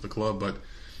weirdo into the club. But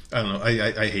I don't know.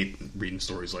 I hate reading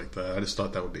stories like that. I just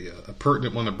thought that would be a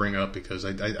pertinent one to bring up because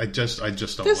I just don't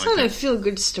That's like not it. a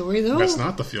feel-good story, though. That's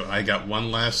not the feel. I got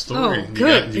one last story. Oh,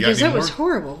 good, You because got that any was more?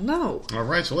 horrible. No. All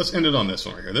right, so let's end it on this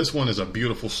one right here. This one is a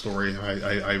beautiful story.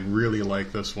 I really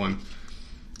like this one.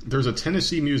 There's a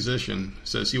Tennessee musician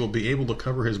says he will be able to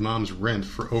cover his mom's rent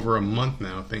for over a month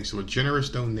now thanks to a generous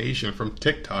donation from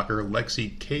TikToker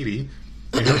Lexi Katie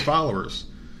and her followers.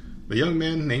 The young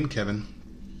man named Kevin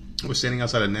was standing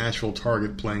outside a Nashville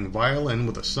Target playing violin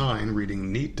with a sign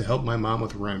reading, "Need to help my mom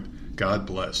with rent. God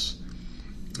bless."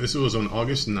 This was on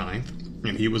August 9th,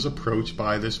 and he was approached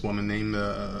by this woman named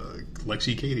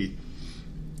Lexi Katie.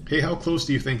 "Hey, how close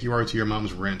do you think you are to your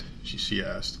mom's rent?" she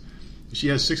asked. She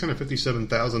has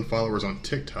 657,000 followers on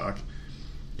TikTok,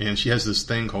 and she has this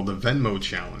thing called the Venmo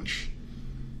Challenge.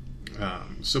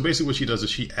 So basically what she does is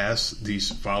she asks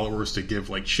these followers to give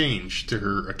like change to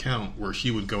her account where she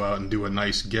would go out and do a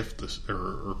nice gift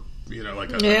or you know, like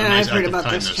a nice I've heard act of about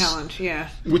kindness. this challenge, yeah.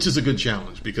 Which is a good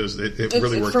challenge because it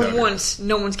really worked for out. For once,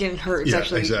 no one's getting hurt. It's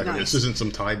actually exactly. nice. This isn't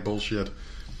some Tide bullshit.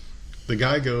 The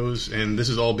guy goes, and this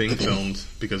is all being filmed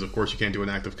because, of course, you can't do an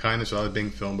act of kindness without it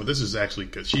being filmed. But this is actually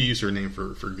good. She used her name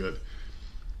for good.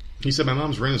 He said, "My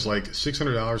mom's rent is like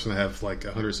 $600 and I have like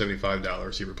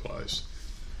 $175." He replies.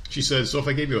 She said, "So if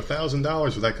I gave you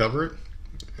 $1,000, would that cover it?"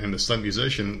 And the stunt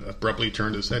musician abruptly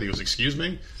turned his head. He goes, "Excuse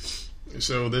me?"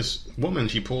 So this woman,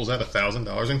 she pulls out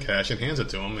 $1,000 in cash and hands it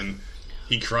to him, and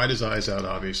he cried his eyes out,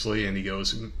 obviously, and he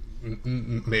goes,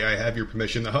 "May I have your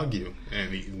permission to hug you?"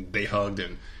 And they hugged,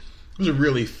 and it was a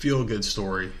really feel-good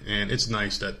story, and it's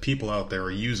nice that people out there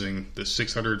are using the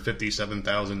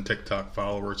 657,000 TikTok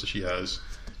followers that she has,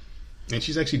 and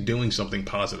she's actually doing something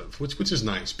positive, which is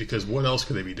nice, because what else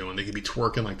could they be doing? They could be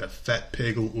twerking like that fat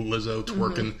pig Lizzo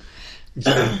twerking.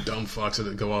 Dumb fucks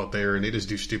that go out there and they just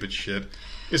do stupid shit.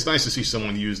 It's nice to see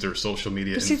someone use their social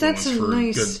media influence for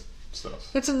good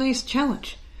stuff. That's a nice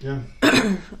challenge. Yeah.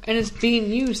 And it's being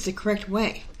used the correct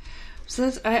way. So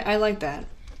that's I like that.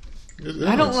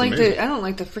 I don't like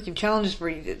the freaking challenges where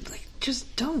you did like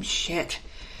just dumb shit.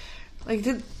 Like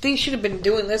they should have been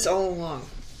doing this all along.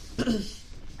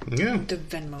 Yeah. The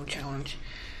Venmo challenge.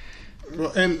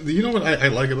 Well, and you know what I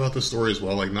like about this story as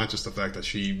well? Like, not just the fact that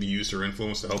she used her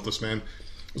influence to help this man.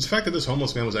 It was the fact that this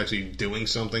homeless man was actually doing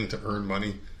something to earn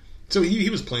money. So he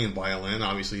was playing violin.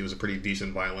 Obviously, he was a pretty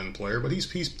decent violin player. But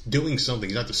he's doing something.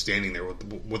 He's not just standing there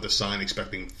with a sign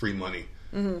expecting free money.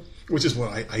 Mm-hmm. Which is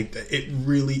what it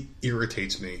really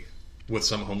irritates me with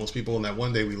some homeless people. And that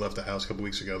one day we left the house a couple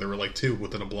weeks ago, there were like two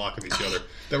within a block of each other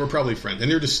that were probably friends.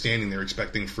 And they're just standing there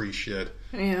expecting free shit.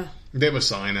 Yeah. They have a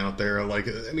sign out there. Like,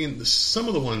 I mean, some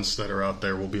of the ones that are out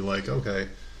there will be like, okay,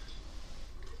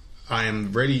 I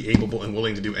am ready, able, and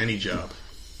willing to do any job.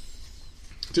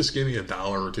 Just give me $1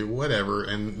 or $2, whatever,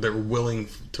 and they're willing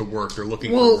to work. They're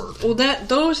looking for work. Well,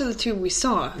 those are the two we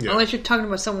saw. Yeah. Unless you're talking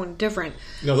about someone different.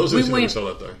 No, those are the two we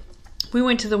saw that day. We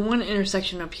went to the one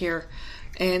intersection up here,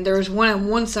 and there was one on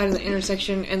one side of the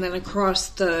intersection, and then across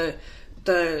the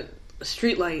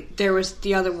street light, there was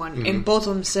the other one, mm-hmm. and both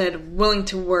of them said willing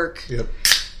to work. Yep.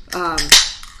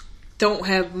 Don't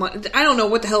have money. I don't know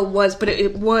what the hell it was, but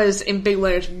it was in big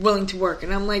letters, willing to work,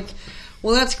 and I'm like,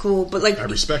 well, that's cool, but like, I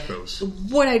respect those.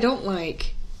 What I don't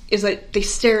like is like they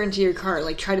stare into your car,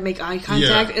 like try to make eye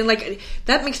contact, and like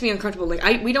that makes me uncomfortable.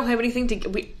 Like we don't have anything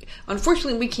to.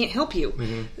 Unfortunately, we can't help you,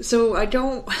 mm-hmm. so I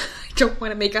don't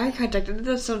want to make eye contact. And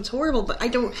that sounds horrible, but I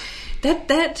don't.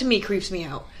 That to me creeps me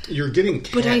out. You're getting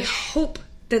cash. But I hope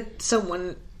that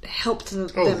someone helped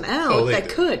them out that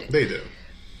could. They do.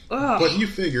 Ugh. But you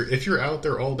figure if you're out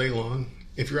there all day long,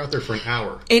 if you're out there for an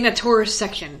hour in a tourist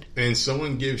section, and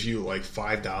someone gives you like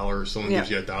 $5, someone gives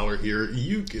you $1 here,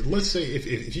 let's say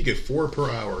if you get 4 per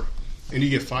hour, and you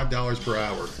get $5 per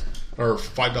hour, or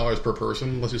 $5 per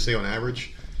person, let's just say on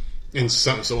average, And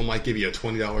someone might give you a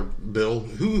 $20 bill.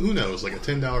 Who knows? Like a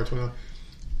 $10, $20.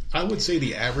 I would say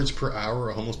the average per hour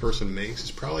a homeless person makes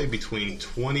is probably between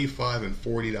 $25 and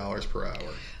 $40 per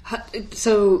hour.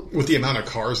 So with the amount of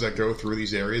cars that go through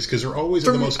these areas, because they're always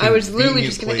in the most convenient places. I was literally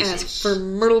just going to ask for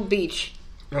Myrtle Beach.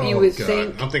 You would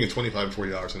think I'm thinking $25 and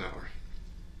 $40 an hour.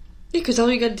 Yeah, because all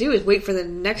you got to do is wait for the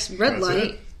next red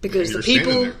light because the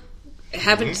people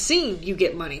haven't seen you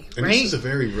get money, and right? This is a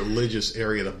very religious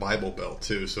area, the Bible Belt,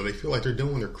 too, so they feel like they're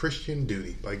doing their Christian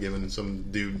duty by giving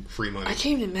some dude free money. I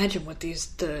can't even imagine what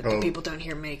the people down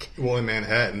here make. Well, in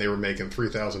Manhattan, they were making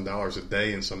 $3,000 a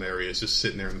day in some areas, just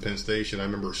sitting there in Penn Station. I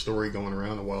remember a story going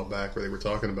around a while back where they were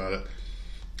talking about it.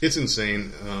 It's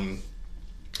insane.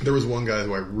 There was one guy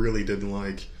who I really didn't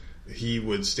like. He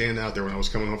would stand out there when I was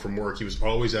coming home from work. He was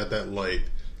always at that light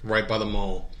right by the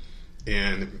mall.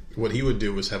 And what he would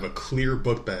do was have a clear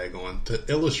book bag on to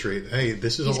illustrate, hey,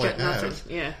 this is all I have.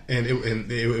 Nothing. Yeah. And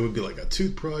it would be like a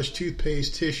toothbrush,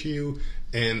 toothpaste, tissue,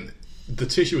 and the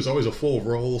tissue was always a full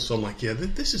roll. So I'm like, yeah,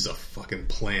 this is a fucking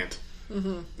plant.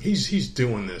 Mm-hmm. He's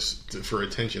doing this for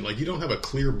attention. Like, you don't have a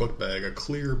clear book bag.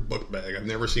 I've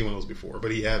never seen one of those before,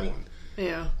 but he had one.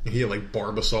 Yeah. And he had like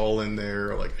Barbasol in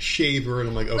there, like a shaver, and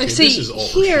I'm like, okay, this is all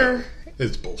here.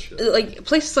 It's bullshit. Like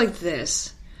places like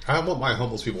this. I want my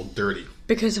homeless people dirty.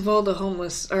 Because of all the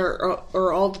homeless,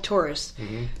 or all the tourists,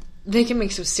 they can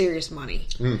make some serious money.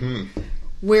 Mm-hmm.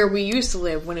 Where we used to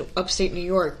live, upstate New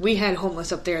York, we had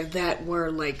homeless up there that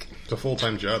were like... It's a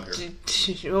full-time job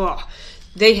here.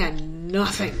 They had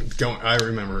nothing. I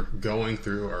remember going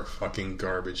through our fucking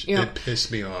garbage. Yep. It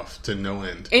pissed me off to no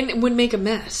end. And it would make a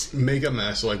mess.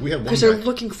 Like, we had one guy... Because they're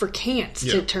looking for cans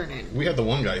to turn in. We had the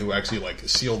one guy who actually, like,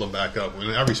 sealed them back up.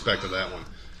 And I respected that one.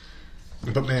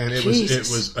 But man, it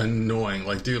was annoying.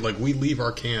 Like, dude, like we leave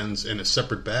our cans in a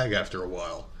separate bag after a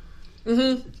while.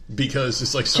 Mm-hmm. Because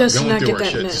it's like, stop going through our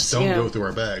shit. Just don't go through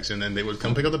our bags. And then they would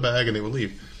come pick up the bag and they would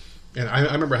leave. And I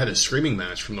remember I had a screaming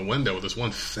match from the window with this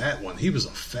one fat one. He was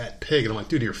a fat pig. And I'm like,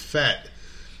 dude, you're fat.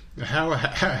 How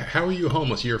are you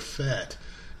homeless? You're fat.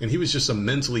 And he was just a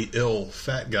mentally ill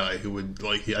fat guy who would,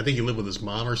 like, I think he lived with his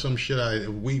mom or some shit.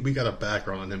 We got a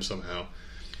background on him somehow.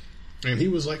 And he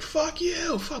was like, fuck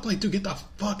you. Fuck, like, dude, get the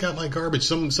fuck out of my garbage.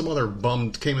 Some other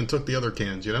bum came and took the other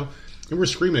cans, you know? And we're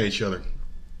screaming at each other.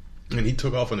 And he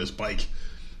took off on his bike.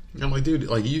 And I'm like, dude,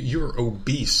 like, you're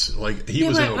obese. Like, he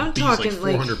was an obese, like,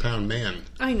 400-pound man.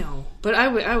 I know. But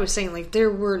I was saying, like,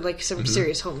 there were, like, some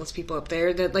serious homeless people up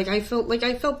there that, like, I felt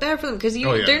bad for them. Because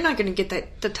they're not going to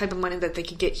get the type of money that they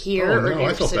could get here or in the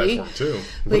I felt city. bad for them, too.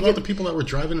 What about the people that were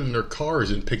driving in their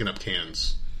cars and picking up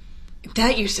cans?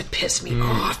 That used to piss me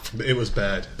off. It was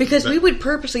bad. Because we would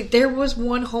purposely... There was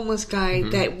one homeless guy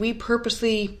that we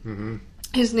purposely...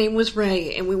 His name was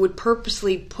Ray, and we would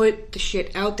purposely put the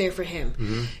shit out there for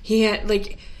him. He had,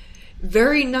 like,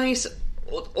 very nice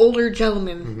older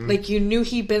gentleman. Like, you knew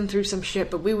he'd been through some shit,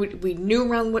 but we knew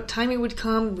around what time he would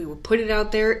come. We would put it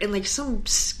out there, and, like, some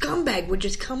scumbag would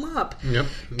just come up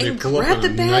and grab the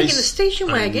bag in the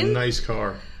station wagon. A nice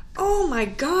car. Oh my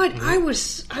god, I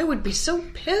would be so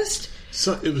pissed.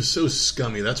 So it was so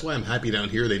scummy. That's why I'm happy down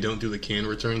here they don't do the can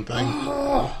return thing.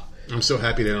 I'm so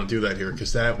happy they don't do that here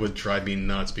because that would drive me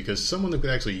nuts. Because someone that could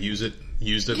actually used it,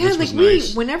 which was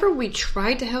nice. Whenever we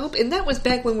tried to help, and that was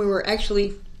back when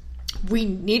we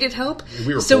needed help.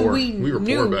 We were poor. We were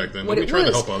poor back then. But we tried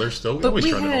to help others still. We always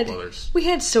tried to help others. We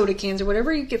had soda cans or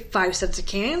whatever. You get 5 cents a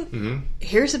can.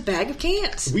 Here's a bag of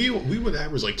cans. We would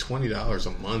average like $20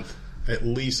 a month. At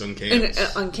least on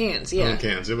cans. On cans, yeah. On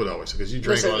cans, it would always, because you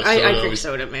drink a lot of soda. I drink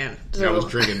soda, man. So. I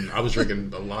was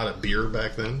drinking a lot of beer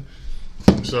back then.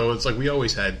 So it's like we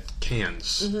always had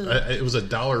cans. It was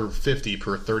 $1.50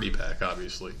 per 30-pack,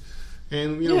 obviously.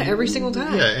 And every single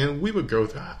time. Yeah, and we would go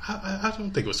through, I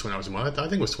don't think it was $20 a month. I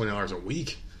think it was $20 a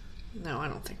week. No, I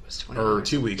don't think it was $20 or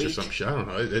 2 weeks or some shit. I don't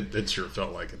know. It sure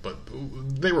felt like it, but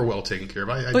they were well taken care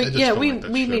of.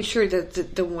 We made sure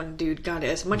that the one dude got it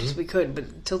as much as we could, but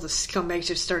until the scumbags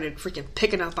just started freaking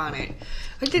picking up on it.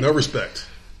 No respect.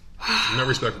 No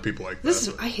respect for people like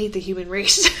that. I hate the human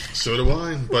race. So do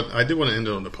I. But I did want to end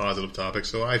it on the positive topic,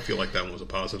 so I feel like that one was a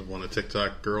positive one. A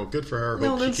TikTok girl, good for her.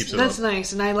 Hope she keeps it up. That's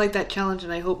nice, and I like that challenge,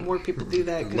 and I hope more people do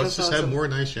that. Let's just have more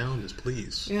nice challenges,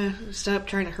 please. Yeah, stop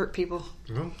trying to hurt people.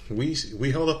 Well,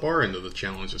 we held up our end of the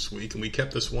challenge this week, and we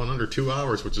kept this one under 2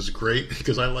 hours, which is great,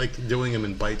 because I like doing them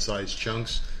in bite-sized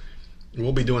chunks.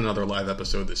 We'll be doing another live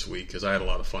episode this week because I had a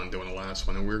lot of fun doing the last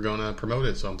one, and we're going to promote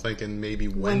it. So I'm thinking maybe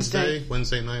Wednesday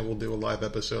night we'll do a live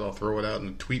episode. I'll throw it out in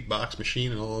the tweet box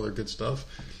machine and all other good stuff.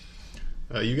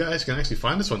 You guys can actually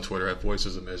find us on Twitter at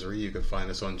Voices of Misery. You can find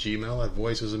us on Gmail at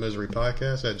Voices of Misery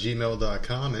Podcast at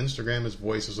gmail.com. Instagram is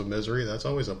Voices of Misery. That's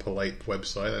always a polite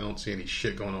website. I don't see any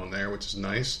shit going on there, which is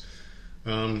nice.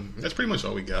 That's pretty much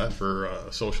all we got for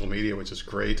social media, which is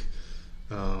great.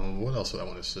 What else did I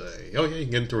want to say? Oh, yeah, you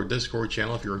can get into our Discord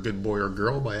channel if you're a good boy or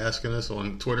girl by asking us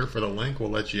on Twitter for the link. We'll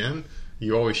let you in.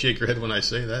 You always shake your head when I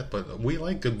say that, but we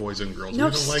like good boys and girls. No,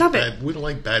 we don't stop like it. We don't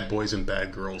like bad boys and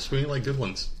bad girls. We like good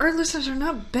ones. Our listeners are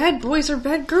not bad boys or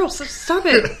bad girls. So stop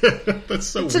it. That's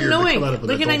so it's weird. annoying. To come out of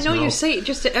an And I know adult's you mouth. say it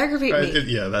just to aggravate me.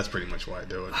 Yeah, that's pretty much why I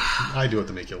do it. I do it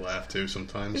to make you laugh, too,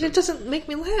 sometimes. And it doesn't make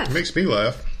me laugh. It makes me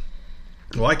laugh.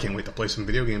 Well, I can't wait to play some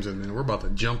video games in a minute. We're about to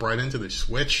jump right into the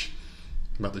Switch.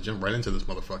 I'm about to jump right into this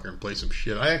motherfucker and play some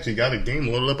shit. I actually got a game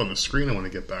loaded up on the screen I want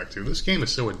to get back to. This game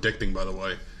is so addicting, by the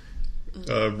way.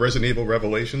 Resident Evil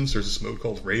Revelations, there's this mode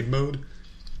called Raid Mode,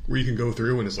 where you can go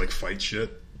through and it's like fight shit.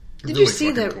 Did Really you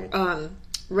see fucking that cool.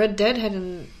 Red Dead had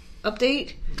an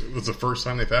update? It was the first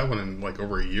time they've had one in like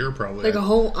over a year, probably. Like a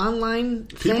whole online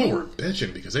People thing? were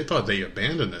bitching because they thought they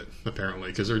abandoned it, apparently,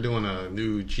 because they're doing a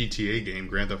new GTA game,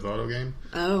 Grand Theft Auto game.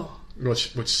 Oh.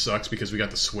 Which sucks because we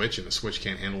got the Switch and the Switch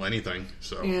can't handle anything,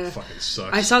 so Yeah. it fucking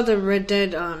sucks. I saw the Red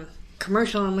Dead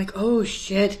commercial and I'm like, oh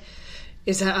shit.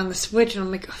 Is that on the Switch? And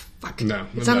I'm like, oh, fuck. No,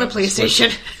 it's on the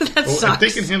PlayStation. That well, sucks.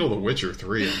 if they can handle The Witcher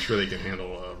 3, I'm sure they can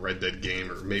handle a Red Dead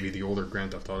game or maybe the older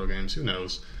Grand Theft Auto games. Who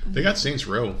knows? They got Saints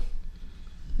Row,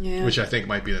 Yeah. which I think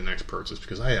might be the next purchase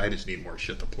because I just need more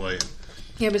shit to play.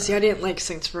 Yeah, but see, I didn't like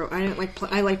Saints Row. I didn't like.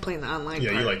 I like playing the online. Yeah,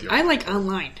 you part. like the I like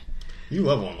online. You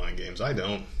love online games. I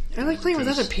don't. I like playing with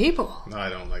other people. I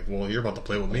don't like. Well, you're about to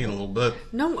play with me in a little bit.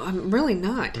 No, I'm really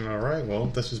not. All right. Well,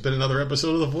 this has been another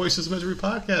episode of the Voices of Misery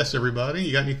podcast. Everybody,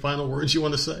 you got any final words you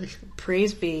want to say?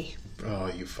 Praise be. Oh,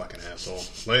 you fucking asshole.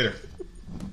 Later.